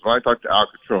integrity, because when I talked to Al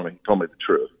Catroni, he told me the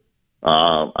truth.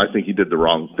 I think he did the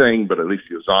wrong thing, but at least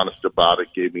he was honest about it,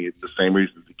 gave me the same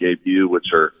reasons he gave you, which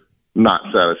are not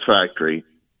satisfactory.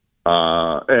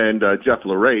 And Jeff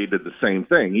LaRae did the same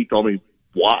thing. He told me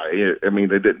why. I mean,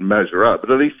 they didn't measure up, but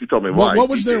at least he told me why. What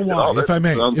was their why, if I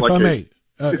may?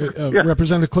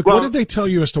 Representative Click, what did they tell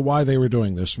you as to why they were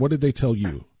doing this? What did they tell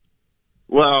you?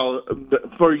 Well,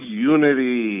 for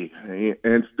unity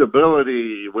and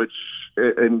stability,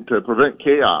 and to prevent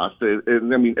chaos.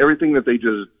 And I mean, everything that they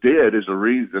just did is a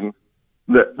reason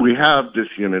that we have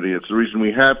disunity. It's the reason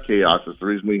we have chaos. It's the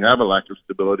reason we have a lack of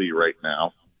stability right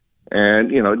now.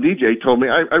 And, DJ told me,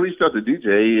 I reached out to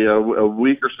DJ a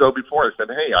week or so before. I said,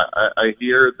 hey, I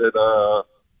hear that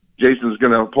Jason's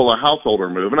going to pull a householder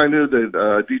move. And I knew that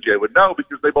DJ would know,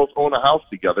 because they both own a house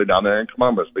together down there in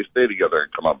Columbus. They stay together in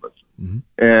Columbus. Mm-hmm.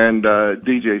 And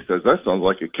DJ says, that sounds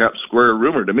like a Cap Square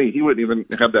rumor to me. He wouldn't even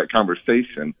have that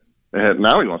conversation. And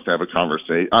now he wants to have a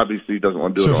conversation. Obviously, he doesn't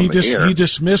want to do it on the air. He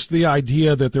dismissed the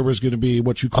idea that there was going to be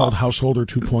what you called Householder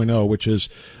 2.0, which is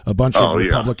a bunch of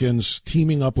Republicans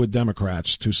teaming up with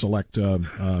Democrats to select a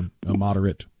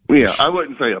moderate. Yeah, I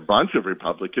wouldn't say a bunch of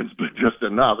Republicans, but just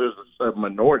enough. There's a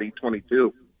minority,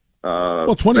 22.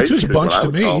 Well, 22 is a bunch to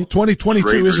me.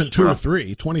 22 isn't 2 or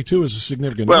 3. 22 is a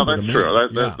significant number to me. Well,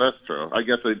 that's true. That's true. I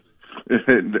guess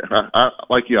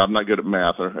I'm not good at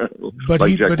math. But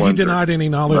he denied any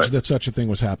knowledge that such a thing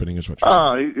was happening, is what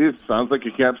you're saying. It sounds like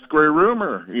a Cap Square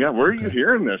rumor. Yeah, where are you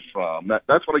hearing this from?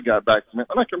 That's what I got back to me.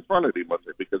 And I confronted him with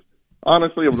it, because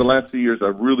honestly, over the last few years,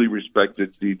 I've really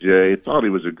respected DJ. Thought he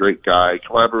was a great guy.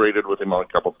 Collaborated with him on a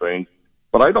couple things.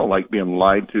 But I don't like being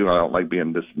lied to. I don't like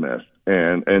being dismissed.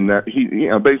 And that he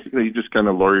basically he just kind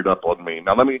of lawyered up on me.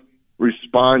 Now, let me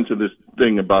respond to this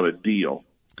thing about a deal.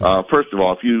 First of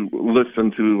all, if you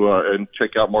listen to and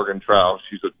check out Morgan Trout,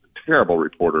 she's a terrible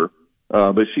reporter,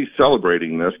 but she's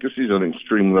celebrating this because she's an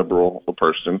extreme liberal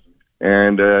person.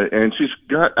 And she's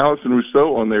got Allison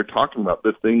Rousseau on there talking about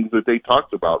the things that they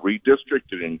talked about,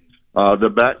 redistricting, the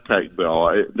backpack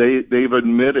bill. They've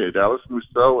admitted, Allison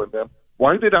Rousseau and them.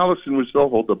 Why did Allison Rousseau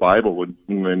hold the Bible when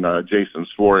Jason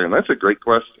swore in? That's a great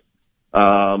question.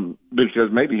 Because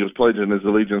maybe he was pledging his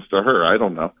allegiance to her. I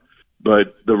don't know.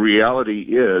 But the reality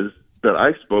is that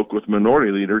I spoke with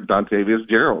Minority Leader Dontavius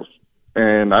Gerald.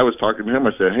 And I was talking to him.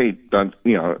 I said, hey,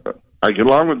 I get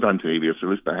along with Dontavius,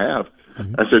 or at least I have.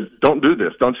 Mm-hmm. I said, don't do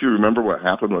this. Don't you remember what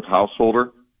happened with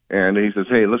Householder? And he says,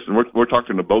 hey, listen, we're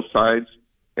talking to both sides.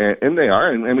 And they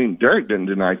are. And I mean, Derek didn't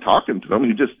deny talking to them.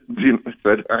 He just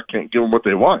said, I can't give them what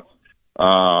they want.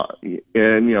 And,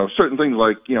 certain things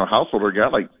like, Householder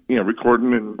got, like,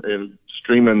 recording and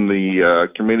streaming the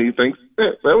committee things,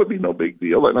 that would be no big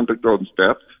deal. Letting them pick their own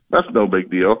staff, that's no big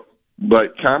deal.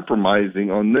 But compromising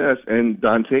on this, and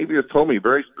Dontavius told me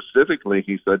very specifically,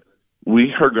 he said,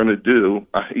 we are going to do,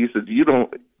 he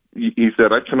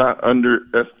said, I cannot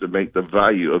underestimate the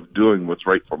value of doing what's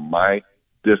right for my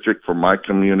district, for my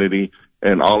community,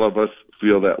 and all of us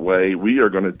feel that way. We are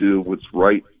going to do what's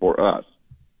right for us.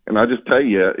 And I just tell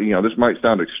you, this might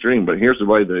sound extreme, but here's the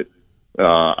way that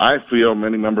I feel,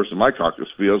 many members of my caucus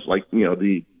feels, like,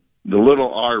 the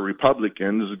little R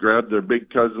Republicans grabbed their big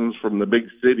cousins from the big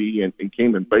city and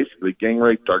came and basically gang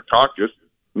raped our caucus.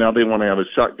 Now they want to have a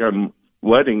shotgun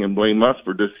wedding and blame us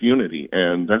for disunity,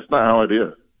 and that's not how it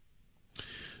is.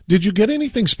 Did you get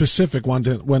anything specific when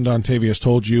Dontavius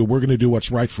told you we're going to do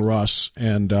what's right for us,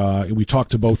 and we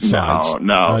talked to both sides?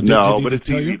 No, but it's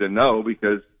easy to know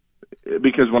because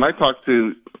when I talked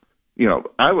to,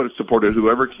 I would have supported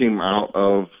whoever came out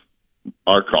of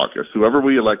our caucus, whoever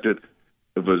we elected,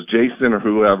 if it was Jason or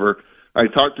whoever. I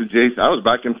talked to Jason. I was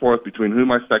back and forth between who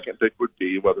my second pick would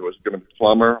be, whether it was going to be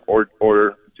Plummer or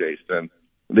Jason.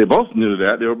 They both knew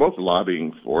that. They were both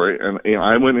lobbying for it. And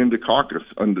I went into caucus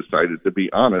undecided, to be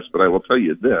honest. But I will tell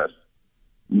you this,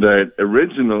 that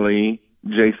originally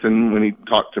Jason, when he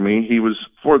talked to me, he was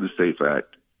for the SAFE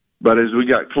Act. But as we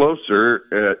got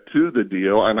closer to the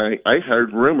deal, and I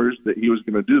heard rumors that he was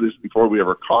going to do this before we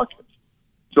ever caucused.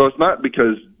 So it's not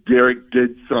because Derek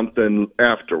did something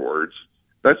afterwards.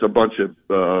 That's a bunch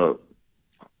of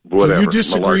whatever. So you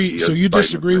disagree? Malarkey So you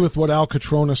disagree with what Al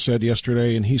Catrona said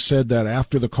yesterday, and he said that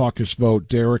after the caucus vote,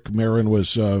 Derek Merrin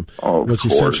was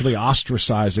essentially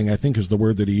ostracizing, I think is the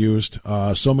word that he used,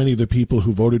 so many of the people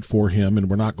who voted for him, and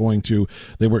were not going to.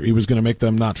 He was going to make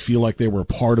them not feel like they were a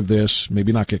part of this,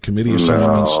 maybe not get committee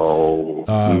assignments. No,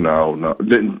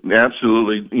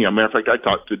 absolutely. Matter of fact, I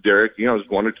talked to Derek. There's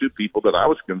one or two people that I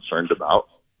was concerned about.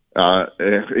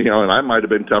 And I might have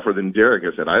been tougher than Derek.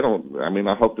 I said, I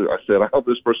hope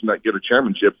this person not get a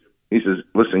chairmanship. He says,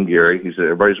 listen, Gary, he said,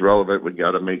 everybody's relevant. We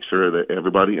got to make sure that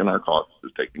everybody in our caucus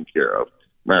is taken care of.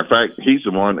 Matter of fact, he's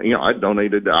the one, I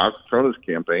donated to Al Catrona's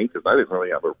campaign because I didn't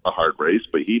really have a hard race,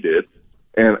 but he did.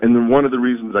 And then one of the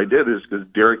reasons I did is because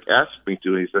Derek asked me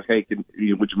to. He said, hey,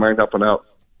 would you mind helping out,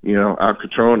 Al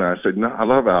Catrona? I said, no, I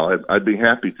love Al. I'd be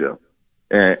happy to.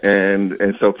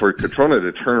 And so for Catrona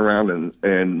to turn around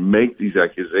and make these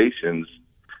accusations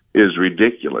is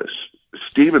ridiculous.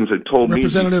 Stevens had told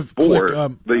Representative me before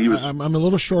that he was. I'm a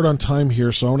little short on time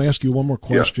here, so I want to ask you one more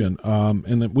question,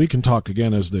 and then we can talk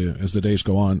again as the days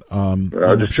go on. I'm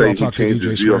sure I'll talk to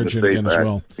DJ Swearingen again as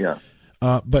well. Yeah.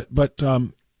 But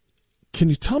can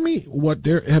you tell me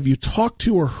have you talked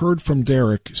to or heard from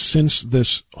Derek since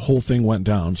this whole thing went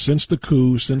down, since the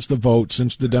coup, since the vote,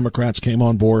 since the Democrats came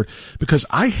on board? Because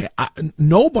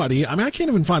nobody, I can't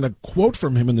even find a quote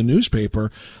from him in the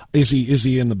newspaper. Is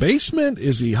he in the basement?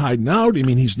 Is he hiding out?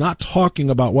 He's not talking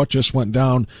about what just went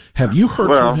down. Have you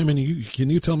heard from him? And can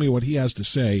you tell me what he has to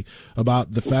say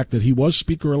about the fact that he was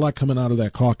Speaker-elect coming out of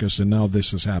that caucus and now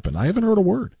this has happened? I haven't heard a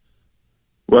word.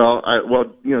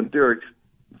 Derek's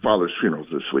father's funerals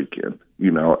this weekend,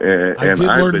 and I did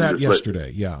learn that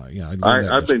yesterday.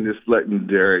 I've been just letting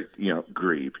Derek,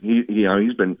 grieve.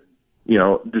 He's been,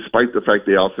 despite the fact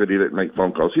they all said he didn't make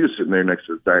phone calls, he was sitting there next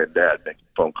to his dad making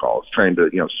phone calls, trying to,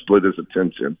 split his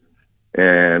attention,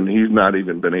 and he's not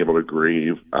even been able to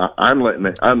grieve. I'm letting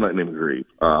him grieve.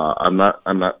 I'm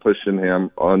not pushing him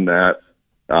on that.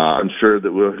 I'm sure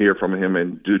that we'll hear from him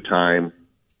in due time.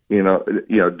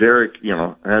 Derek,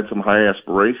 had some high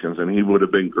aspirations, and he would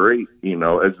have been great,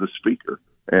 as the speaker.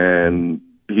 And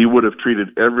he would have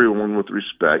treated everyone with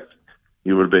respect.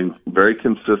 He would have been very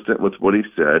consistent with what he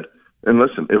said. And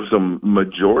listen, it was a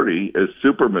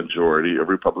super majority of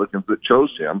Republicans that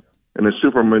chose him, and a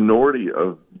super minority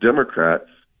of Democrats,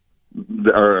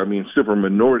 super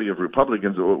minority of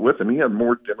Republicans that were with him. He had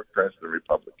more Democrats than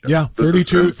Republicans. Yeah,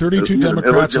 32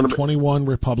 Democrats and 21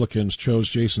 Republicans chose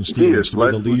Jason Stevens to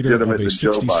be the leader of a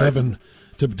 67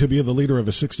 to be the leader of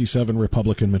a 67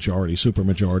 Republican majority, super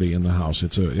majority in the House.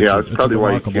 It's probably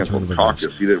why he canceled the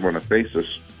caucus. He didn't want to face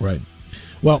us. Right.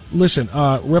 Well, listen,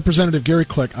 Representative Gary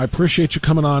Click, I appreciate you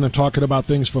coming on and talking about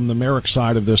things from the Merrick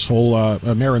side of this whole,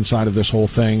 Merrin side of this whole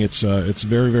thing. It's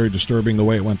very, very disturbing the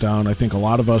way it went down. I think a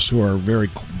lot of us who are very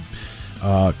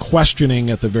questioning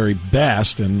at the very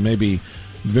best, and maybe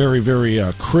very, very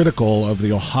critical of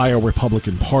the Ohio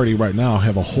Republican Party right now,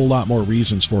 have a whole lot more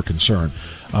reasons for concern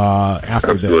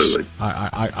after Absolutely. this.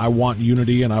 I want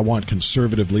unity and I want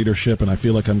conservative leadership, and I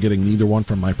feel like I'm getting neither one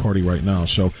from my party right now.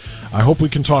 So I hope we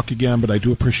can talk again, but I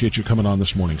do appreciate you coming on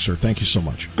this morning, sir. Thank you so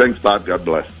much. Thanks, Bob. God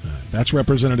bless. That's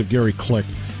Representative Gary Click.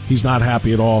 He's not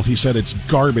happy at all. He said it's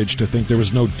garbage to think there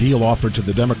was no deal offered to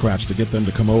the Democrats to get them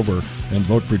to come over and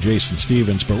vote for Jason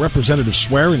Stevens. But Representative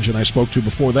Swearingen I spoke to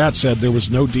before that said there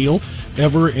was no deal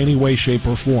ever, any way, shape,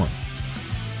 or form.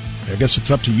 I guess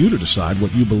it's up to you to decide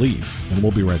what you believe, and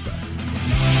we'll be right back.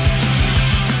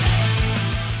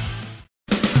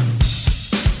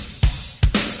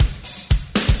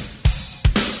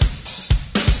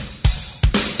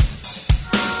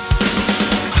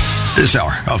 This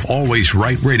hour of Always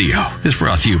Right Radio is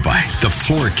brought to you by The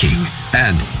Floor King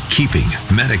and Keeping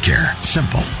Medicare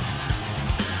Simple.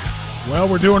 Well,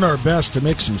 we're doing our best to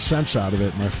make some sense out of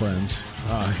it, my friends.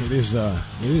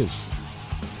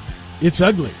 It's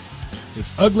ugly.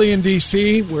 It's ugly in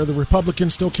D.C., where the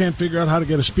Republicans still can't figure out how to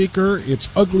get a speaker. It's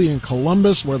ugly in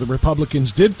Columbus, where the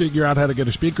Republicans did figure out how to get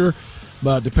a speaker.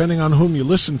 But depending on whom you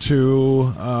listen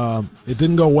to, it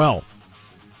didn't go well.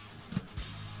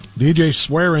 DJ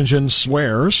Swearingen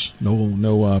swears,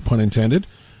 no pun intended,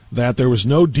 that there was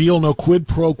no deal, no quid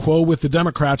pro quo with the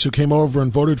Democrats who came over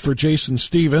and voted for Jason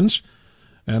Stevens,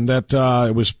 and that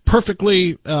it was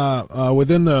perfectly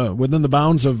within the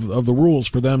bounds of the rules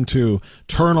for them to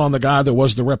turn on the guy that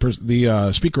was the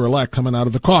Speaker-elect coming out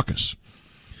of the caucus.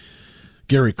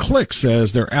 Gary Click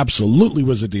says there absolutely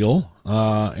was a deal,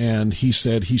 and he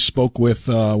said he spoke with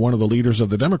one of the leaders of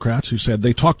the Democrats who said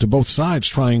they talked to both sides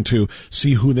trying to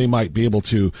see who they might be able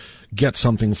to get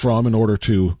something from in order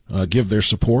to give their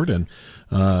support. And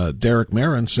Derek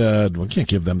Merrin said, well, we can't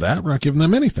give them that. We're not giving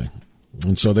them anything.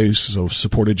 And so they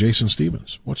supported Jason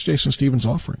Stevens. What's Jason Stevens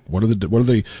offering? What are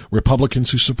the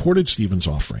Republicans who supported Stevens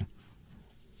offering?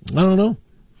 I don't know.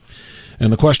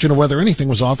 And the question of whether anything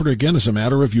was offered, again, is a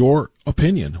matter of your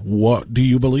opinion. What do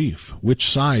you believe? Which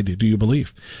side do you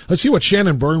believe? Let's see what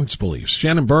Shannon Burns believes.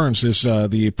 Shannon Burns is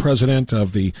the president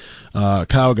of the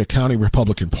Cuyahoga County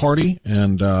Republican Party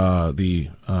and the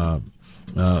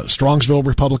Strongsville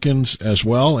Republicans as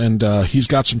well. And he's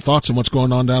got some thoughts on what's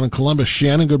going on down in Columbus.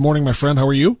 Shannon, good morning, my friend. How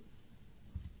are you?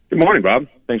 Good morning, Bob.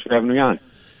 Thanks for having me on.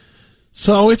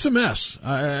 So it's a mess.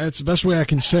 It's the best way I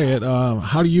can say it.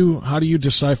 How do you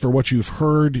decipher what you've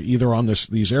heard either on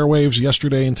these airwaves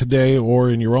yesterday and today, or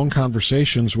in your own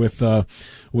conversations with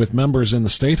members in the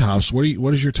State House?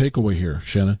 What is your takeaway here,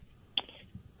 Shannon?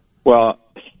 Well,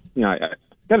 I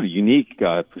got a unique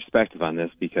perspective on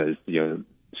this because Strongsville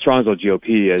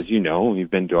GOP, as you know,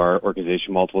 you've been to our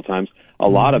organization multiple times. A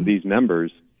lot of these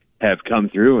members have come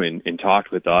through and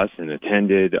talked with us and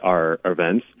attended our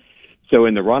events. So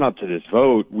in the run-up to this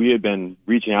vote, we had been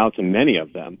reaching out to many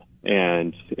of them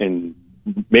and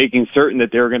making certain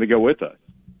that they were going to go with us.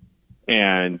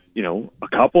 And, a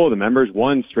couple of the members,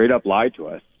 one straight up lied to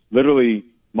us, literally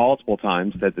multiple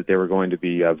times, said that they were going to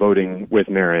be voting with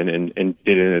Marin and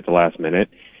did it at the last minute.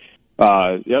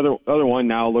 The other one,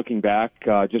 now looking back,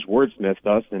 just wordsmithed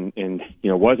us and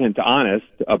wasn't honest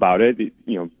about it,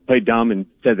 played dumb and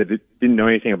said that it didn't know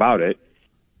anything about it.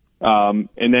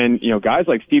 And then, guys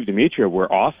like Steve Demetria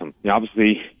were awesome.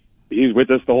 Obviously, he's with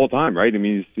us the whole time, right? I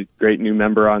mean, he's a great new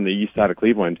member on the east side of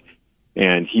Cleveland.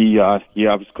 And he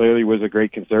obviously clearly was a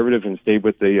great conservative and stayed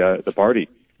with the party.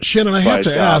 Shannon, I have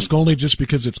to ask, only just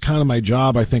because it's kind of my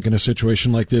job, I think, in a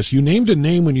situation like this. You named a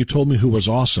name when you told me who was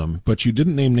awesome, but you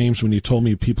didn't name names when you told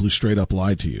me people who straight up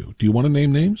lied to you. Do you want to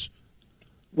name names?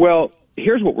 Well,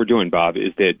 here's what we're doing, Bob,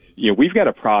 is that, we've got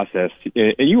a process.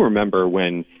 And you remember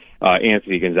when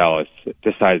Anthony Gonzalez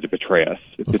decided to betray us,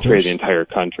 betray the entire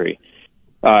country.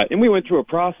 And we went through a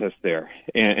process there.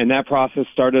 And that process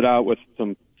started out with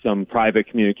some private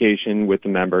communication with the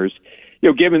members,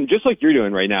 given, just like you're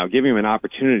doing right now, giving them an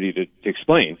opportunity to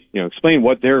explain, explain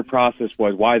what their process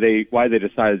was, why they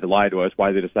decided to lie to us,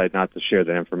 why they decided not to share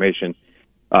that information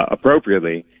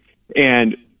appropriately.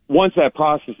 And once that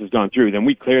process has gone through, then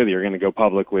we clearly are going to go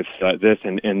public with this,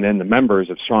 and then the members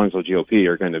of Strongsville GOP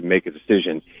are going to make a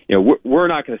decision. We're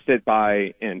not going to sit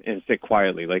by and sit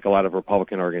quietly like a lot of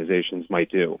Republican organizations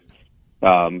might do.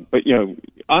 But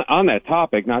on that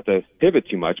topic, not to pivot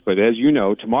too much, but as you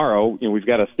know, tomorrow, we've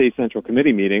got a State Central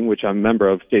Committee meeting, which I'm a member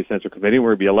of State Central Committee.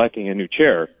 We're going to be electing a new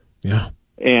chair. Yeah.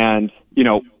 And,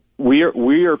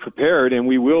 we are prepared, and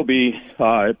we will be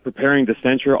preparing to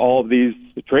censure all of these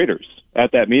traitors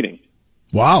at that meeting.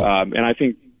 Wow. And I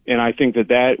think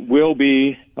that will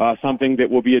be something that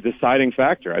will be a deciding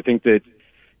factor. I think that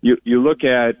you look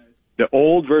at the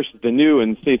old versus the new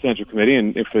in State Central Committee,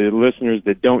 and if for the listeners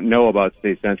that don't know about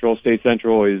State Central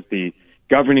is the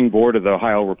governing board of the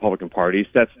Ohio Republican Party,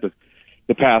 sets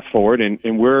the path forward,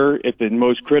 and we're at the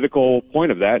most critical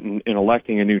point of that in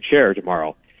electing a new chair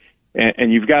tomorrow.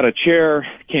 And you've got a chair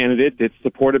candidate that's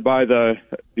supported by the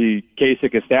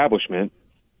Kasich establishment,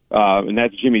 and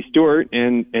that's Jimmy Stewart,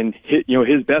 and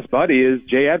his best buddy is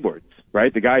Jay Edwards,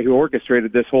 right? The guy who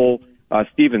orchestrated this whole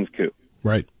Stevens coup.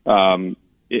 Right.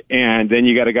 And then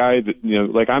you got a guy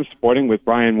that, like I'm supporting with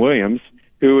Brian Williams,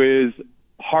 who is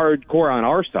hardcore on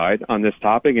our side on this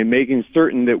topic and making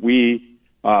certain that we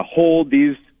hold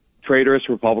these traitorous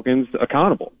Republicans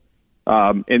accountable.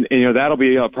 And that'll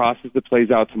be a process that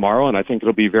plays out tomorrow, and I think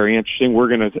it'll be very interesting. We're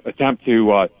going to attempt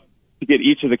to get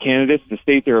each of the candidates to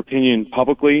state their opinion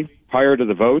publicly prior to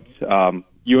the vote.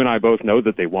 You and I both know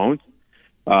that they won't.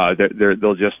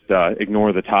 They'll just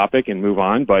ignore the topic and move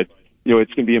on. But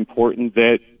it's going to be important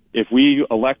that if we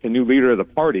elect a new leader of the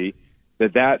party,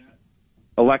 that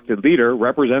elected leader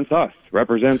represents us,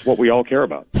 represents what we all care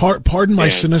about. Pardon my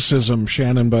cynicism,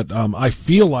 Shannon, but I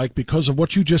feel like because of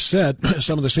what you just said,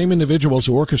 some of the same individuals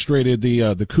who orchestrated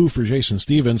the coup for Jason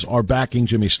Stevens are backing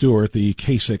Jimmy Stewart, the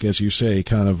Kasich, as you say,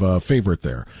 kind of favorite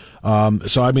there.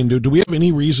 So, I mean, do we have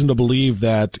any reason to believe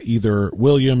that either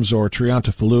Williams or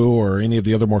Triantafilou or any of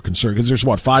the other more conservative, because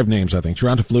there's, 5 names, I think,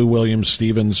 Triantafilou, Williams,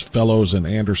 Stevens, Fellows, and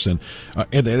Anderson,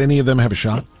 that any of them have a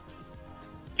shot?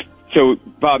 So,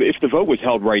 Bob, if the vote was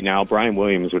held right now, Brian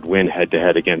Williams would win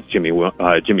head-to-head against Jimmy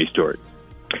Stewart.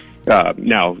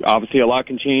 Now, obviously, a lot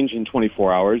can change in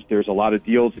 24 hours. There's a lot of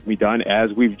deals that can be done,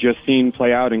 as we've just seen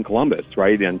play out in Columbus,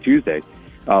 right, on Tuesday.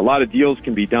 A lot of deals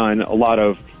can be done. A lot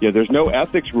of, there's no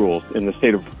ethics rules in the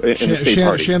state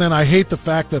party. Shannon, I hate the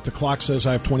fact that the clock says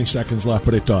I have 20 seconds left,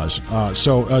 but it does.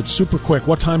 So, super quick,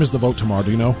 what time is the vote tomorrow?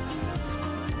 Do you know?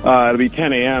 It'll be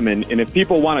 10 a.m. And if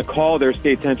people want to call their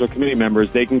state central committee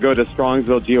members, they can go to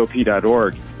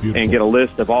strongsvillegop.org and get a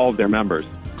list of all of their members.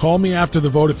 Call me after the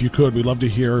vote if you could. We'd love to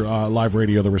hear live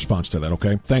radio, the response to that,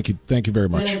 okay? Thank you very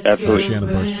much. Absolutely. Shannon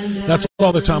Burns. That's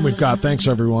all the time we've got. Thanks,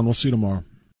 everyone. We'll see you tomorrow.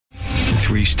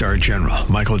 3-star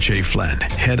General Michael J. Flynn,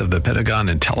 head of the Pentagon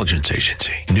Intelligence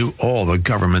Agency, knew all the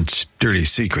government's dirty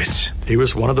secrets. He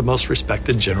was one of the most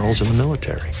respected generals in the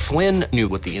military. Flynn knew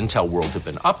what the intel world had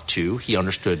been up to. He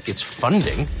understood its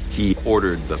funding. He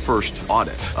ordered the first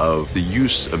audit of the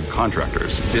use of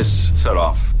contractors. This set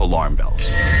off alarm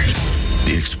bells.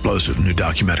 The explosive new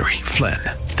documentary, Flynn,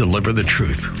 Deliver the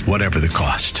Truth, Whatever the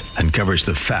Cost, uncovers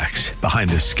the facts behind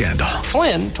this scandal.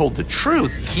 Flynn told the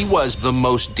truth. He was the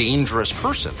most dangerous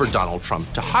person for Donald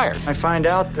Trump to hire. I find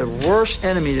out the worst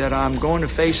enemy that I'm going to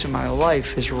face in my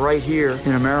life is right here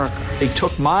in America. They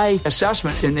took my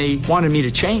assessment and they wanted me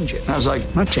to change it. And I was like,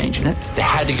 I'm not changing it. They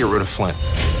had to get rid of Flynn.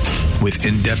 With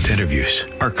in-depth interviews,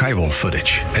 archival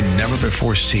footage, and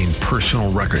never-before-seen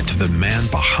personal records of the man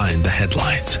behind the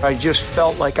headlines. I just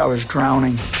felt like I was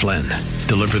drowning. Flynn,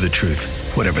 Deliver the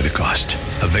Truth, Whatever the Cost.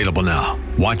 Available now.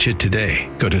 Watch it today.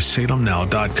 Go to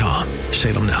salemnow.com.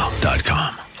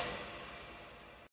 salemnow.com.